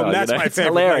always, that's my it's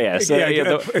favorite. Hilarious.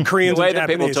 The Koreans the way and that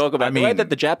people Japanese. talk about, the way that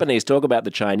the Japanese talk about the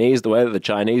Chinese, the way that the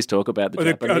Chinese talk about the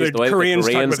Japanese, the way that the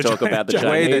Koreans talk about the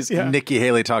Chinese. The way that Nikki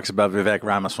Haley talks about Vivek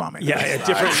Ramaswamy.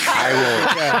 Different.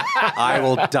 I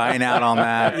will dine out on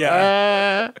that.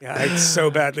 Yeah, I so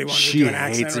badly wanted to do an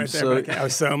accent hates right him there,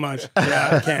 but so much.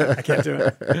 Yeah, I can't do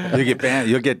it. You get banned.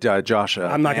 You'll get Josh.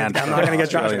 I'm not going to get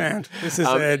Josh banned. This is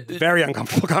a very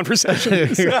uncomfortable conversation.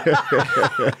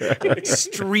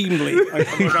 Extremely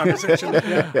uncomfortable conversation.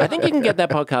 Yeah. I think you can get that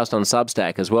podcast on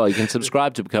Substack as well. You can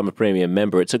subscribe to become a premium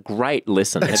member. It's a great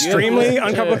listen. Extremely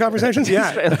uncomfortable conversations?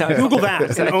 Yeah. Google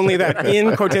that and only that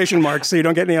in quotation marks so you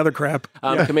don't get any other crap.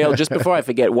 Camille, just before I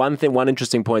forget, one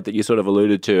interesting point that you sort of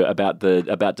alluded to about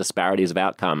disparities of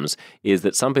outcomes is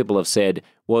that some people have said,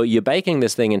 well, you're baking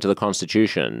this thing into the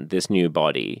Constitution, this new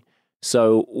body.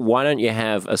 So why don't you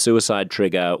have a suicide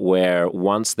trigger where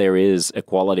once there is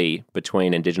equality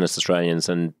between Indigenous Australians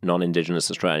and non-Indigenous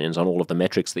Australians on all of the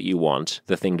metrics that you want,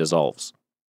 the thing dissolves?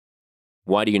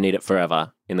 Why do you need it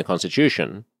forever in the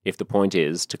Constitution if the point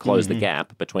is to close the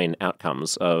gap between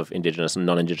outcomes of Indigenous and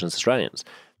non-Indigenous Australians?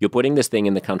 You're putting this thing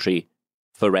in the country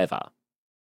forever.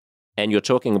 And you're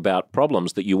talking about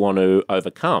problems that you want to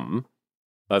overcome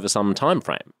over some time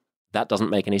frame. That doesn't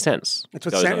make any sense. It's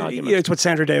what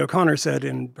Sandra Day O'Connor said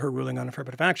in her ruling on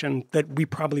affirmative action, that we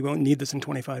probably won't need this in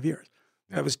 25 years.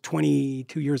 Yeah. That was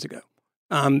 22 years ago.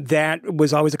 That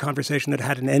was always a conversation that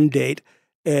had an end date,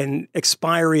 an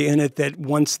expiry in it, that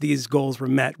once these goals were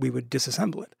met, we would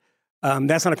disassemble it.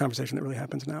 That's not a conversation that really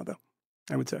happens now, though,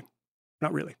 I would say.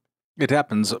 Not really. It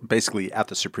happens basically at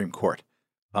the Supreme Court.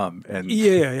 And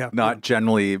not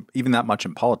generally even that much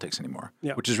in politics anymore,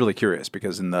 which is really curious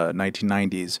because in the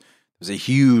 1990s, it was a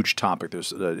huge topic.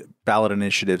 There's ballot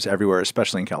initiatives everywhere,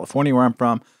 especially in California, where I'm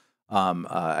from,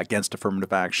 against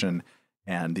affirmative action.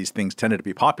 And these things tended to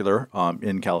be popular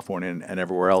in California and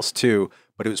everywhere else too.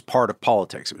 But it was part of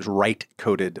politics. It was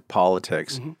right-coded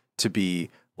politics to be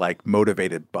like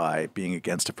motivated by being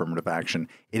against affirmative action.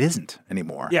 It isn't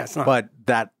anymore. Yeah, it's not. But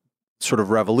that sort of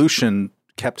revolution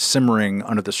kept simmering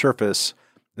under the surface,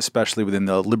 especially within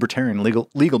the libertarian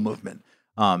legal movement.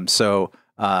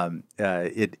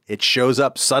 It shows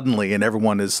up suddenly, and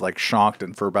everyone is like shocked.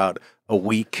 And for about a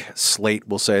week, Slate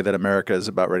will say that America is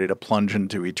about ready to plunge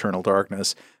into eternal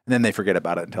darkness, and then they forget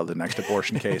about it until the next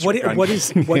abortion case. What is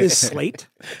Slate? What is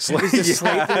this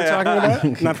Slate that you're talking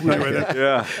about? Not familiar with it.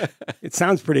 Yeah, it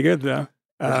sounds pretty good though.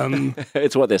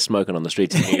 It's what they're smoking on the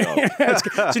streets of New York.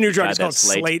 It's a new drug. It's called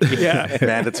Slate. Yeah,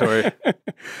 mandatory.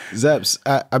 Zeps,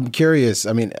 I'm curious.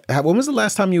 I mean, when was the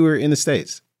last time you were in the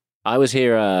States? I was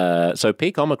here, so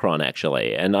peak Omicron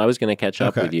actually, and I was going to catch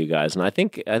up with you guys. And I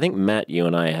think Matt, you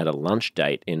and I had a lunch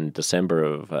date in December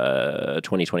of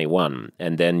 2021,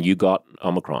 and then you got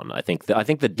Omicron. I think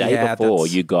the day before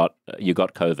you got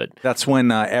COVID. That's when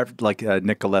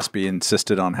Nick Gillespie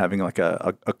insisted on having like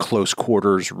a close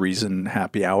quarters reason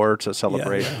happy hour to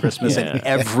celebrate Christmas, and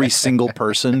every single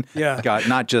person got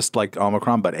not just like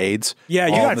Omicron but AIDS. Yeah,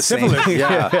 you got syphilis.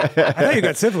 Yeah, I thought you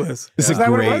got syphilis. It's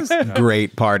a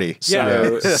great party.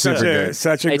 So,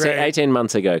 such a great 18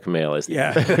 months ago, Camille, is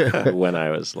when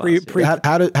I was last.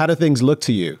 How do things look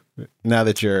to you now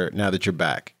that you're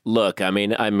back? Look, I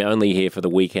mean, I'm only here for the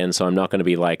weekend, so I'm not going to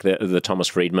be like the Thomas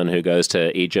Friedman who goes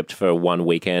to Egypt for one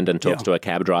weekend and talks to a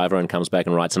cab driver and comes back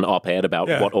and writes an op-ed about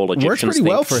what all Egyptians works pretty think.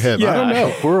 well for him. I don't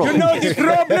know. The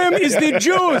problem is the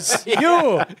Jews.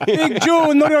 You, big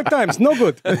Jew, New York Times, no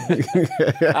good.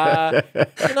 I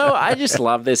just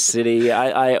love this city.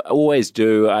 I always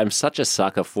do. I'm such a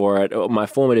sucker for it. My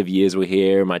formative years were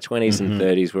here. My 20s and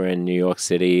 30s were in New York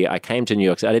City. I came to New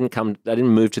York City. I didn't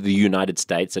move to the United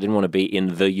States. I didn't want to be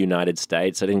in the United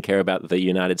States. I didn't care about the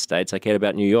United States. I cared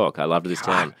about New York. I loved this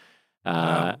town.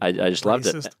 I just loved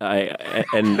it. I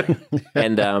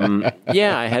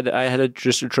had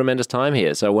just a tremendous time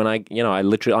here. So when I'm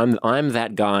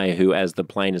that guy who, as the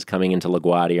plane is coming into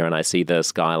LaGuardia and I see the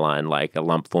skyline, like a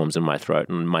lump forms in my throat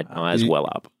and my eyes well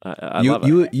up. I love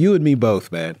it. You and me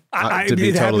both, man. To be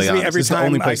it happens totally to me honest, every it's the time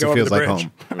only I place go that over feels the like bridge.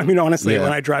 home. I mean, honestly, Yeah.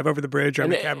 when I drive over the bridge,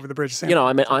 I'm in a cab over the bridge. You know,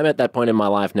 I'm at that point in my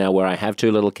life now where I have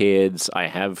 2 little kids. I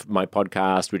have my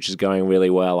podcast, which is going really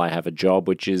well. I have a job,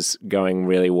 which is going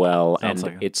really well, Sounds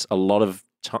and like it. it's a lot of.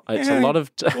 A lot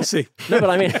of. We'll see. No,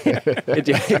 but I mean,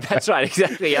 that's right,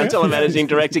 exactly. Until a managing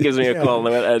director gives me a call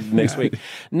next week.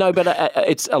 No, but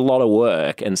it's a lot of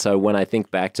work. And so when I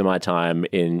think back to my time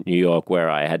in New York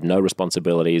where I had no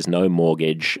responsibilities, no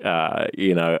mortgage,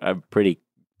 a pretty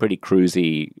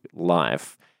cruisy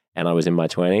life, and I was in my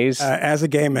 20s. As a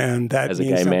gay man, that As a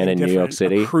means gay man something in New York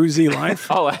different. City. A cruisy life.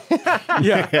 Oh,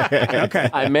 Yeah. Okay.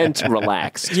 I meant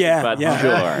relaxed. Yeah. but yeah.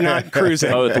 sure. Not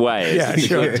cruising. Both ways. Yeah, It's a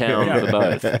sure. good town for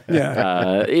both.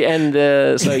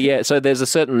 Yeah. So there's a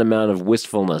certain amount of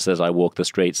wistfulness as I walk the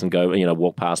streets and go,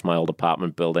 walk past my old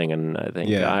apartment building, and I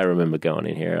think I remember going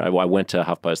in here. I went to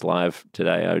HuffPost Live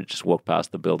today. I just walked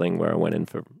past the building where I went in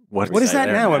for. What is that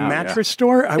now? A mattress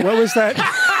store? What was that?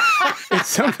 It's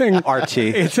something. RT.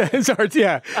 It's RT.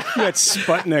 Yeah. It's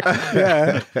Sputnik.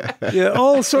 Yeah.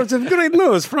 All sorts of great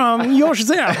news from Josh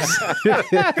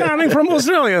Zaps coming from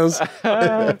Australia's.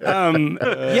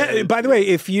 Yeah. By the way,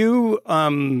 if you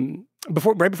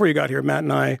right before you got here, Matt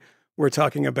and I were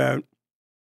talking about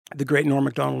the great Norm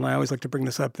Macdonald, and I always like to bring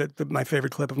this up that my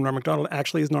favorite clip of Norm Macdonald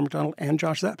actually is Norm Macdonald and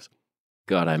Josh Zaps.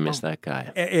 God, I miss that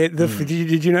guy.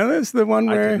 Did you know this? The one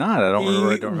where I did not. I don't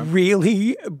he remember.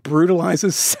 really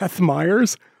brutalizes Seth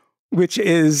Meyers, which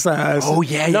is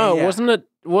Wasn't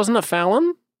it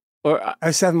Fallon? Or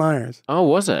Seth Meyers. oh,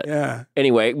 was it? Yeah.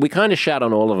 Anyway, we kind of shat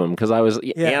on all of them because I was,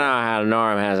 you know how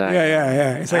Norm has that.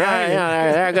 Yeah. It's like,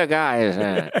 They're good guys.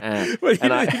 Well,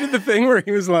 he did the thing where he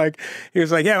was like,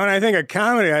 yeah, when I think of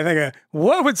comedy, I think of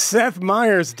what would Seth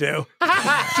Meyers do?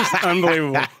 Just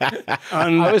unbelievable.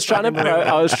 I was trying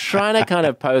to kind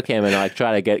of poke him and like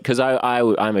try to get, because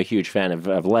I'm a huge fan of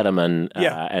Letterman,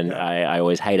 I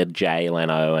always hated Jay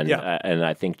Leno, and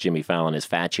I think Jimmy Fallon is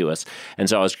fatuous, and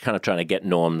so I was kind of trying to get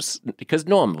Norm's, because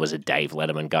Norm was a Dave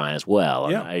Letterman guy as well,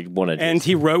 and I wanted. And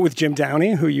he wrote with Jim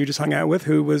Downey, who you just hung out with,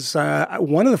 who was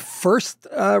one of the first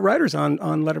writers on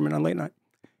Letterman on Late Night.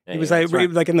 He was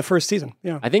like in the first season.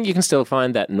 Yeah, I think you can still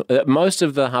find that most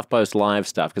of the HuffPost Live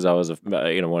stuff, because I was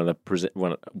one of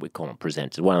the we call them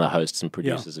presenters, one of the hosts and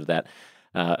producers of that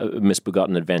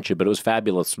Misbegotten Adventure. But it was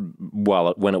fabulous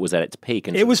when it was at its peak.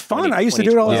 And it was fun. I used to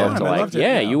do it all the time. I loved it.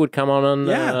 Yeah, you would come on.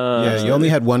 You only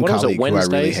had one colleague who I really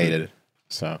Wednesdays? hated.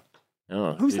 So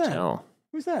Who's that? Tell.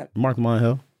 Who's that? Mark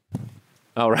Monhill.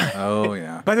 Oh, right. Oh,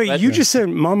 yeah. By the way, you just said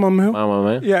Mama Moo.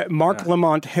 Mama Moo? Yeah, Mark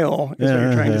Lamont Hill is what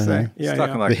you're trying to say. He's Yeah,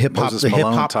 talking like The hip-hop- Moses the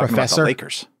Malone hip-hop talking professor. about the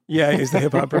Lakers. yeah, he's the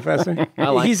hip hop professor. I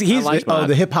like Mark.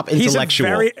 the hip hop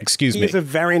intellectual. Excuse me. He's a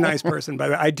very nice person, by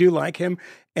the way. I do like him,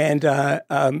 and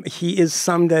he is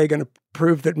someday going to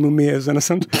prove that Mumia is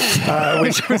innocent.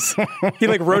 Which was he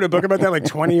wrote a book about that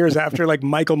 20 years after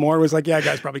Michael Moore was like, yeah,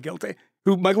 guy's probably guilty.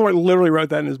 Who Michael Moore literally wrote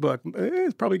that in his book.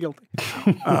 He's probably guilty,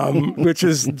 which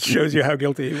shows you how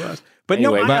guilty he was. But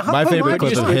Anyway, no, My favorite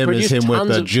clip of him is him with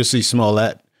Jussie Jussie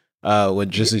Smollett. When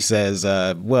Jussie says,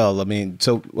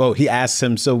 he asks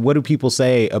him, so what do people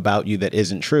say about you that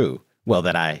isn't true? Well,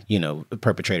 that I,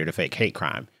 perpetrated a fake hate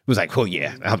crime. It was like,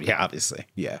 obviously.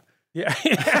 Yeah. Yeah.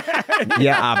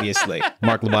 Yeah, obviously.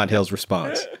 Mark Lamont Hill's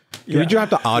response. Can we drop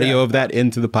the audio of that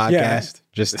into the podcast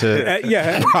just to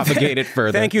propagate it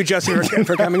further? Thank you, Jussie,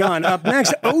 for coming on. Up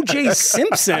next, O.J.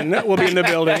 Simpson will be in the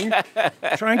building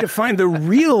trying to find the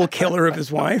real killer of his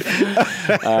wife.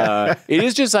 It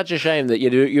is just such a shame that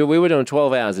we were doing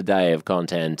 12 hours a day of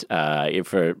content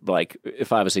for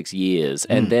 5 or 6 years,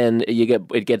 and then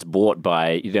it gets bought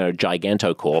by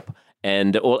Gigantocorp.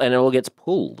 And it all gets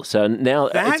pulled. So now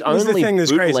it's only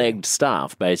bootlegged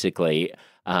stuff, basically,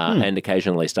 and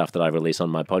occasionally stuff that I release on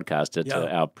my podcast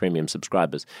to our premium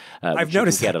subsubscribers. I've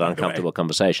noticed get that, at Uncomfortable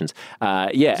Conversations.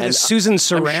 And Susan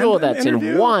Sarandon I'm sure that's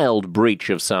interview? in wild breach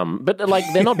of some, but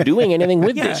they're not doing anything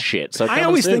with this shit. So I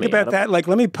always think about that. Let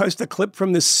me post a clip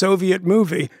from this Soviet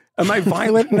movie. Am I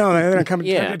violent? No, they're not coming.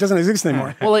 Yeah. It doesn't exist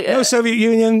anymore. Well, no Soviet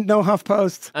Union, no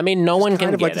HuffPost. I mean, no one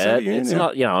can get the Soviet it. Union, It's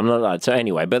not, I'm not. So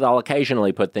anyway, but I'll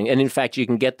occasionally put things, and in fact, you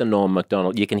can get the Norm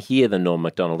Macdonald. You can hear the Norm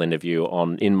Macdonald interview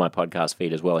in my podcast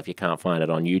feed as well if you can't find it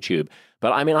on YouTube.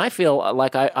 But I mean, I feel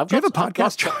like I've got. Do you have a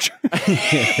podcast, Josh?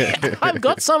 I've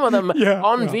got some of them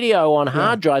on video on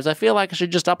hard drives. I feel like I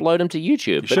should just upload them to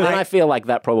YouTube. But then I feel like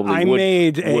that probably would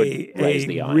raise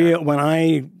the eye. real when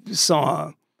I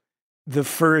saw the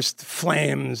first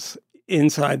flames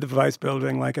inside the Vice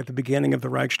building, at the beginning of the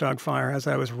Reichstag fire, as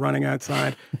I was running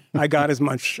outside, I got as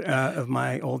much of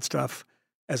my old stuff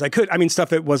as I could. I mean, stuff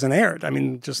that wasn't aired. I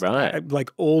mean, just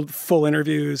like old full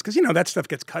interviews, because, that stuff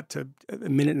gets cut to a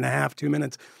minute and a half, 2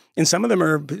 minutes. And some of them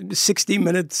are 60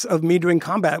 minutes of me doing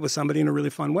combat with somebody in a really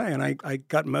fun way. And I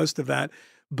got most of that.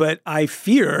 But I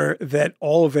fear that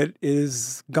all of it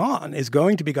is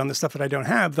going to be gone, the stuff that I don't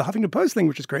have. The Huffington Post thing,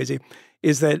 which is crazy,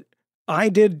 is that I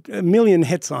did a million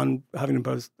hits on Huffington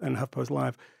Post and HuffPost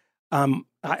Live.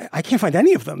 I can't find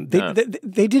any of them.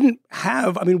 They didn't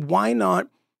have, why not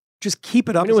just keep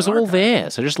it up? It was all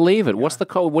there, so just leave it. What's the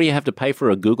code? What do you have to pay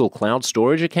for a Google Cloud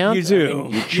storage account? You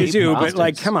do. You do,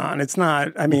 but come on, it's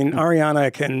not.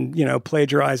 Ariana can,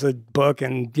 plagiarize a book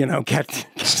and, get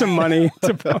some money.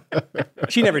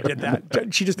 She never did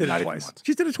that. She just did it twice.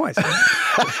 She did it twice. It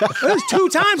was 2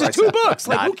 times in 2 books.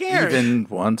 Like, who cares? Not even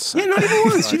once. Yeah, not even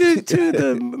once. She did it to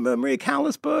the Maria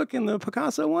Callas book and the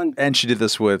Picasso one. And she did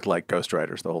this with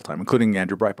ghostwriters the whole time, including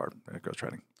Andrew Breitbart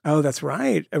ghostwriting. Oh, that's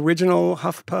right. Original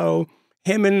HuffPo,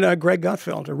 him and Greg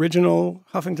Gutfeld, original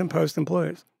Huffington Post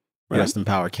employees. Right? Rest in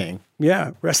power, King.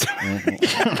 Yeah, rest.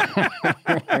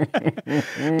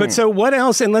 But so what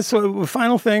else? And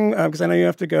final thing, because I know you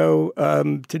have to go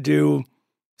to do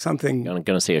something. I'm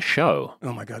going to see a show.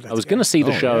 Oh my God! I was going to see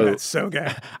the show. That's so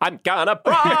gay. I'm gonna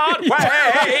Broadway.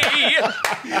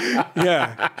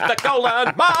 Yeah, the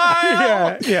Golden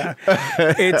Mile. Yeah.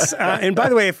 It's and by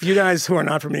the way, if you guys who are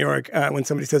not from New York, when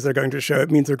somebody says they're going to a show,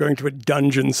 it means they're going to a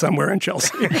dungeon somewhere in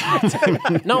Chelsea.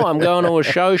 No, I'm going to a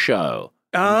show.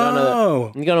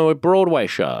 I'm going to a Broadway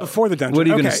show. Before the dungeon. What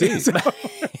are you going to see?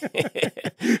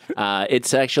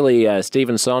 It's actually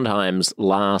Stephen Sondheim's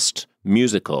last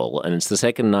musical, and it's the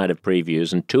second night of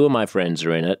previews, and 2 of my friends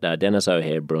are in it. Dennis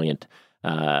O'Hare, brilliant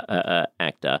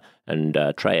actor, and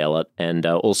Trey Ellett, and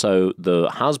also the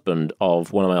husband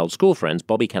of one of my old school friends,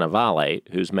 Bobby Cannavale,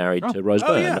 who's married to Rose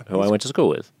Byrne, who I went to school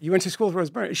with. You went to school with Rose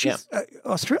Byrne? She's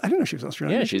Australian. I didn't know she was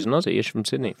Australian. Yeah, she's an Aussie. She's from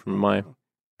Sydney, from my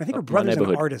I think her brother's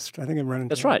an artist. I think I'm running.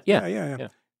 That's right. Yeah.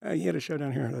 He had a show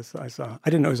down here. I saw. I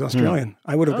didn't know he was Australian.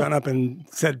 I would have gone up and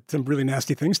said some really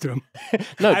nasty things to him.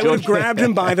 I would have grabbed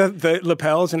him by the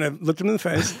lapels and have looked him in the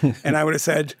face, and I would have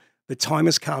said, "The time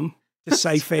has come to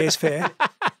say fair is fair,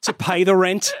 to pay the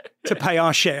rent, to pay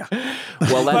our share."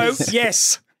 Well, vote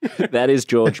yes. That is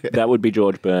George. That would be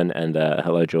George Byrne. And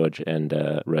hello, George and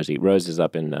Rosie. Rose is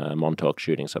up in Montauk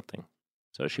shooting something,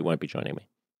 so she won't be joining me.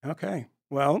 Okay.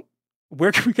 Well.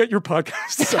 Where can we get your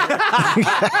podcast?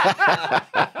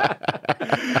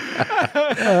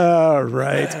 All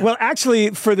right. Well, actually,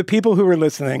 for the people who are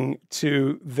listening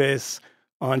to this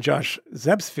on Josh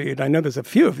Zeb's feed, I know there's a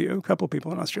few of you, a couple of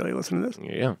people in Australia listen to this.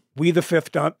 Yeah.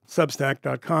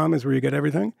 WeTheFifth.substack.com is where you get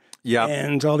everything. Yeah.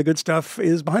 And all the good stuff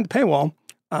is behind the paywall.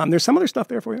 There's some other stuff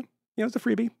there for you. It's a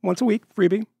freebie, once a week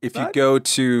freebie. If you go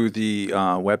to the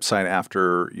website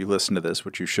after you listen to this,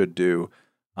 which you should do,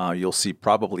 you'll see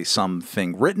probably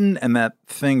something written, and that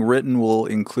thing written will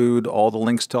include all the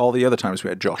links to all the other times we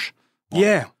had Josh.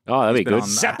 Yeah. Oh, that'd be good.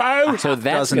 Seppo! So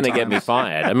that's going to get me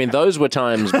fired. Those were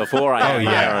times before I had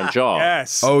my own job.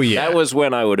 Yes. Oh, yeah. That was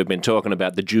when I would have been talking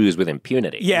about the Jews with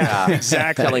impunity. Yeah,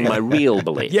 exactly. Telling my real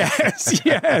belief. Yes.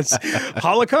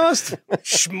 Holocaust?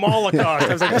 Schmolocaust.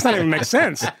 I was like, that's not even make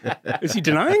sense. Is he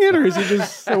denying it, or is he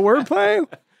just a wordplay?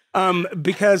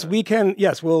 Because we can,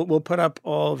 we'll put up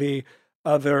all the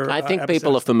other I think episodes.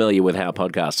 people are familiar with how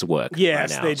podcasts work.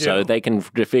 Yes, right now. they do. So they can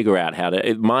figure out how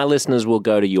to. My listeners will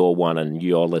go to your one, and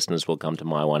your listeners will come to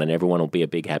my one, and everyone will be a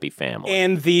big happy family.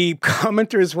 And the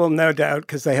commenters will no doubt,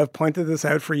 because they have pointed this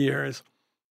out for years,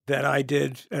 that I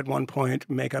did at one point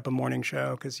make up a morning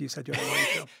show because you said you had a morning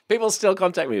show. People still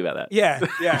contact me about that. Yeah.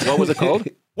 What was it called?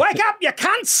 Wake up, you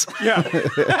cunts! Yeah.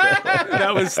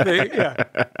 That was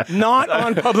not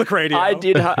on public radio. I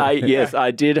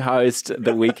did host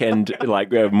the weekend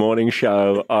morning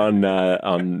show on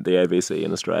the ABC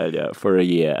in Australia for a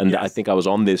year, and I think I was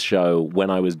on this show when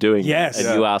I was doing it,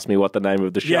 and you asked me what the name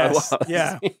of the show was.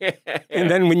 Yeah.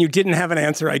 And then when you didn't have an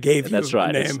answer, I gave you That's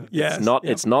right. the name.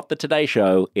 It's not the Today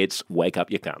Show. It's Wake Up,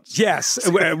 You Cunts. Yes.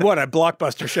 What a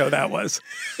blockbuster show that was.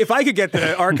 If I could get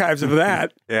the archives of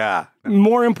that. Yeah.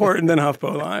 More important than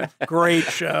HuffPo Live. Great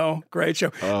show.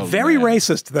 Oh, very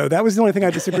racist, though. That was the only thing I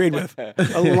disagreed with.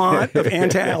 A lot of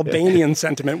anti-Albanian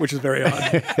sentiment, which is very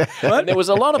odd. But there was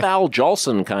a lot of Al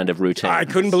Jolson kind of routine. I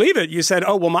couldn't believe it. You said,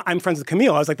 I'm friends with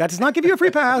Camille. I was like, that does not give you a free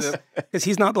pass because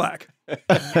he's not black.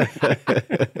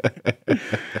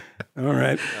 All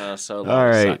right. So all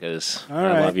right. Suckers. All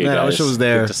right. I love you guys. I wish I was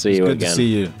there. Good to see you good again. to see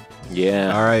you.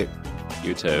 Yeah. All right.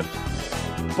 You too.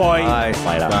 Bye. Bye.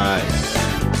 Later. Bye.